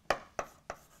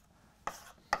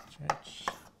H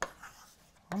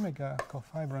omega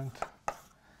cofibrant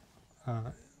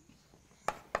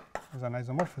is an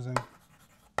isomorphism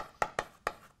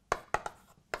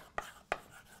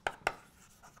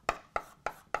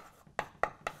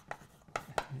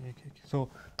so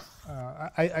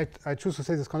I choose to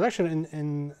say this conjecture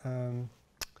in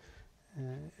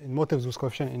motives with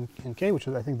coefficient in K, which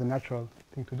is I think the natural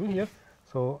thing to do here.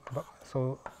 So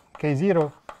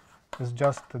K0 is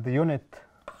just the unit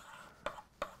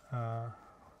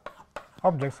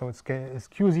object, so it's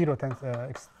Q0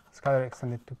 scalar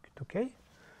extended to K.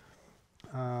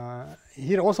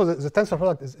 Here also the tensor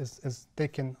product is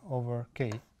taken over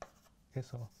K. Okay,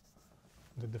 so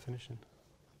the definition.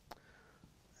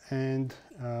 And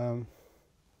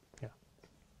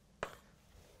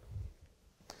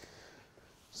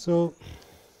so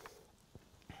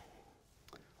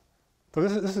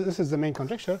this is the main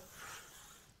conjecture,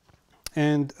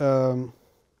 and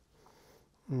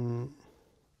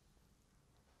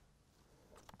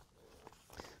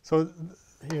so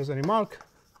here's a remark,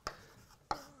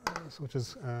 which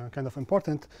is kind of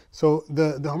important. So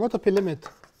the homotopy limit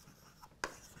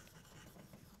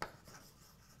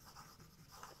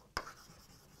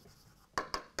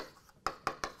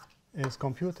is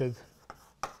computed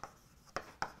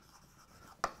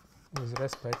with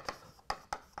respect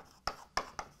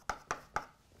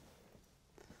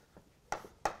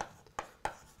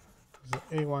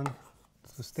A1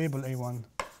 to stable A1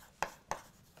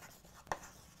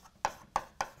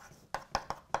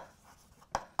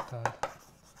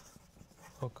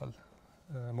 local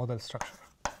model structure.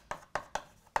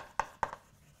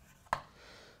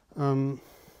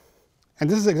 And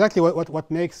this is exactly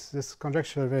what makes this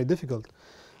conjecture very difficult.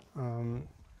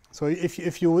 So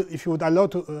if you would allow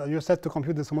your set to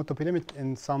compute this homotopy limit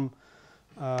in some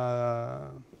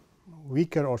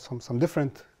weaker or some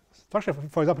different structure,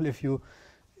 for example, if you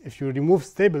remove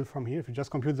stable from here, if you just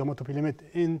compute the homotopy limit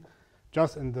in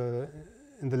the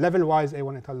level-wise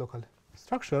A1 et al. Local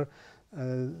structure,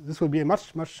 this will be a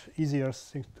much easier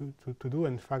thing to do.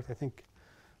 In fact, I think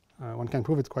one can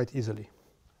prove it quite easily.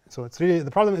 So it's really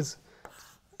the problem is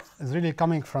really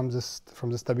coming from the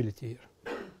stability here.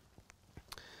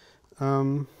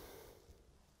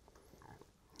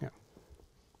 Yeah.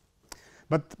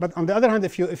 But on the other hand,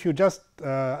 if you just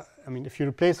if you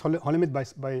replace whole limit by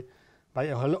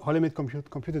a whole limit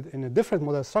computed in a different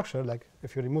model structure, like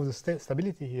if you remove the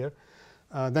stability here,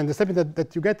 then the stability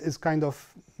that you get is kind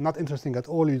of not interesting at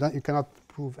all. You cannot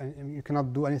prove you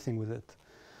cannot do anything with it.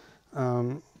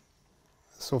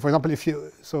 So for example,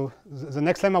 the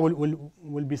next lemma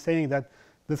will be saying that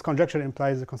this conjecture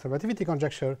implies the conservativity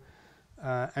conjecture,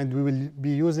 and we will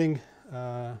be using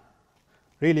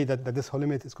really that this whole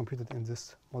limit is computed in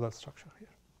this model structure here.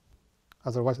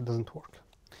 Otherwise, it doesn't work.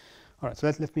 All right, so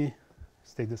let me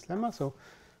state this lemma. So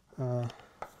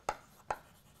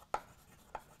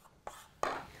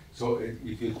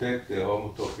if you take the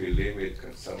homotopy limit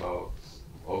somehow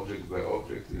object by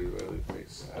object, it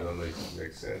makes, I don't know if it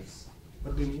makes sense.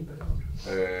 What do you mean by that?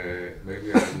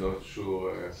 Maybe I'm not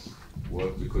sure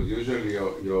what, because usually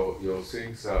your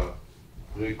things are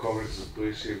pre-complexes,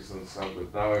 pre-shifts and some,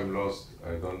 but now I'm lost.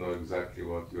 I don't know exactly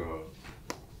what your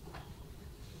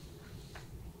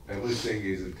everything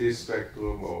is in T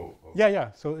spectrum or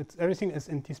yeah. So everything is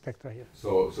in T spectra here.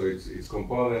 So its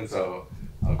components are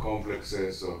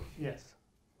complexes of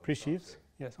pre-sheaves.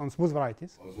 Yes, on smooth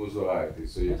varieties. On smooth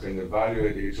varieties, so you can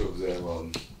evaluate each of them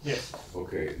on. Yes.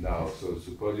 Okay, now, so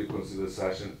suppose you consider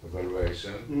such an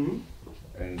evaluation,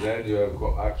 and then you have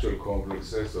actual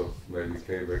complexes of maybe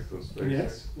k vector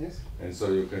spaces. Yes. And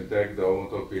so you can take the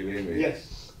homotopy limit.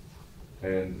 Yes.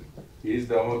 And is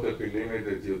the homotopy limit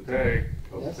that you take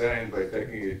obtained by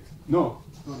taking it? No.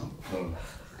 No.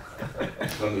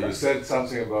 You said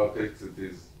something about it that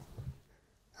is.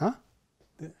 Huh?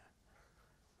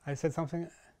 I said something.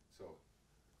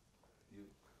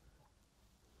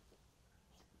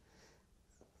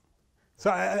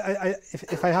 So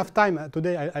if I have time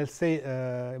today, I'll say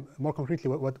more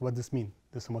concretely what this means,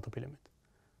 this homotopy limit.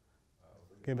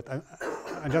 Okay, but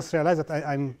I just realized that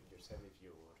I'm. You said if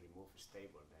you remove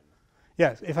stable, then.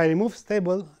 Yes, if I remove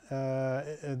stable,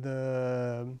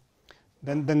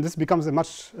 then this becomes a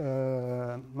much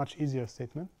easier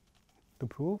statement to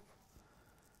prove.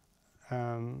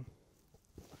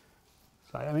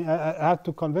 So I had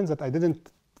to convince that I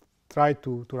didn't try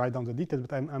to write down the details,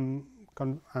 but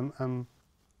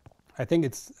I think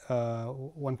it's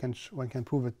one can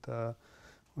prove it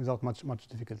without much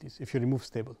difficulties if you remove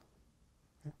stable.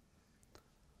 Okay.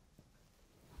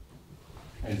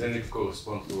 And then it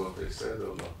corresponds to what I said,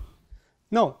 or no?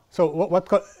 No. So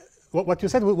what you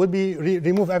said would be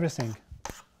remove everything.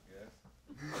 Yes.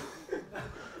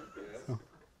 So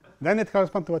then it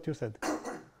corresponds to what you said.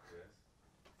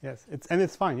 Yes,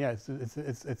 it's fine. Yeah, it's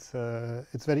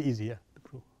very easy. Yeah, to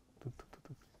prove.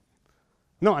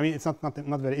 No, I mean it's not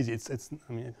very easy. It's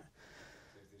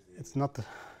not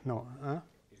no.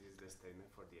 Is this the statement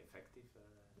for the effective?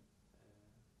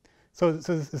 So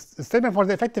the statement for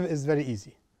the effective is very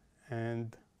easy,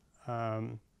 and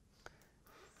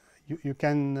you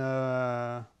can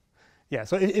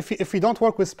So if we don't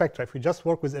work with spectra, if we just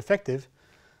work with effective,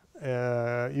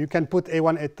 you can put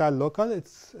A1 et al. Local.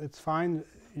 It's fine.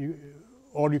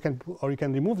 Or you can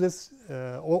remove this.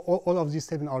 All of these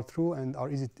statements are true and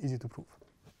are easy to prove.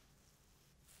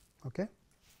 Okay.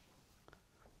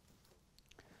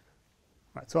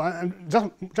 Right. So I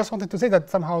just wanted to say that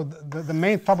somehow the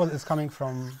main trouble is coming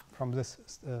from this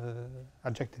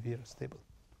adjective here, stable.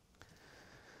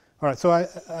 All right. So I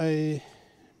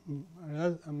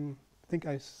think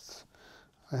I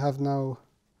have now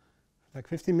like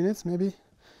 15 minutes maybe,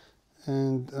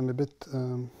 and I'm a bit.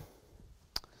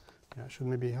 I should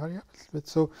maybe hurry up a little bit.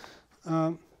 So,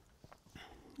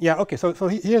 okay. So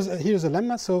here's a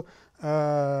lemma. So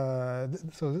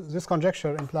this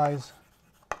conjecture implies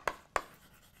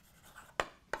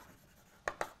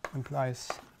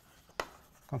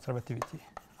conservativity.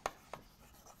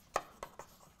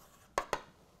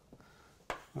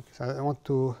 Okay. So I want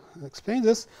to explain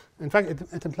this. In fact,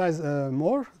 it implies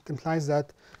more. It implies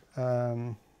that,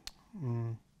 so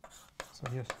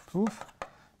here's proof,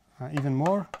 even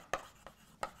more.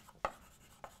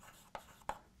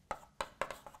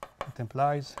 It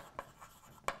implies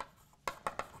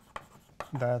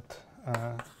that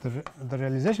the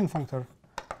realization functor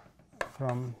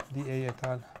from dA et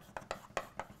al.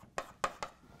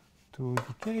 To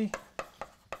dk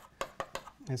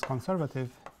is conservative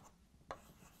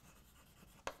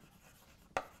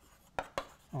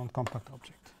on compact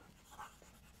object.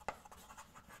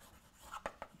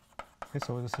 Okay,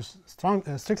 so this is strong,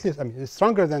 strictly, I mean, it's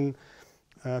stronger than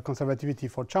conservativity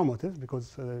for Chow motifs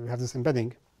because we have this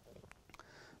embedding.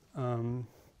 And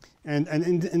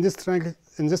in this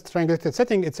triangulated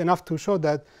setting, it's enough to show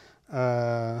that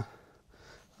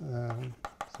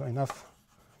so enough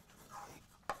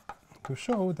to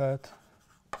show that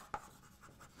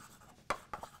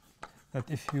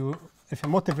if a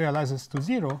motive realizes to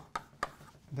 0,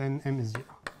 then M is 0.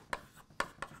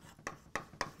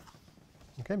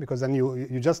 Okay, because then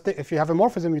you just take, if you have a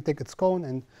morphism, you take its cone,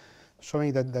 and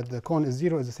showing that the cone is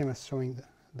 0 is the same as showing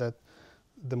that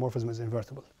the morphism is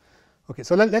invertible. Okay,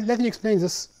 so let me explain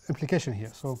this implication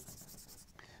here. So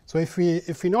if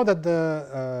we know that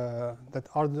that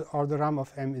order Rham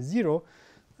of M is 0,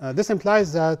 this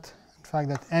implies that in fact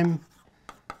that M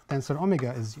tensor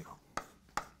omega is 0.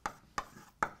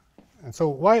 And so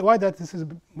why that? This is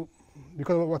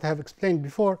because of what I have explained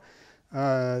before.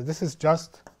 This is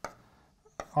just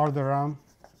order Rham.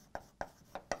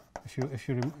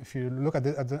 If you look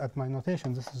at my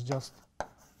notation, this is just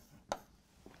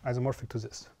isomorphic to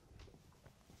this.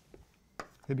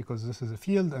 Okay, because this is a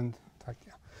field, and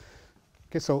yeah.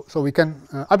 Okay, so we can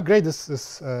upgrade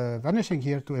this vanishing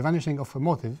here to a vanishing of a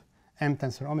motive M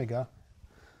tensor omega,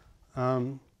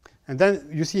 and then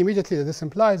you see immediately that this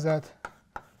implies that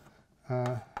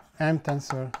M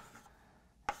tensor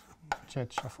Ch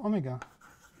of omega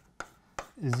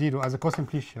is 0 as a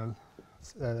cosimplicial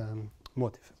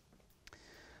motive.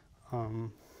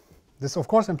 This of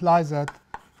course implies that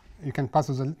you can pass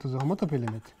to the homotopy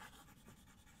limit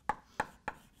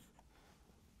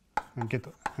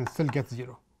and still get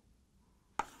 0.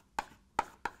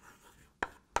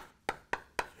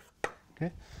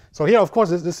 Okay, so here of course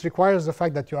this requires the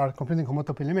fact that you are computing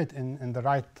homotopy limit in the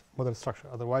right model structure.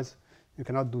 Otherwise, you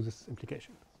cannot do this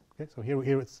implication. Okay, so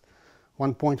here it's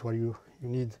one point where you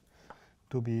need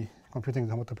to be computing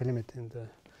the homotopy limit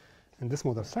in this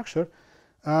model structure.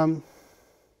 And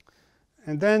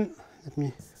then let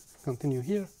me continue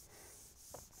here.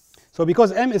 So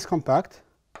because M is compact,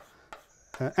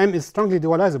 M is strongly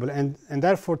dualizable, and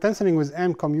therefore tensoring with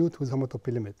M commute with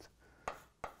homotopy limit.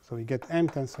 So we get M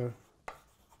tensor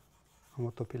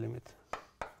homotopy limit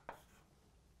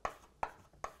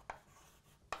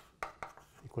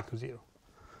equal to 0.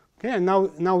 Okay, and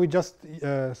now we just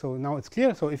so now it's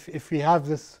clear. So if we have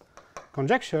this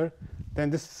conjecture,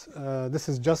 then this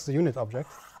is just the unit object.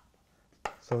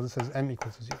 So this is M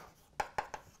equals to 0.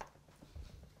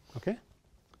 Okay,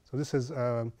 so this is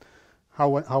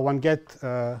how one get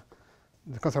the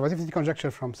conservativity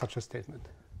conjecture from such a statement.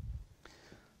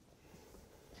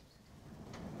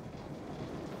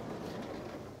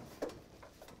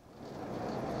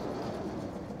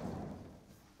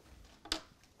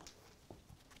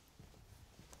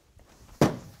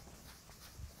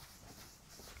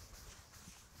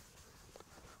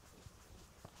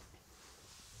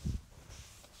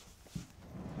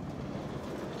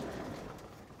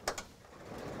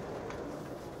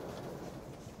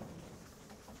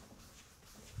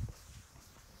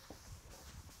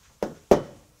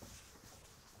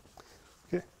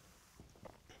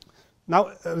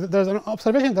 Now there's an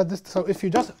observation that this. So if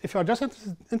you are just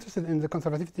interested in the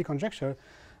conservativity conjecture,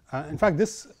 in fact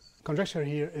this conjecture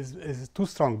here is too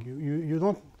strong.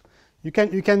 You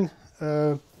can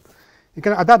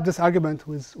adapt this argument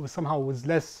with somehow with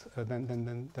less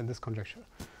than this conjecture,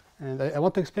 and I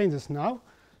want to explain this now.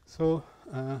 So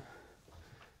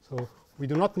so we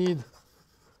do not need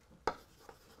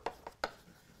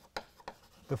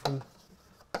the full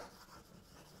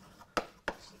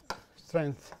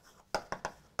strength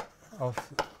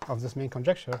of this main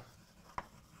conjecture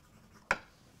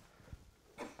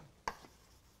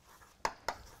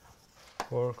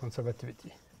for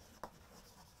conservativity.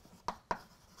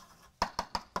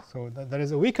 So there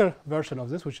is a weaker version of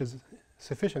this which is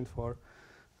sufficient for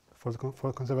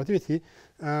conservativity.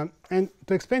 And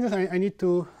to explain this, I need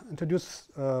to introduce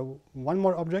one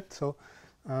more object. So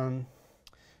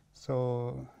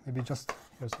so maybe just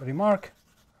here's a remark.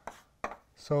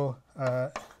 So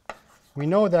we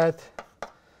know that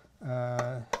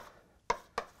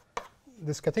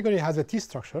this category has a T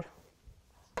structure.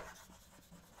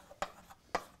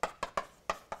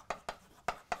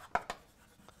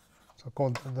 So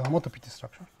called the homotopy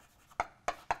structure.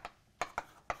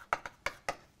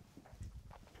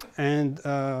 And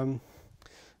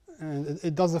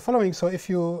it does the following. So if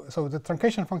you, so the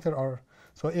truncation functor are,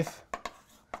 so if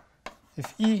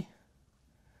E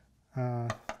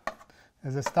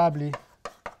is a stably, in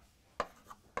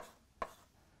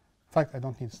fact I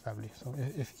don't need stably. So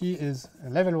if E is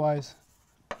level-wise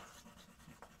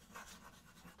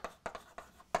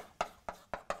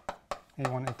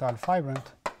A1 et al. Fibrant,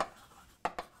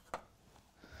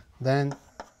 then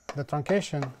the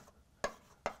truncation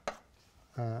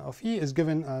of E is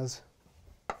given as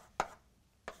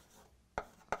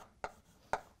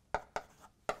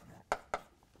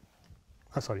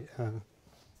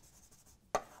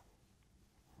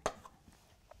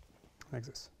like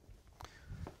this.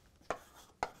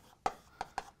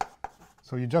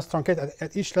 So you just truncate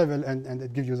at each level, and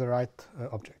it gives you the right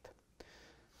object.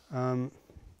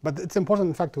 But it's important,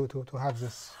 in fact, to have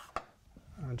this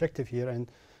adjective here,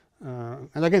 and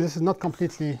again, this is not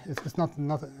completely, it's not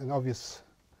an obvious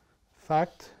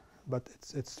fact, but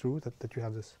it's true that you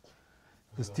have this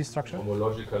T structure.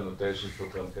 Homological notation for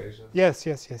truncation. Yes.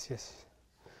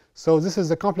 So this is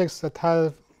a complex that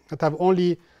have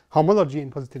only homology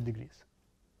in positive degrees.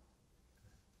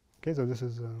 Okay, so this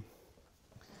is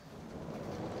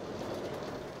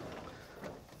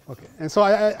okay, and so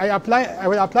I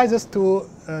will apply this to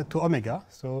omega.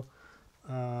 So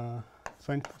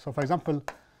so for example,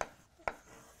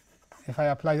 if I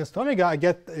apply this to omega, I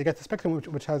get a spectrum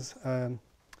which has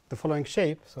the following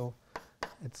shape. So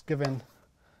it's given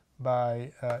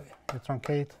by you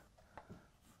truncate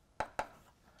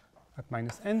at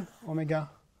minus n omega,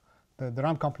 the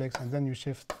Rham complex, and then you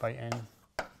shift by n.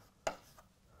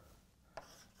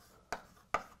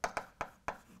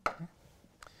 Okay.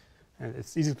 And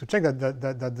it's easy to check that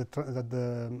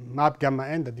the map gamma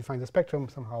n that defines the spectrum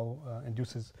somehow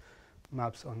induces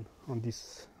maps on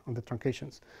the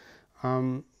truncations.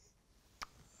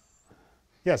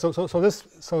 Yeah.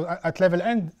 So at level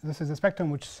n, this is a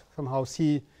spectrum which somehow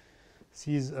sees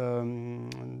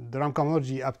the Rham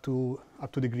cohomology up to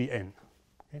degree n.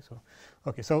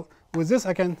 Okay. So with this,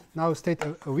 I can now state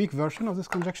a weak version of this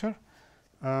conjecture.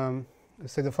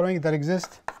 Let's say the following: there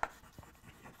exists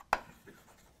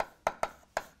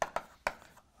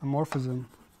a morphism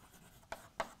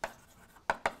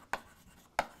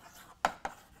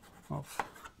of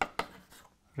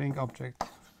ring object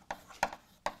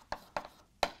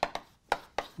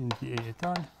in dA et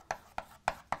al.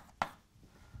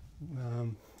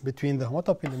 Between the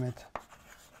homotopy limit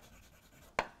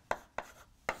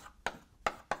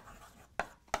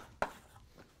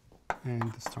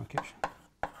and this truncation.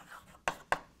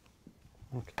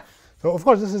 Okay. So of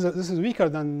course this is weaker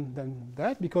than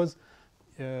that, because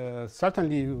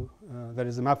certainly there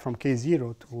is a map from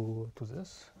K0 to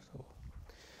this.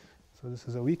 So this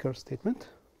is a weaker statement.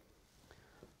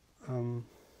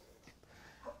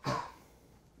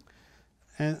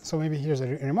 And so maybe here's a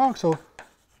remark. So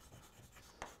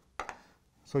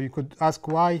you could ask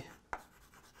why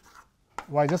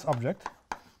this object.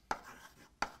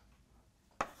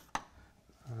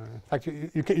 In fact,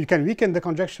 you can weaken the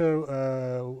conjecture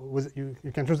with you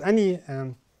can choose any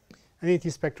T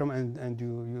spectrum, and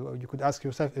you could ask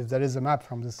yourself if there is a map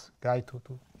from this guy to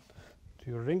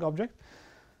your ring object.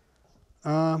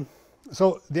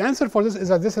 So the answer for this is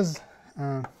that this is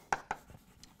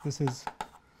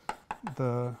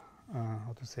the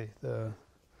how to say the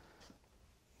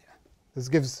this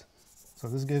gives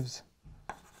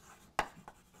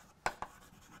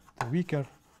the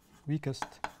weakest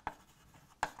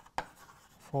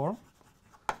form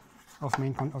of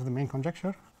the main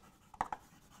conjecture,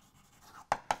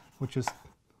 which is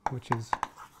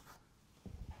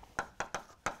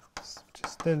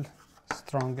still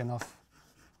strong enough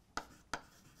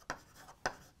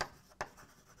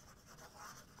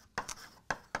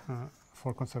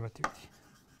for conservativity.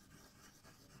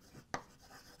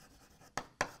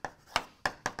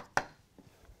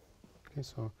 Okay,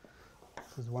 so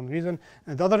this is one reason,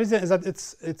 and the other reason is that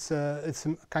it's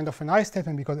kind of a nice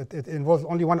statement because it involves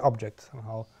only one object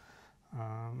somehow,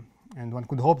 and one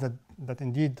could hope that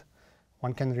indeed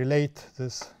one can relate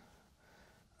this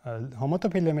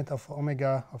homotopy limit of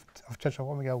omega of Church of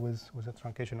omega with the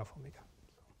truncation of omega.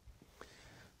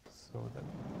 So that.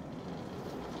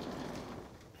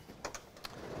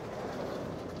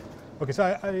 Okay, so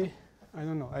I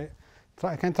don't know.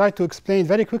 I can try to explain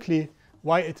very quickly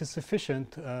why it is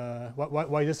sufficient.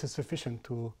 Why this is sufficient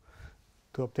to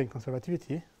obtain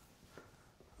conservativity.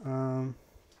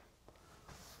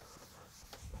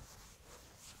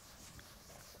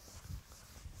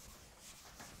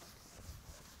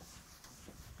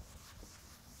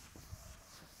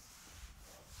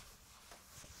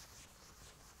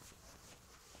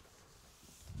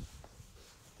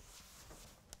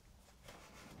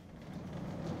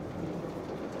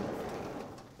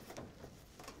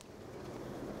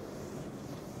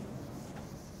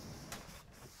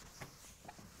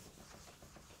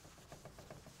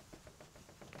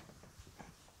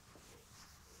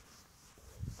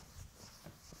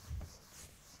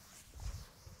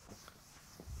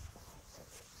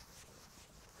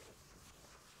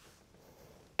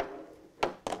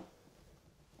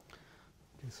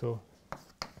 So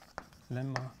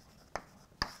lemma,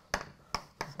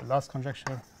 the last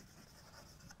conjecture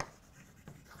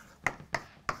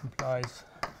implies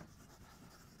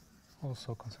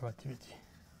also conservativity.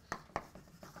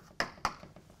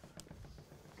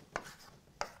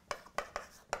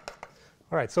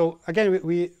 All right. So again,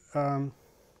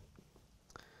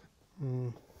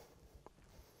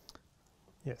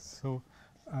 yes. So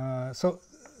so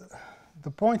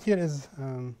the point here is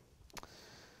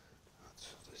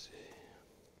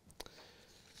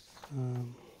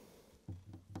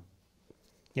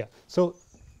yeah. So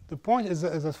the point is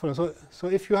as follows. So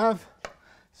if you have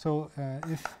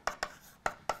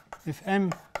if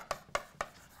M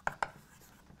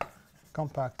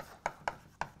compact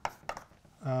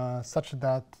such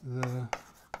that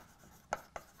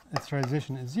its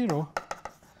realization is 0,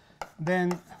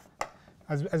 then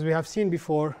as we have seen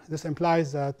before, this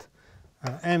implies that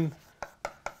M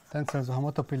tensors the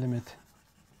homotopy limit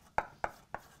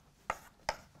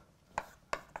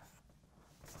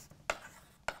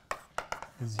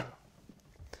is 0.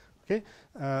 Okay,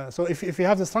 so if you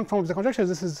have the strong form of the conjecture,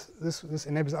 this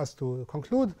enables us to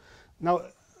conclude. Now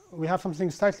we have something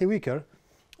slightly weaker.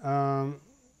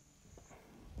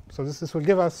 So this will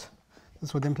give us,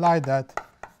 this would imply that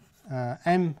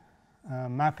M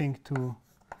mapping to,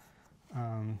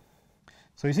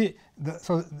 so you see,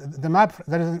 the map,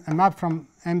 there is a map from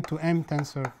M to M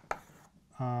tensor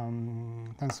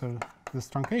this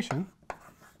truncation,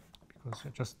 because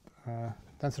it's just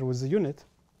tensor with the unit.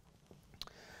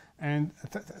 And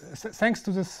thanks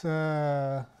to this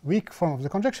weak form of the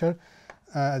conjecture,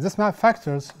 this map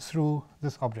factors through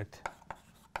this object,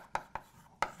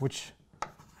 which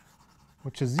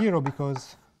is 0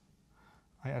 because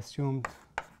I assumed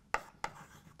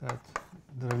that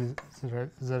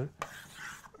the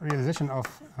realization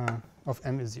of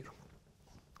M is 0.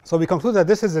 So we conclude that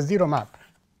this is a 0 map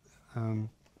from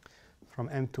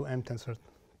M to M tensor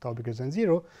tau bigger than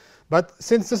 0. But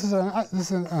since this is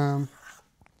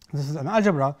an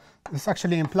algebra, this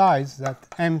actually implies that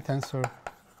M tensor,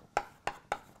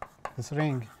 this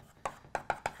ring,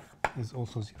 is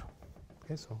also 0.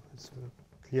 Okay, so it's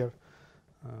clear.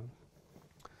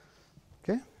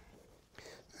 Okay,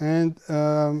 and See,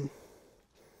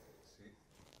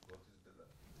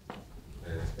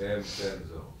 what is the M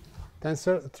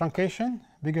tensor truncation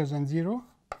bigger than 0,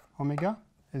 omega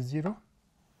is 0.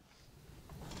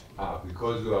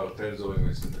 Because you are tensoring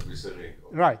with a ring.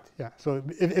 Right. Yeah. So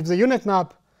if the unit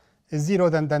map is 0,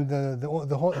 then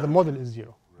the model is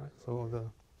 0. Right?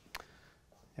 So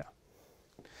yeah.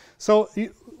 So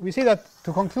we see that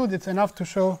to conclude, it's enough to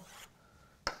show.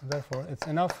 Therefore, it's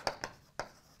enough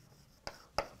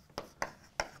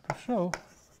to show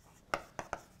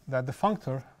that the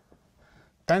functor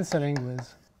tensoring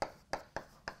with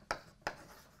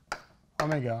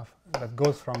omega that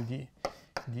goes from dA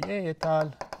et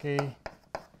al. K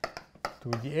to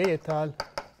dA et al.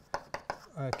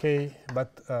 K,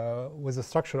 but with the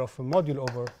structure of a module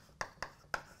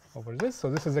over this. So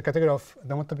this is the category of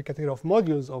the homotopy category of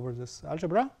modules over this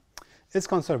algebra. It's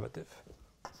conservative.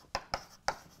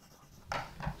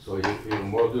 So your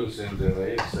modules in the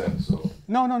naive sense, or?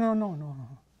 No.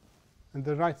 In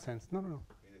the right sense. No. In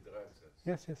the right sense.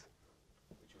 Yes. Which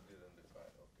you didn't define.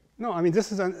 Okay. No, I mean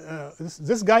this is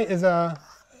this guy is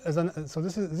so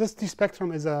this T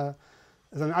spectrum is an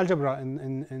algebra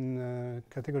in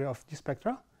category of T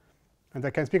spectra, and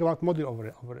I can speak about module over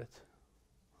it.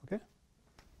 Okay.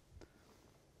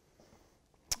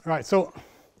 Right. So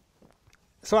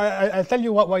I'll tell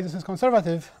you why this is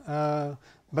conservative,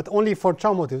 but only for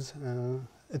Chow motives.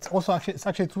 It's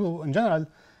actually true in general,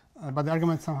 but the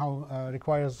argument somehow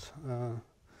requires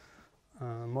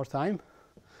more time.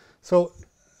 So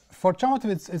for Chow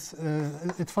motive,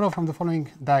 it follows from the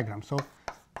following diagram. So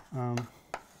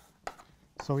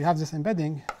so we have this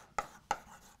embedding,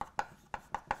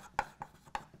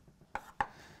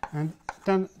 and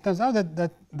turns out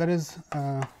that there is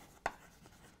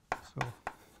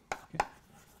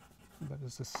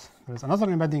there is another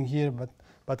embedding here, but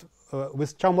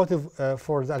with Chow motive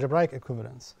for the algebraic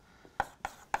equivalence.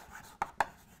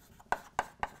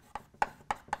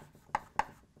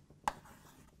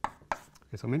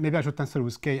 Okay, so maybe I should tensor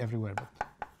with K everywhere, but.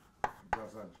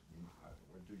 What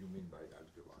do you mean by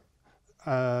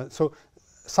algebraic? So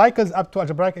cycles up to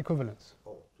algebraic equivalence.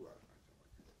 Oh, to algebraic.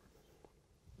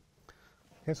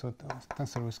 Okay, so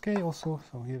tensor with K also.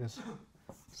 So here is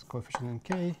this coefficient in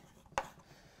K.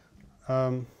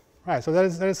 Right. So there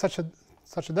is such a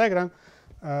diagram,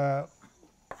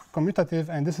 commutative,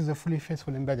 and this is a fully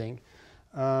faithful embedding.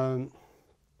 And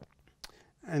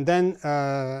then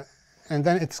and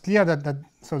then it's clear that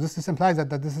so this implies that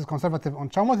this is conservative on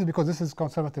Chow motifs because this is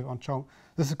conservative on Chow.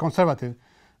 This is conservative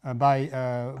by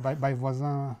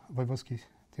Voivodski's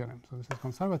theorem. So this is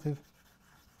conservative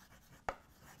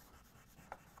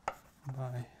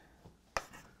by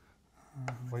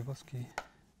Voivodsky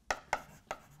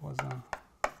Voisin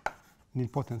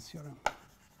nilpotence theorem.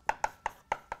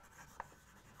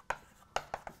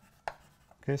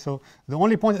 Okay, so the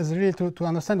only point is really to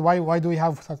understand why do we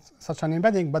have such an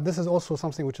embedding, but this is also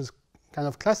something which is kind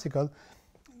of classical.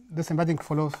 This embedding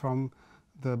follows from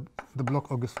the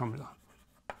Bloch-August formula.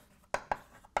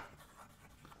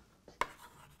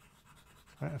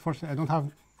 Unfortunately, I don't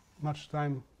have much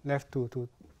time left to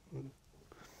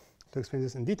explain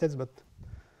this in details, but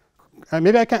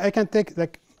maybe I can take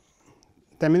like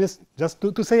 10 minutes just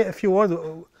to say a few words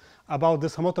about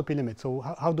this homotopy limit. So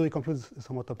how do we compute this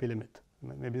homotopy limit?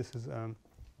 Maybe this is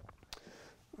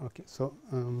okay. So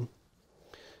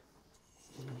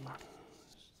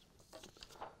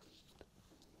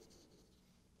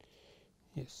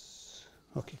yes,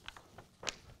 okay.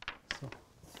 So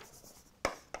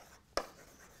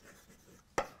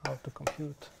how to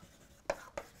compute?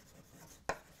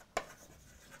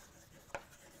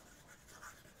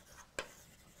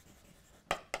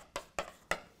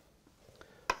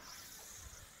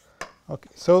 Okay,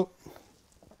 so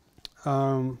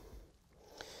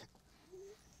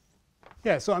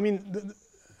yeah, so I mean,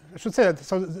 I should say that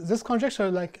so this conjecture,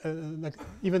 like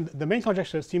even the main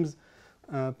conjecture, seems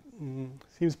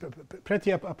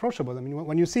pretty approachable. I mean,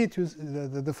 when you see it,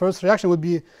 the first reaction would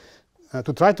be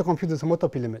to try to compute this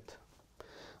homotopy limit,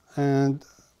 and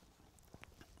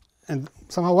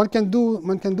somehow one can do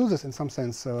this in some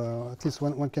sense. At least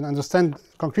one can understand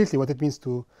concretely what it means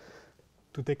to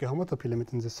take a homotopy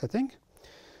limit in this setting.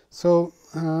 So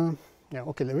yeah,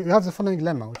 okay, we have the following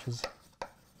lemma, which is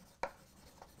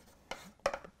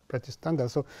pretty standard.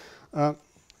 So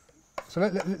so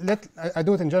I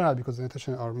do it in general because the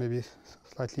notation are maybe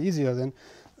slightly easier then.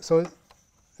 So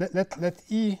let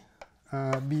E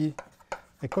be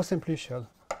a cosimplicial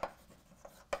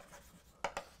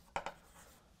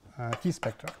T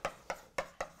spectra.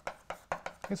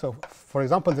 Okay, so for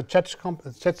example, the Čech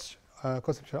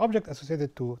cosimplicial object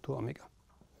associated to omega,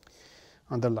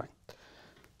 underlined.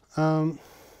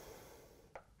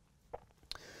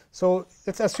 So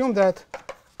let's assume that.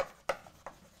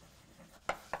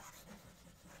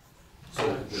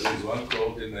 So there is one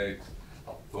coordinate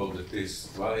for the T,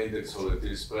 one index for the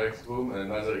T spectrum,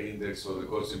 and another index for the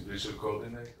cosimplicial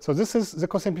coordinate. So this is the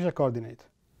cosimplicial coordinate.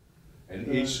 And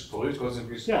for each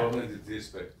cosimplicial coordinate, it is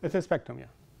spectrum. It's a spectrum, yeah.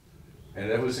 And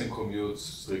everything commutes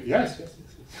strictly. Yes.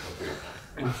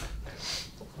 Okay.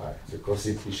 Right. The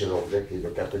cosimplicial object is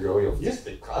the category of the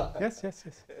spectra. Yes.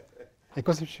 A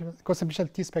cosimplicial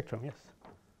T spectrum, yes.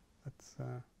 That's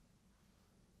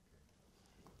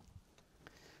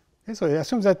okay, so it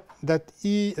assumes that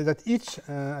each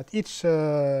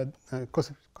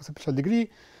cosimplicial degree,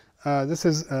 this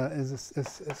is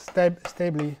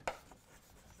stably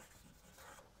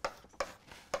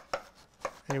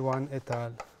A1 et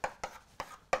al.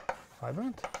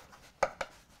 Vibrant.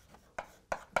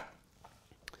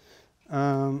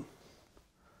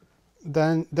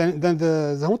 Then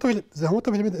the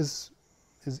homotopy limit is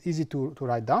easy to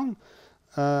write down.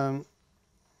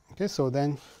 Okay, so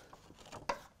then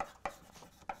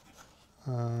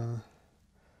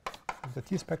the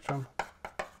T spectrum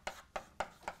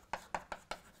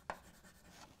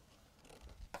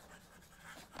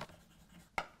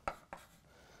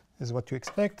is what you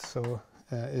expect. So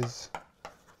is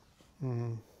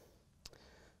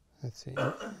let's see,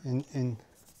 in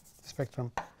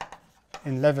spectrum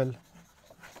in level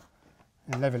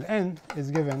n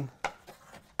is given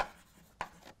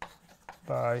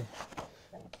by,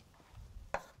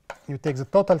 you take the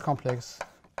total complex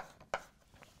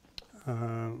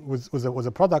with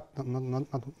a product,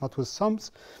 not with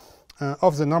sums,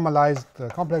 of the normalized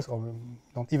complex, or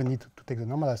don't even need to take the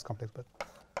normalized complex, but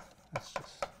that's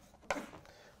just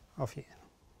of here.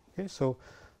 Okay, so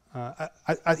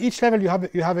at each level you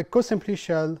have a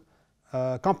cosimplicial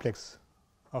complex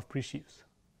of presheaves.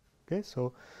 Okay,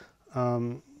 so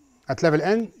at level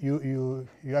n you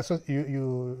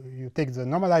take the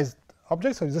normalized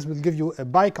object, so this will give you a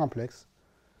bicomplex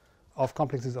of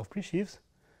complexes of presheaves,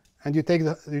 and you take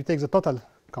the total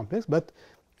complex, but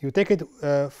you take it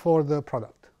for the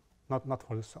product, not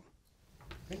for the sum.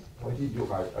 Okay. Why did you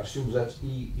write? Assume that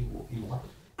E1.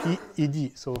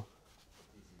 ED. So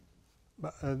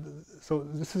so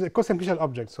this is a cosimplicial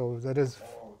object. So that is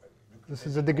this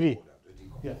is a degree.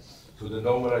 Yes. So the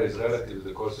normalized relative to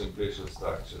the cosimplicial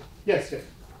structure. Yes.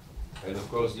 And of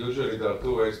course, usually there are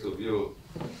two ways to view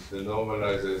the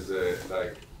normalized as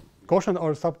like Quotient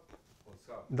or sub on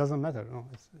sub. doesn't matter. No,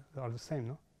 they are the same.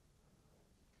 No,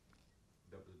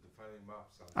 The defining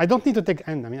maps. I don't need to take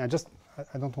n. I mean, I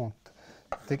don't want to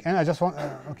take n. I just want.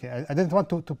 Okay, I didn't want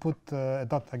to put a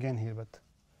dot again here, but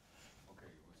Okay.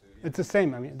 it's the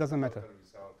same. I mean, it doesn't matter.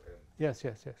 Without n. Yes,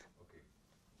 yes, yes. Okay.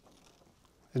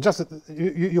 It's just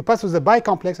you pass with the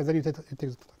bicomplex and then you take the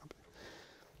complex.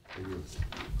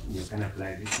 You can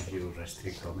apply this if you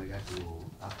restrict omega to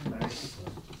affirme.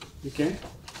 You can.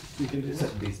 You can do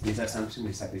that. This assumption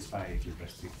is satisfied if you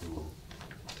restrict to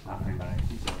affirme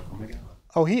varieties or omega.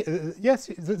 Oh, yes.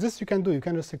 This you can do. You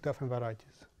can restrict to affirme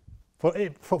varieties. For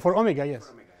omega, yes. For omega,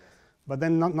 yes. But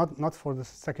then not for the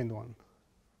second one,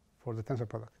 for the tensor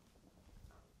product.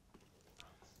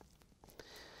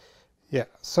 Yeah.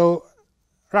 So,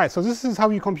 right. So this is how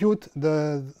you compute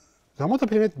the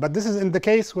homotopy limit. But this is in the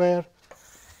case where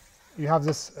you have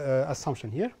this assumption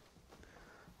here.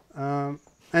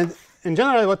 And in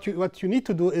general, what you need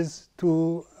to do is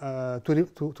to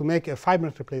make a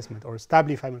five-minute replacement or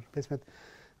stably five-minute replacement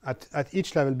at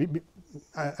each level,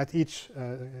 at each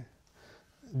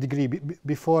degree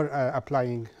before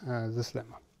applying this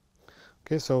lemma.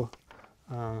 Okay, so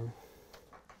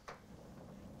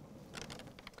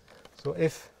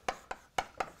if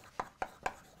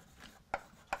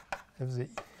the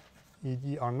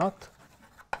ED are not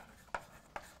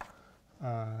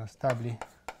stably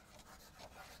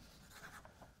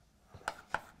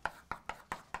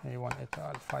A1 et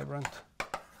al. Fibrant,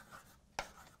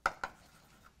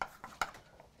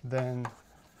 then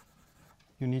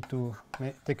you need to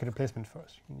take a replacement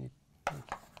first. You need to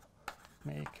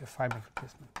make a fibrant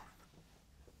replacement.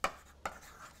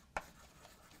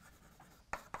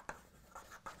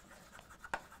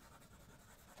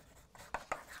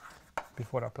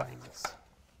 Before applying this.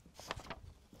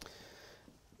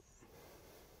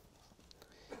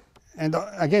 And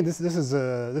again, this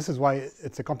is why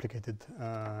it's a complicated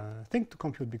thing to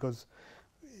compute, because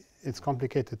it's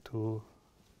complicated to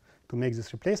make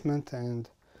this replacement. And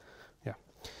yeah,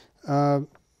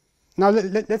 now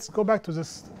let's go back to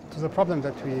the problem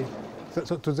that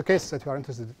to the case that we are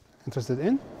interested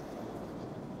in.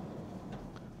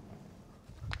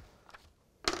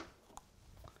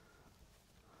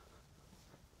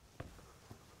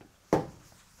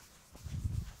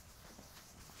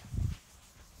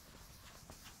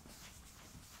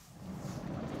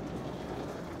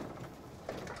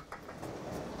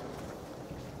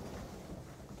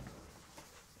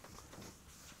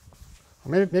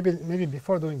 Maybe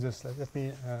before doing this, let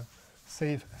me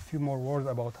say a few more words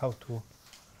about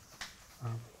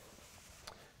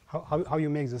how you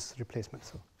make this replacement.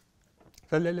 So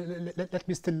let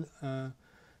me still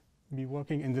be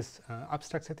working in this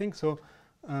abstract setting. So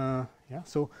yeah,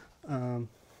 so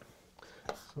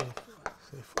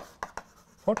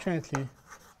fortunately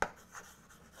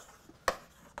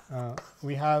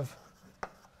we have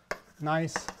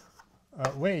nice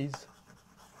ways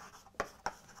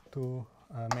to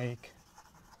make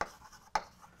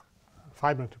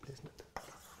fibrant replacement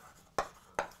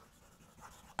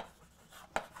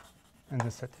in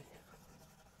this setting.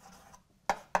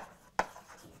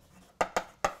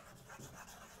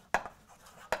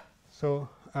 So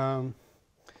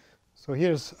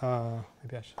here's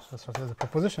maybe I should start with a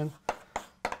proposition.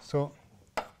 So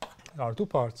there are two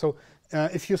parts. So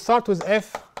if you start with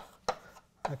F,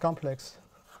 a complex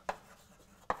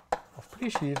of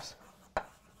pre-sheaves,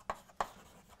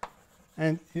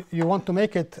 and you want to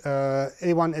make it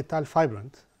A1 et al.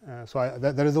 Fibrant. So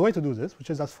there is a way to do this, which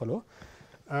is as follow.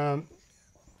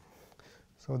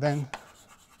 So then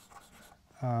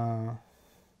an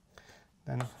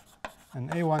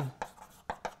A1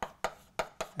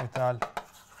 et al.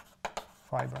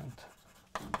 Fibrant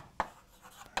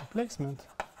replacement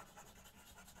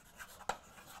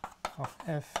of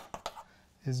F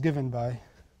is given by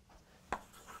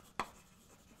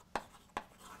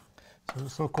the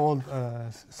so-called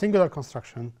singular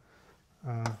construction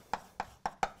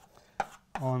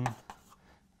on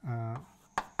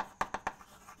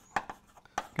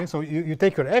okay, so you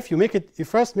take your F, you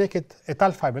first make it et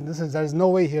al. Fibrant. There is no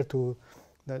way here to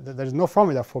there is no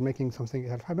formula for making something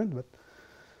et al. Fibrant,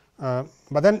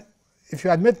 but then if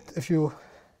you admit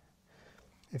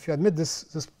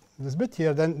this bit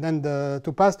here, then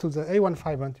to pass to the A1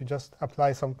 fibrant, you just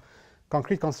apply some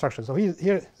concrete construction. So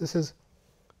here this is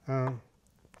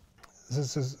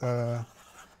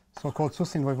so-called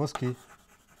Susin-Voivodski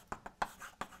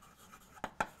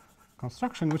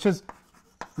construction, which is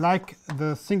like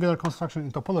the singular construction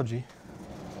in topology.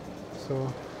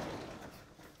 So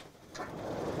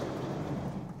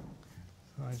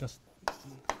I just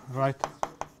write.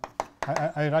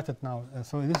 I write it now.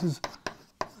 So this is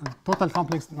total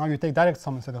complex. Now you take direct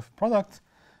sum instead of product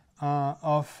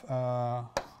of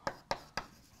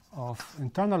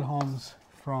internal homes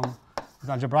from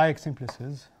the algebraic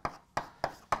simplices,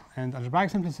 and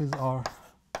algebraic simplices are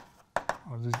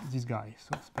these guys.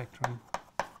 So spectrum.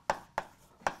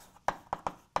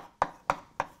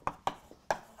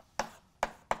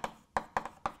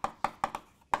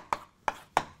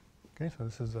 Okay, so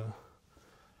this is a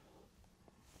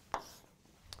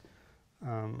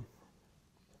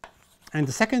and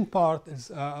the second part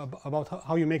is about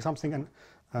how you make something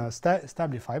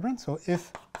stably fibrant. So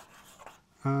if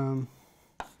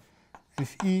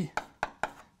E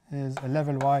is a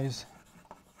level-wise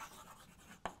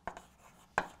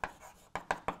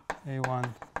A1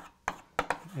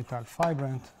 et al.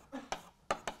 Fibrant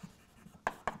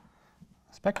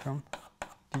spectrum,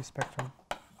 D spectrum,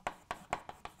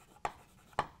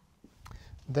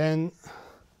 then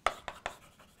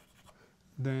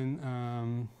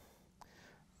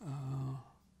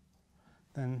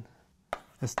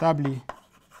stably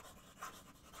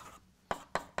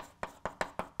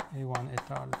A1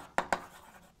 et al.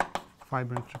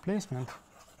 Fibrant replacement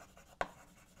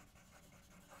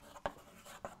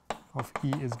of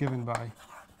E is given by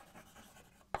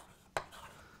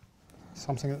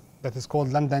something that is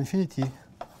called lambda infinity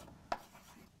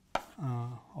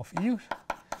of E,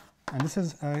 and this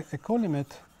is a colimit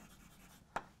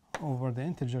over the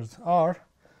integers R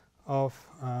of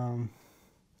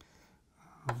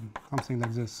something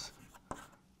like this.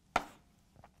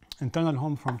 Internal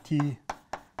home from T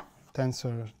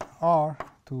tensor R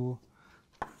to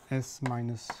S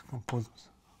minus compose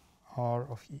R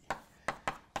of E.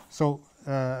 So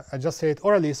I just say it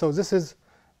orally. So this is,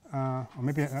 or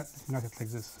maybe not it like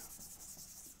this.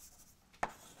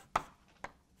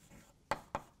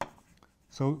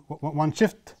 So one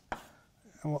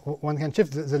can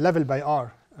shift the level by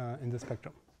R in the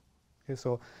spectrum. Okay,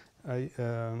 so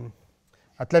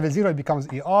at level 0 it becomes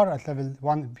ER, at level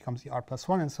 1 it becomes ER plus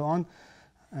 1, and so on.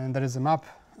 And there is a map.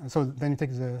 So then you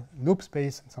take the loop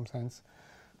space in some sense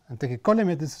and take a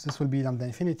colimit. This will be lambda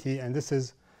infinity, and this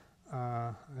is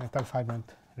an étale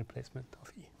fibrant replacement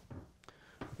of E.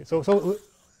 Okay, so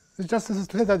it's just this is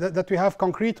to say that we have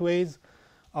concrete ways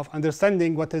of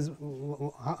understanding what is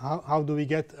how do we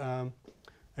get a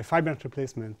fibrant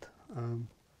replacement.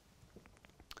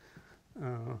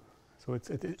 So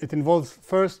it involves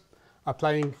first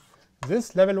applying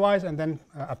this level-wise and then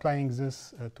applying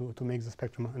this to make the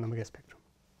spectrum an omega spectrum.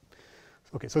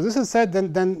 Okay, so this is said,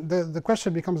 then the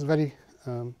question becomes very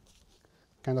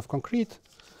kind of concrete.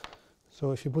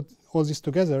 So if you put all these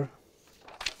together,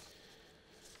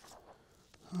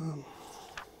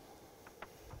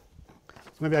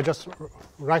 maybe I just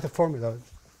write a formula.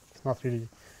 It's not really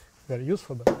very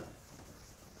useful, but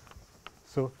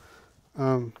so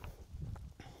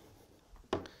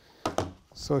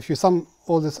so if you sum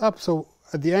all this up, so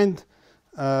at the end,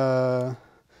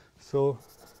 so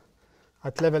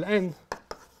at level n,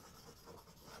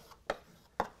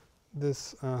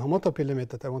 this homotopy limit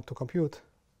that I want to compute.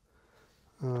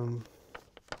 So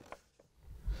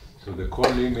the core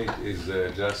limit is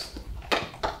just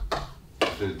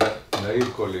the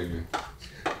naive core limit.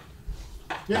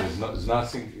 Yeah. There's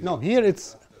nothing. No, here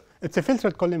it's a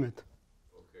filtered colimit.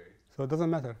 Okay. So it doesn't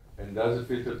matter. And does the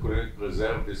filtered colimit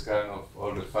preserve this kind of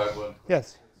all the fibrant?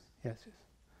 Yes. Yes. Yes.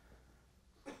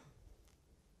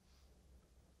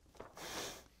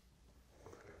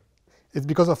 It's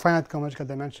because of finite cohomological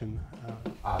dimension.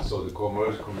 So the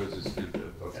cohomological converse is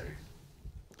filtered. Okay.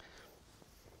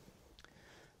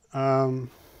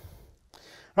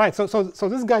 Right. So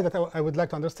this guy that I would like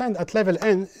to understand at level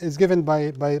n is given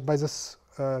by this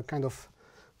kind of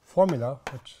formula.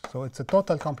 So it's a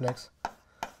total complex,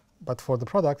 but for the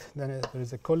product, then there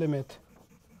is a colimit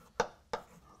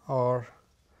R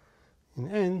in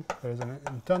n. There is an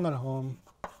internal home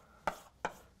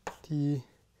T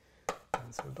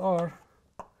tensor R,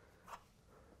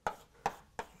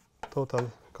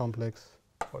 total complex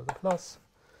for the plus.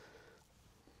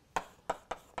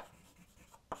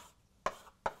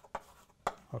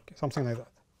 Okay, something like that.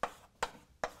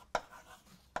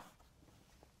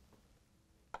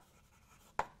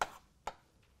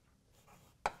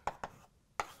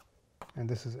 And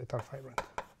this is étale fibrant.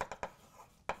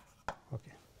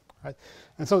 Okay, right.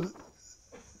 And so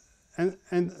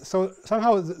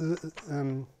somehow the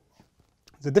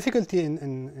difficulty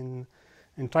in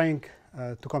trying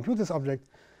to compute this object,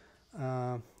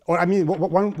 or I mean,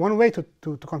 one way to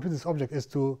compute this object is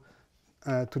to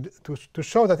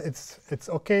show that it's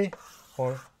okay,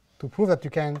 or to prove that you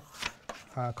can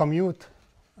commute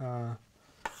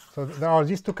So there are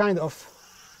these two kinds of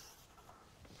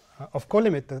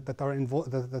colimit that are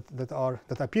involved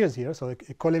that appears here. So a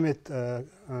colimit.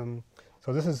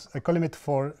 So this is a colimit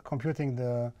for computing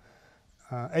the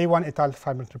A1 et al.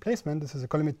 Five-minute replacement. This is a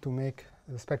colimit to make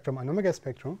the spectrum an omega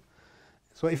spectrum.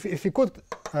 So if you could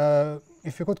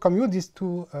commute these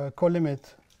two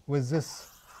colimit with this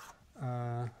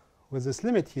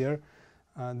limit here,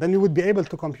 then you would be able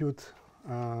to compute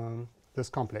this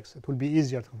complex. It will be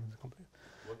easier to compute the complex.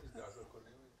 What is the other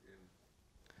colimit in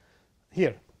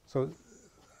here? So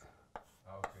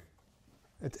okay.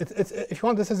 it's if you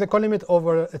want, this is a colimit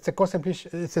over. It's a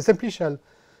simplicial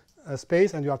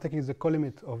space, and you are taking the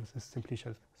colimit of this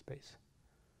simplicial space.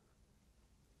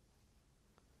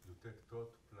 You take dot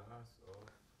plus or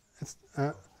It's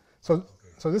so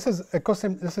this is a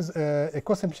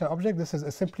cosimplicial object. This is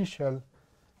a simplicial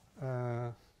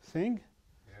thing,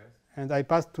 yes, and I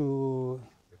pass to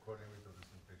the colimit of the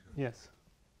simplicial. yes.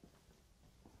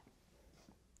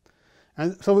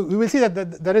 And so we will see that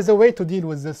there is a way to deal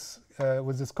with this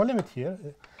colimit here,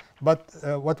 but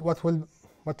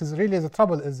what is really the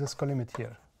trouble is this colimit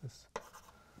here,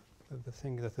 the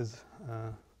thing that is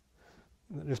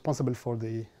responsible for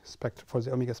the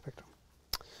omega spectrum.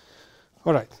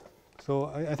 All right,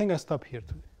 so I think I stop here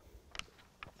today.